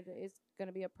excited. It's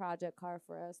gonna be a project car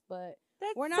for us, but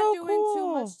That's we're not so doing cool. too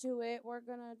much to it. We're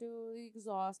gonna do the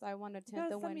exhaust. I want to You tint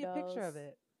gotta the send me windows. a picture of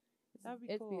it. That'd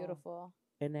be It's cool. beautiful.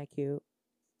 Isn't that cute?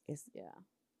 It's Yeah.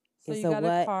 So It's you a got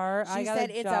what? a car. I She got said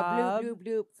a it's job. a bloop bloop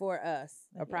bloop for us.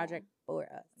 A Yeah. project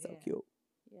for us. So Yeah. cute.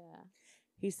 Yeah.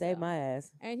 He saved So. my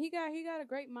ass. And he got a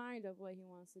great mind of what he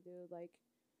wants to do, like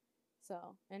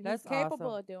so, and That's he's capable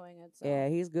awesome. of doing it. So. Yeah,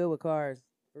 he's good with cars.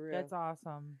 For real. That's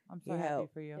awesome. I'm so He happy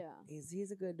helped. for you. Yeah,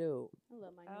 He's a good dude. I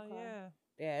love my Hell new car. yeah.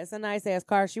 Yeah, it's a nice ass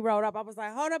car. She rolled up. I was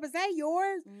like, hold up, is that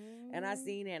yours? And I Mhm.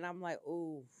 seen it and I'm like,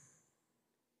 ooh.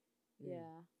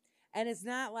 Yeah, And it's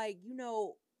not like,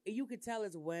 you could tell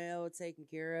it's well taken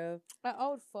care of an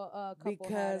old couple because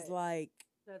had it. like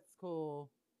That's cool.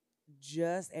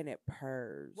 and it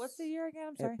purrs. What's the year again?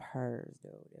 I'm sorry. It purrs,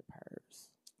 dude. It purrs.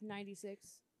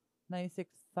 96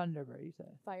 96 Thunderbird, you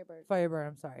said. Firebird. Firebird,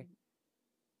 I'm sorry. Firebird.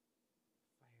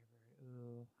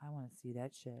 Ooh, I want to see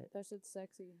that shit. That shit's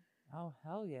sexy Oh,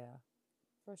 hell yeah.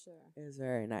 for sure. It's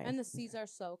very nice. And the seats are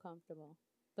so comfortable.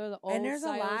 They're the old And there's a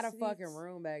style lot of seats. fucking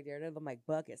room back there. They're like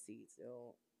bucket seats, dude.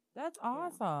 That's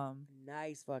awesome.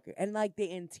 Nice fucking. And like the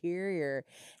interior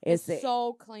It's is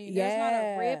so clean. There's not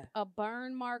a rip, Yeah. a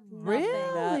burn mark, nothing.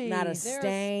 Really? not a There's-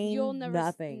 stain. You'll never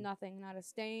nothing. nothing, not a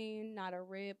stain, not a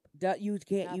rip. You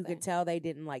can't. You can Nothing. tell they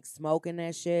didn't like smoking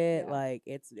that shit. Yeah. Like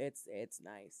it's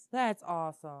nice. That's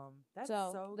awesome. That's So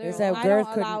so there's, It's that I Girth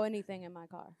don't allow couldn't- anything in my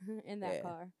car, in that Yeah.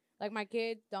 car. Like my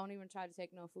kids don't even try to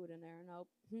take no food in there. Nope,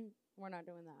 we're not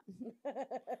doing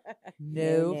that.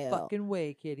 No No. fucking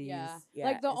way, kiddies. Yeah. Yeah,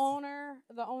 Like the it's-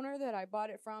 owner that I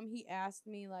bought it from, he asked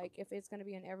me like if it's gonna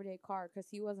be an everyday car because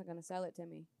he wasn't gonna sell it to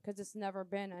me because it's never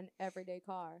been an everyday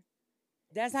car.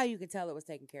 That's how you can tell it was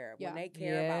taken care of Yeah. when they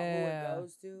care about who Yeah. it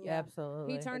goes to. Yeah.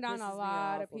 Absolutely. He turned It down pisses a me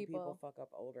lot off of when people, fuck up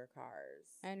older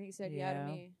cars. and he said yeah Yeah.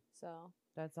 to me. So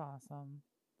That's awesome.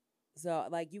 So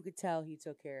like you could tell he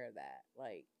took care of that.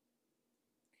 Like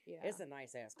yeah, it's a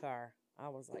nice ass car. I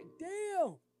was like,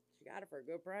 damn, she got it for a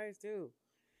good price too.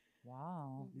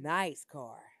 Wow. Nice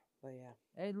car. But yeah,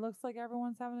 It looks like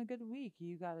everyone's having a good week.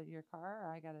 You got your car.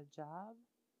 I got a job.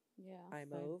 yeah. I Same.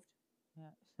 moved.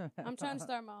 Yeah. I'm trying to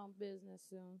start my own business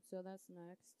soon, so that's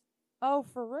next. Oh,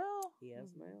 for real? Yes,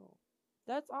 Mhm. ma'am.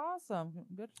 That's awesome.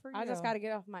 Good for you. I just got to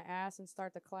get off my ass and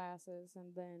start the classes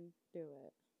and then do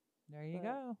it. There you but-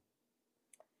 go.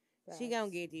 She gonna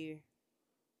Facts. get you.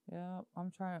 Yeah,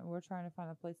 we're trying to find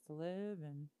a place to live,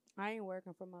 and I ain't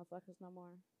working for motherfuckers no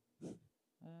more.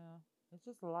 yeah, it's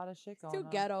just a lot of shit It's going too on.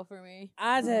 ghetto for me.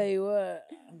 I tell you what,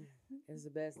 it's the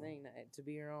best thing to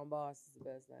be your own boss. Is the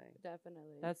best thing.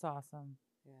 Definitely. That's awesome.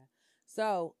 Yeah.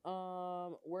 So,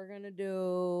 we're gonna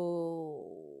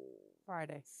do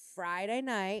Friday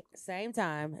night, same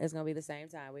time. It's gonna be the same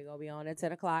time. We're gonna be on at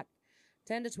 10:00,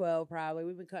 10 to 12 probably.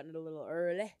 We've been cutting it a little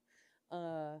early.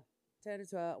 10 to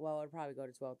 12. Well, it'll probably go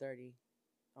to 12:30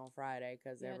 on Friday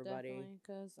because everybody.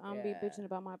 Because I'm be Yeah. bitching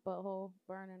about my butthole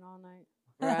burning all night.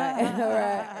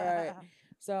 Right.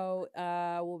 So,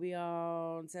 we'll be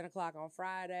on 10:00 on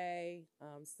Friday.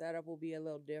 Setup will be a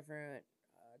little different.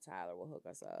 Tyler will hook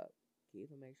us up. Keith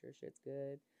will make sure shit's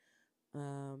good.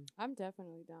 I'm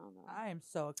definitely down though. I am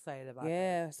so excited about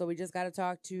Yeah, so we just got to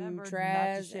talk to Remember not to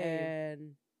Trash shave.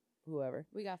 and whoever.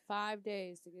 We got 5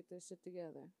 days to get this shit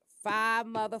together. 5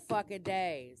 motherfucking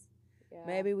days. Yeah.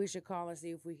 Maybe we should call and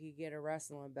see if we could get a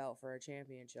wrestling belt for a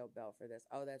championship belt for this.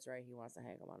 Oh, that's right. He wants to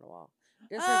hang them on the wall.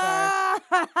 Disregard.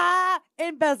 that.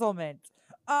 Embezzlement.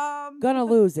 Gonna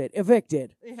lose it.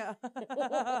 Evicted. Yeah.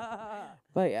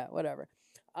 But yeah, whatever.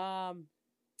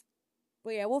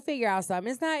 But yeah, we'll figure out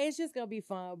something. It's just gonna be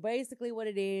fun. Basically what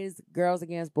it is, girls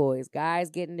against boys.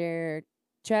 Guys getting their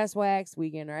chest waxed,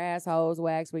 we getting our assholes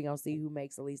waxed. We gonna see who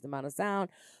makes the least amount of sound.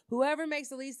 Whoever makes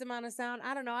the least amount of sound,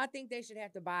 I don't know. I think they should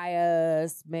have to buy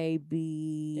us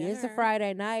maybe it's a Dinner.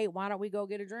 Friday night. Why don't we go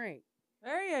get a drink?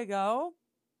 There you go.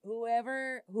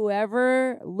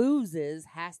 Whoever loses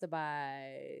has to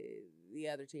buy the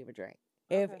other team a drink.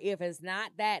 Okay. If it's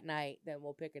not that night, then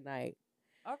we'll pick a night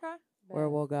Okay. where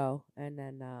we'll go. And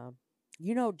then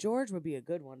George would be a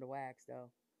good one to wax though.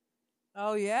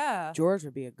 Oh yeah. George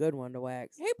would be a good one to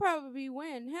wax. He'd probably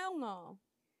win. Hell no.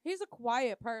 He's a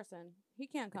quiet person. He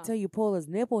can't come. Until you pull his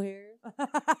nipple hair.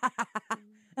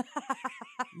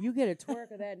 You get a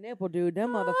twerk of that nipple, dude.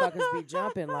 Them motherfuckers be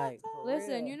jumping like. for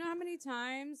Listen, real. you know how many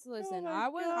times? Listen, my I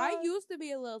God. used to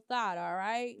be a little thought, all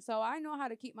right? So I know how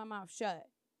to keep my mouth shut.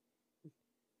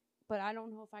 But I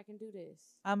don't know if I can do this.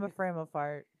 I'm a frame of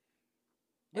fart.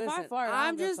 If I Listen, fart, I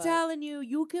I'm don't give a just fuck. telling you,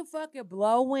 you can fucking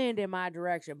blow wind in my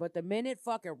direction, but the minute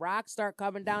fucking rocks start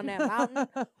coming down that mountain,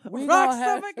 we Rock gonna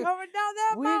have- stomach coming down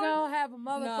that we mountain. gonna have a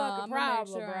I'ma motherfucking make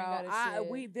problem, sure I bro. ain't got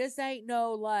a shit. This ain't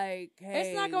no like, hey,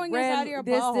 It's not going red- inside of your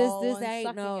this butthole and ain't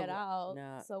sucking no. it out.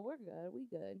 Nah. So we're good. We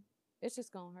good. It's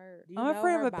just gonna hurt. Do you I'm know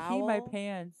afraid her I'm gonna pee my bowel?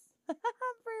 pants.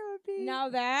 free with Pete. Now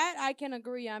that I can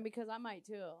agree on because I might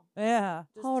too. Yeah.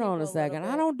 Just Hold on tinkle a second. little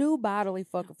I bit. don't do bodily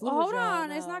fucking Well, fluids. hold y'all,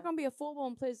 on. It's no. not gonna be a full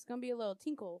blown place. It's gonna be a little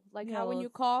tinkle, like Yeah, how when well, you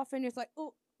cough and it's like,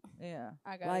 oh, Yeah.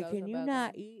 I got. Like, can you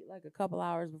not eat like a couple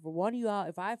hours before? One of y'all,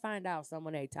 if I find out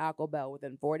someone ate Taco Bell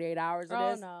within 48 hours of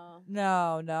Oh this, no.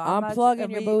 No. I'm not- plugging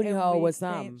and your we- booty and hole we with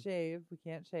can't something. shave. We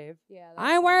can't shave. Yeah.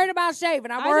 I ain't worried about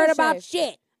shaving. I'm I worried just about shaved.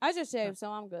 shit. I just shaved,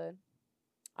 so I'm good.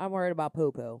 I'm worried about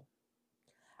poo poo.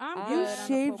 I'm I good. on the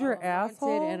shaved your poo-poo.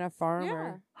 asshole? And a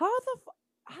farmer. How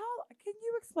how can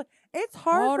you explain? It's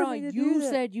hard Hold for on, me to you do that.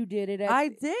 said you did it. At I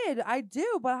did. I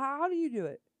do. But how do you do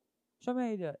it? Show me how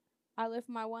you do it. I lift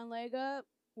my one leg up,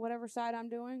 whatever side I'm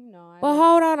doing. No, I But lift-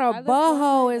 hold on, I a lift one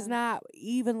butthole leg is up. not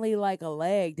evenly like a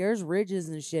leg. There's ridges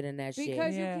and shit in that because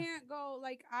shit. Yeah. you can't go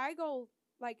like I go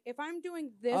like if I'm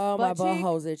doing this Oh, my butt cheek,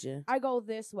 butthole's itching. I go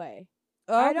this way.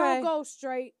 Okay. I don't go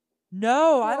straight.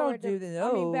 No, I don't forward do to- that. I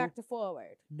No. mean back to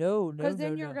forward. No. Because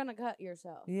then no, you're no. gonna cut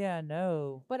yourself. Yeah.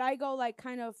 No. But I go like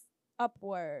kind of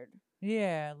upward.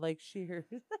 Yeah. Like sheer.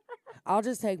 I'll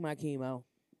just take my chemo.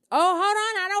 Oh, hold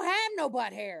on. I don't have no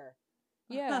butt hair.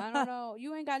 Yeah, I don't know.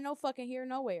 You ain't got no fucking hair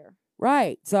nowhere.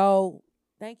 Right. So,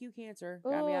 thank you, cancer.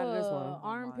 Got me out of this Ugh, one.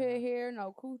 Armpit hair,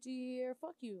 no coochie hair.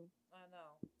 Fuck you. I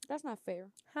know. That's not fair.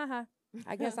 Haha.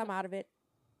 I guess I'm out of it.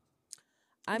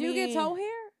 I Do mean, you get toe hair?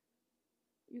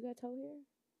 You got toe hair?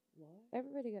 What?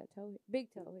 Everybody got toe hair. Big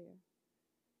toe hair.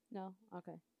 No?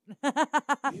 Okay.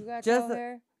 You got Just toe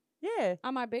hair? Yeah.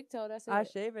 On my big toe, that's it. I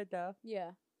shave it though.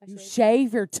 Yeah. I You shave.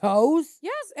 shave your toes?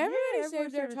 Yes, everybody everyone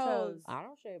shaves their shaves their toes. toes. I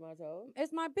don't shave my toes.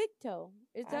 It's my big toe.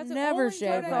 It's I that's the never only toe shave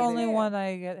that That's my the gets only hair. one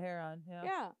I get hair on. Yeah.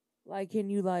 Yeah. Like, can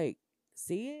you like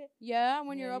see it? Yeah,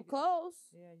 when Yeah, you're you up can- close.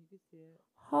 Yeah, you can see it.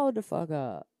 Hold the fuck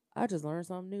up. I just learned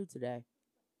something new today.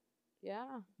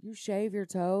 Yeah. You shave your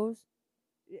toes?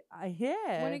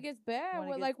 Yeah. When it gets bad,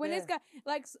 When it gets when it's bad. got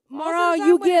like Hold most of the on, time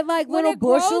you when- get like when little it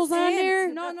grows bushels on in-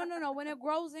 there? No. When it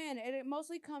grows in, it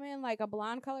mostly come in like a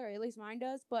blonde color. At least mine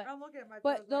does. But I'm looking at my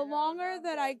but toes the right now, longer and I'm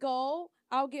that I like, go,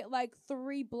 I'll get like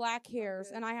 3 black hairs,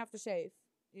 Okay. and I have to shave.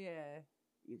 Yeah.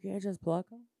 You can't just pluck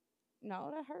them?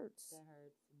 No, that hurts. That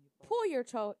hurts. when you Pull your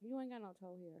toe. You ain't got no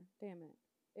toe here. Damn it.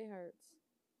 It hurts.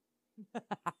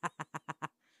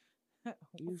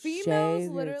 You Females shave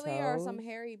your literally are some toes?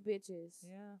 hairy bitches.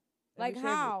 Yeah. Like we shave-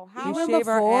 how? we How Even shave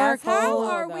our before assholes. How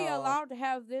Cold, are we though. allowed to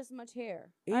have this much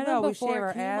hair? I know we before shave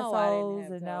our chemo, I didn't assholes,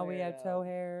 have and toe now we hair, have though. toe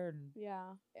hair, and Yeah.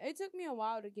 It took me a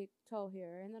while to get toe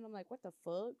hair, and then I'm like, what the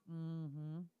fuck?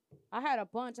 mm-hmm. I had a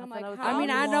bunch. I I'm thought like, I was how I mean,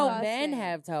 the I know one. men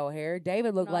have toe hair.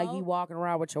 David looked like he Nope. walking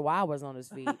around with chihuahuas on his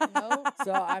feet. Nope.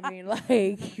 So I mean,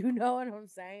 like, you know what I'm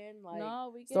saying? Like,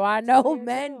 No, we get so I toe know hair,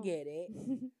 men too. get it.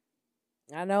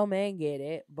 I know men get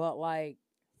it, but like,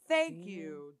 Thank Mhm.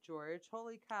 you, George.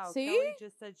 Holy cow! See? Kelly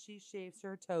just said she shaves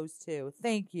her toes too.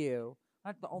 Thank you.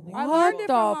 Not the only. I what learned it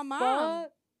the from my mom.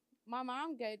 fuck? My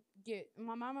mom get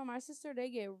my mom and my sister, they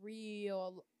get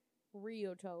real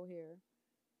toe hair.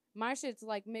 My shit's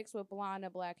like mixed with blonde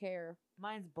and black hair.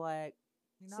 Mine's black.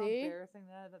 You know how See? embarrassing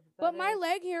that But my is?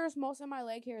 leg hairs, most of my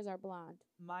leg hairs are blonde.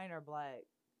 Mine are black.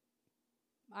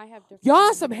 I have different. Y'all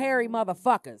kinds some of hairy hair.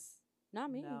 motherfuckers. Not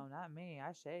me. No, not me.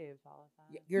 I shave all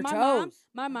the time. Your my toes.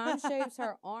 Mom, my mom shaves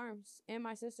her arms, and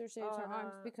my sister shaves Oh, her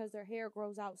arms no. because their hair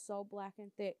grows out so black and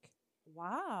thick.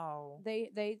 Wow. They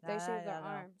Nah, shave their no.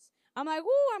 arms. I'm like,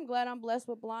 ooh, I'm glad I'm blessed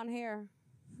with blonde hair.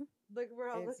 Look, we're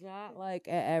all It's not like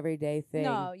an everyday thing.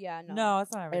 No, yeah, no. No,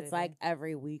 it's not. It's like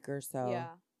every week or so. Yeah.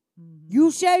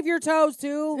 You shave your toes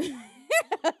too?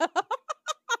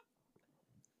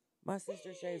 My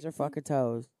sister shaves her fucking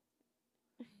toes.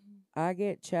 I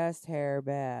get chest hair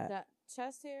bad. That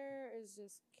chest hair is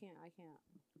just I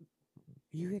can't.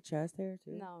 You get chest hair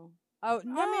too? No. Oh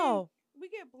no. We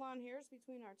get blonde hairs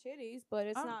between our titties, but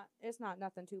it's not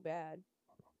nothing too bad.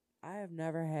 I have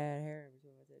never had hair in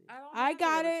between my titties. don't I have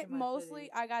got hair it between my mostly.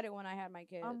 titties. I got it when I had my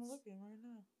kids. I'm looking right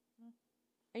now.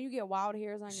 And you get wild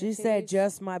hairs on your She said titties.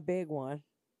 just my big one.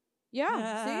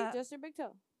 Yeah, see, just your big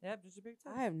toe. Yep, just a big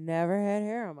toe. I have never had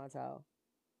hair on my toe.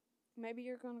 Maybe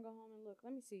you're gonna go home and look.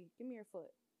 Let me see. Give me your foot.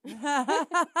 Yeah,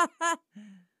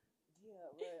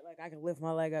 right. Like I can lift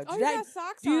my leg up. Oh, you Today- got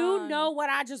socks do you on. know what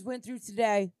I just went through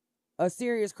today? A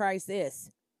serious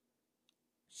crisis.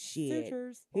 Shit.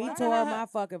 Sutures. He What? tore my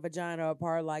fucking vagina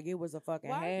apart like it was a fucking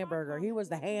Why is my hamburger. He was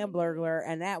the comment hamburglar,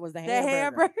 and that was the The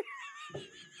hamburger. hamburger.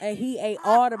 And he ate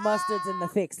all the mustards and the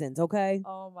fixins, okay?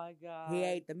 Oh my god. He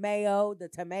ate the mayo, the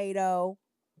tomato.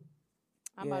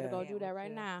 I'm about to Yeah. go do that Yeah, right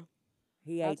yeah. now.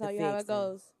 He I'll ate tell the you how it fixins.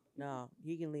 goes. No,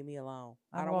 he can leave me alone.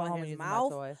 I'm I don't going want home and his using my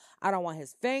mouth. toy. I don't want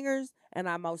his fingers, and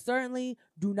I most certainly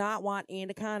do not want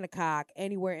anaconda cock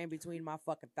anywhere in between my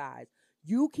fucking thighs.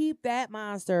 You keep that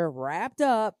monster wrapped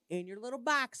up in your little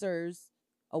boxers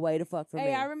away to fuck from Hey,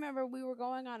 me. I remember we were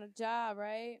going on a job,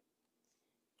 right?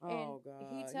 Oh, and God.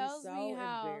 he He's tells so me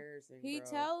how embarrassing, he bro.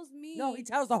 tells me No, he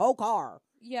tells the whole car.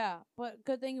 yeah, but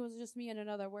good thing it was just me and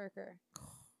another worker.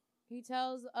 He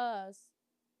tells us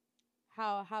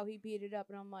how he beat it up,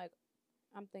 and I'm like,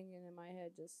 I'm thinking in my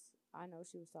head, just I know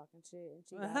she was talking shit, and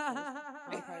she got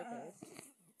this on purpose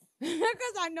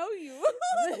because I know you.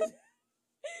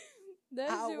 That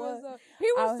I shit was- was so.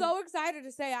 He was I- so excited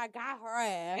to say I got her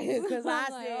ass Because I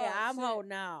I'm like, said, oh, I'm shit.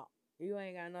 holding out. You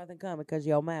ain't got nothing coming because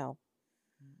your mouth.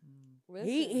 Mm-mm.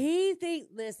 He think,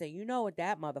 listen, you know what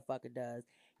that motherfucker does.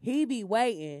 He be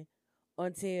waiting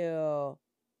until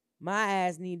my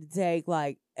ass need to take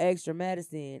like extra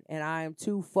medicine and I am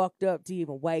too fucked up to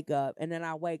even wake up. And then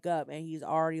I wake up and he's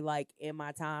already like in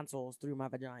my tonsils through my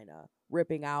vagina,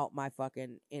 ripping out my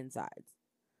fucking insides.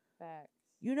 Facts.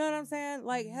 You know what I'm saying?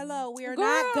 Like, hello, we are Girl.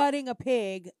 not gutting a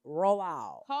pig. Roll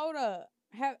out. Hold up.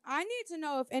 I need to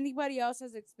know if anybody else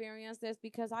has experienced this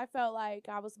because I felt like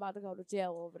I was about to go to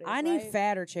jail over this. I need right?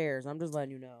 fatter chairs. I'm just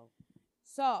letting you know.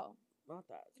 So Not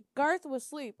that. Garth was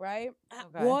asleep, right?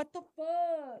 Okay. What the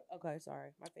fuck? Okay,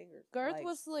 sorry. My fingers. Girth Legs,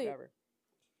 was asleep. Whatever.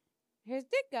 His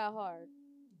dick got hard.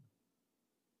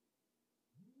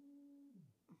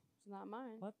 It's not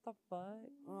mine. What the fuck?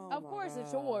 Oh Of my course,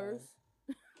 it's God. yours.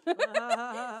 Like,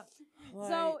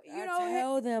 So, you I know,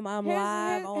 tell them I'm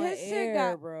live on his shit air,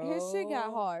 got bro. his shit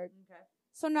got hard. Okay.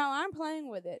 So now I'm playing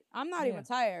with it. I'm not Yeah. even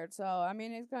tired, so I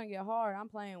mean it's gonna get hard. I'm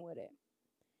playing with it.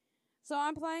 So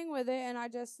I'm playing with it, and I'm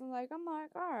like,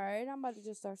 all right, I'm about to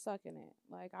just start sucking it.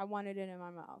 Like I wanted it in my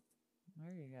mouth.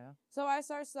 There you go. So I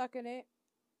start sucking it,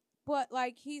 but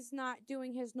like he's not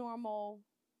doing his normal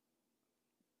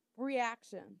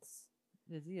reactions.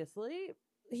 Is he asleep?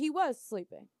 He was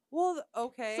sleeping. Well,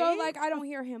 okay. So like I don't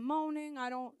hear him moaning. I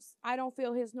don't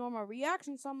feel his normal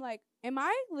reaction. So I'm like, am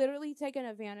I literally taking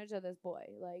advantage of this boy?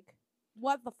 Like,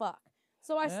 what the fuck?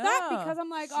 So I stopped Yeah. because I'm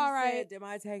like, She all right. said, am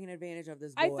I taking advantage of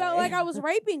this boy? I felt like I was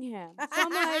raping him. So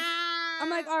I'm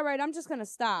like, all right, I'm just gonna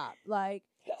stop. Like,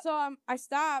 so I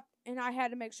stopped and I had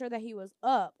to make sure that he was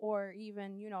up or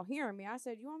even, hearing me. I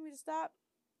said, you want me to stop?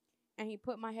 And he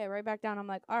put my head right back down. I'm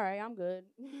like, all right, I'm good.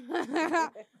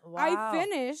 I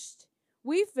finished.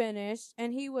 We finished,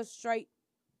 and he was straight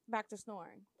back to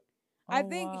snoring. I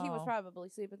think he was probably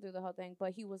sleeping through the whole thing,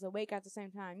 but he was awake at the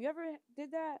same time. You ever did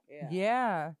that?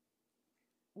 Yeah.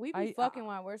 We be I- fucking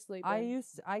while we're sleeping.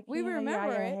 We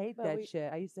remember I it, hate but that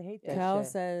shit. I used to hate that Kel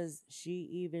shit. says she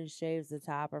even shaves the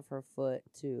top of her foot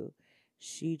too.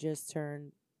 She just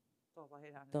turned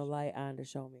the light on to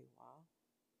show me. Wow.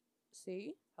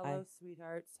 See? Hello,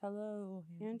 sweethearts. Hello.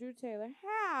 Andrew Taylor.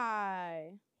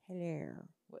 Hi. Hello.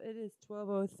 Well, it is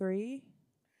 12:03.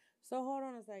 So hold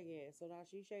on a second. So now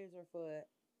she shaves her foot.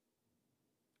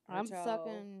 her I'm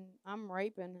toe. I'm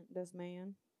raping this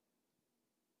man.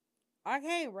 I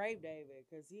can't rape David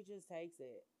because he just takes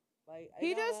it. Like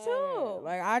He it don't does matter. too.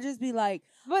 Like I just be like,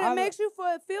 But it I'm- makes you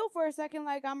feel for a second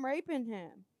like I'm raping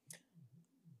him.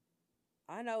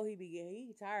 I know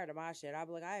he tired of my shit. I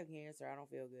be like, I have cancer. I don't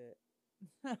feel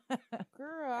good.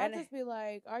 Girl, I'll And- just be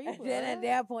like, are you And then at good?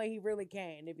 that point, he really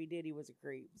can't. If he did, he was a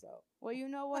creep. So, Well, you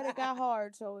know what? It got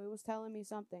hard, so it was telling me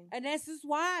something. and this is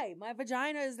why my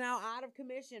vagina is now out of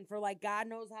commission for like God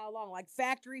knows how long. Like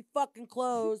factory fucking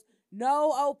closed,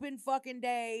 no open fucking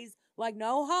days, like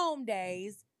no home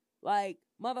days. Like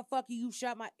motherfucker, you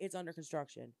shut my. It's under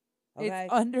construction. Okay,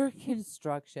 It's under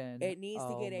construction. it needs to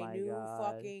Oh get a my new God.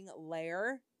 fucking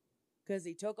layer because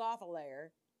he took off a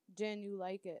layer. Jen, you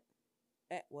like it,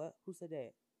 What? Who said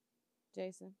that?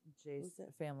 Jason? Jason, Who's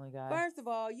that? Family Guy. First of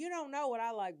all, you don't know what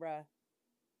I like, bruh.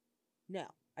 No,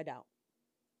 I don't.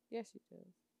 Yes, you do.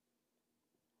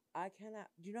 I cannot.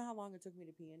 Do you know how long it took me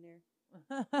to pee in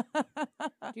there?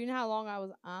 Do you know how long I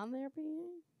was on there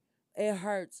peeing? It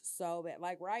hurts so bad.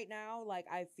 Like right now, like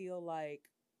I feel like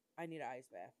I need an ice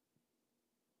bath.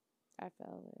 I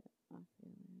felt it. I feel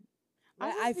it.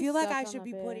 Like, just I be feel like stuck I on should the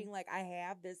be bed. putting like I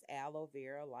have this aloe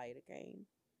vera lidocaine,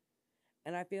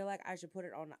 and I feel like I should put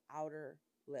it on the outer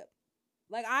lip.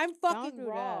 Like I'm fucking do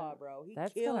raw, that. bro. He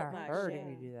That's killed gonna my hurt shit. if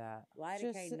you do that.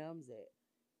 Lidocaine Just- numbs it.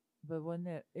 But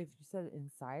if you said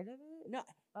inside of it, No,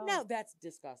 Oh. no, that's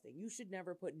disgusting. You should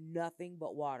never put nothing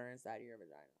but water inside of your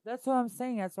vagina. That's what I'm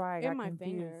saying. That's why I got In my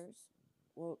confused. fingers.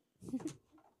 Well,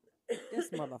 this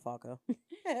motherfucker.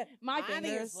 My fingers.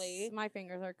 Obviously. My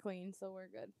fingers are clean, so we're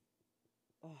good.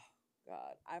 Oh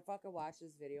God, I fucking watched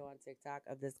this video on TikTok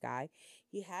of this guy.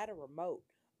 He had a remote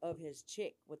of his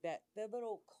chick with the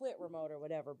little clit remote or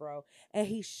whatever, bro. And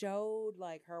he showed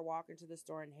like her walking to the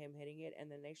store and him hitting it,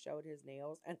 and then they showed his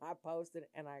nails, and I posted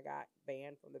and I got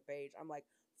banned from the page. I'm like,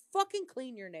 fucking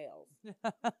clean your nails.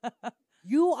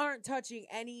 You aren't touching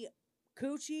any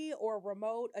coochie or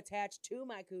remote attached to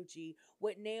my coochie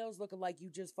with nails looking like you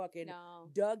just fucking No.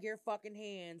 dug your fucking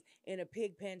hands in a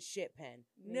pig pen shit pen.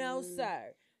 No, Mm.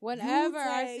 sir. Whenever You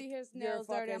I take see his your nails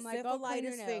dirty, I'm like, go clean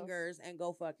your syphilitis nails. fingers and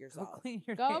go fuck Go yourself. clean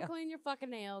your Go nails. clean your fucking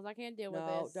nails. I can't deal with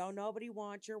No, this. don't nobody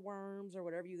want your worms or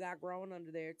whatever you got growing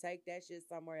under there. Take that shit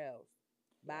somewhere else.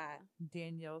 Bye.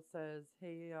 Danielle says,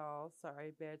 "Hey y'all,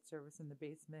 sorry, bad service in the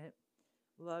basement.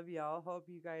 Love y'all. Hope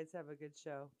you guys have a good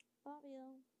show." Love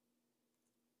you.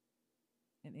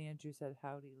 And Andrew said,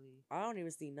 "Howdy, Lee." I don't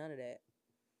even see none of that.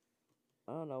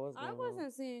 I don't know what's going I on.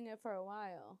 wasn't seeing it for a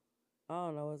while. I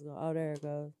don't know what's going on. Oh, there it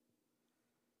goes.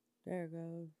 There it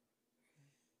goes.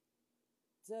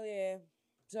 So, yeah.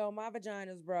 So, my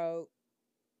vagina's broke.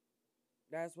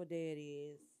 That's what that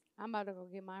is. I'm about to go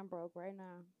get mine broke right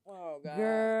now. Oh, God.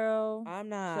 Girl, I'm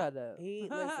not. shut up.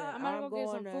 Listen, I'm about to go get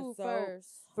some going to food soak. first.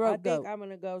 I Throat think goat. I'm going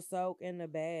to go soak in the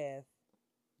bath.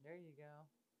 There you go.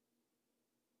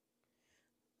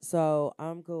 So,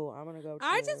 I'm cool. I'm going to go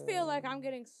I just feel like chill. I'm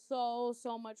getting so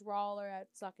much rawer at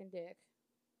sucking dick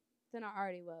than I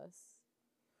already was.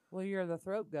 Well, you're the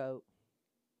throat goat.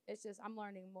 It's just I'm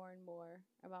learning more and more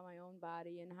about my own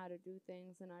body and how to do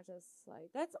things, and I just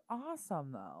like That's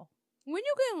awesome, though. when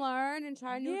you can learn and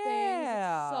try new things,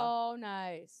 Yeah. it's so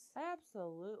nice.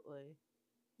 Absolutely.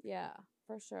 Yeah,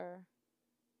 for sure.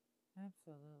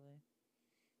 Absolutely.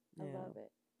 I Yeah. love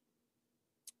it.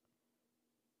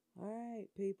 All right,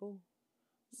 people.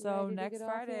 You So ready to next get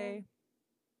off here? Friday.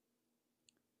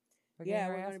 Yeah,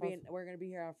 our we're gonna be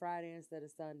here on Friday instead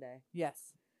of Sunday.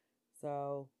 Yes.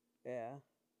 So yeah.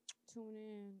 Tune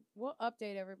in. We'll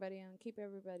update everybody and keep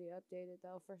everybody updated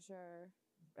though for sure.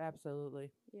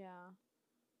 Absolutely. Yeah,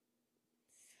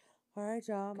 All right,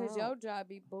 y'all. I'm cause out. your job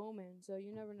be booming, so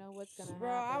you never know what's gonna Bro,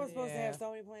 I happen. was supposed to Yeah. have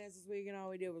so many plans this week, and all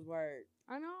we did was work.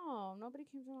 I know. Nobody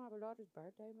came to my daughter's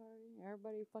birthday party.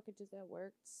 Everybody fucking just at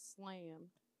work slammed.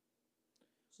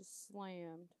 Just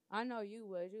slammed. I know you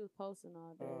was. You was posting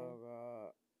all day. Oh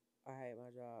God, I hate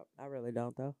my job. I really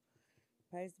don't though.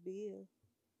 Pays the bill.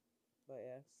 But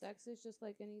yeah, Sex is just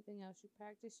like anything else. You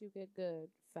practice, you get good.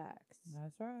 Facts.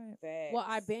 That's right. facts. Well,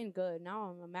 I've been good. Now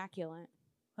I'm immaculate.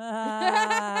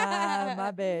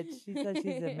 My bitch. She said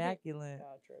she's immaculate.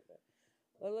 Y'all tripping.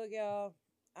 Well, look, y'all.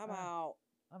 I'm out.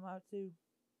 I'm out too.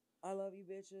 I love you,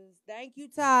 bitches. Thank you,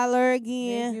 Tyler,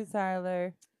 again. Thank you,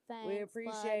 Tyler. Thanks, We bud.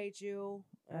 appreciate you.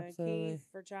 Absolutely. Keith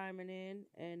for chiming in.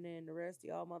 And then the rest of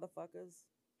y'all motherfuckers.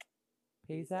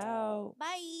 Peace out.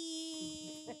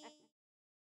 Bye.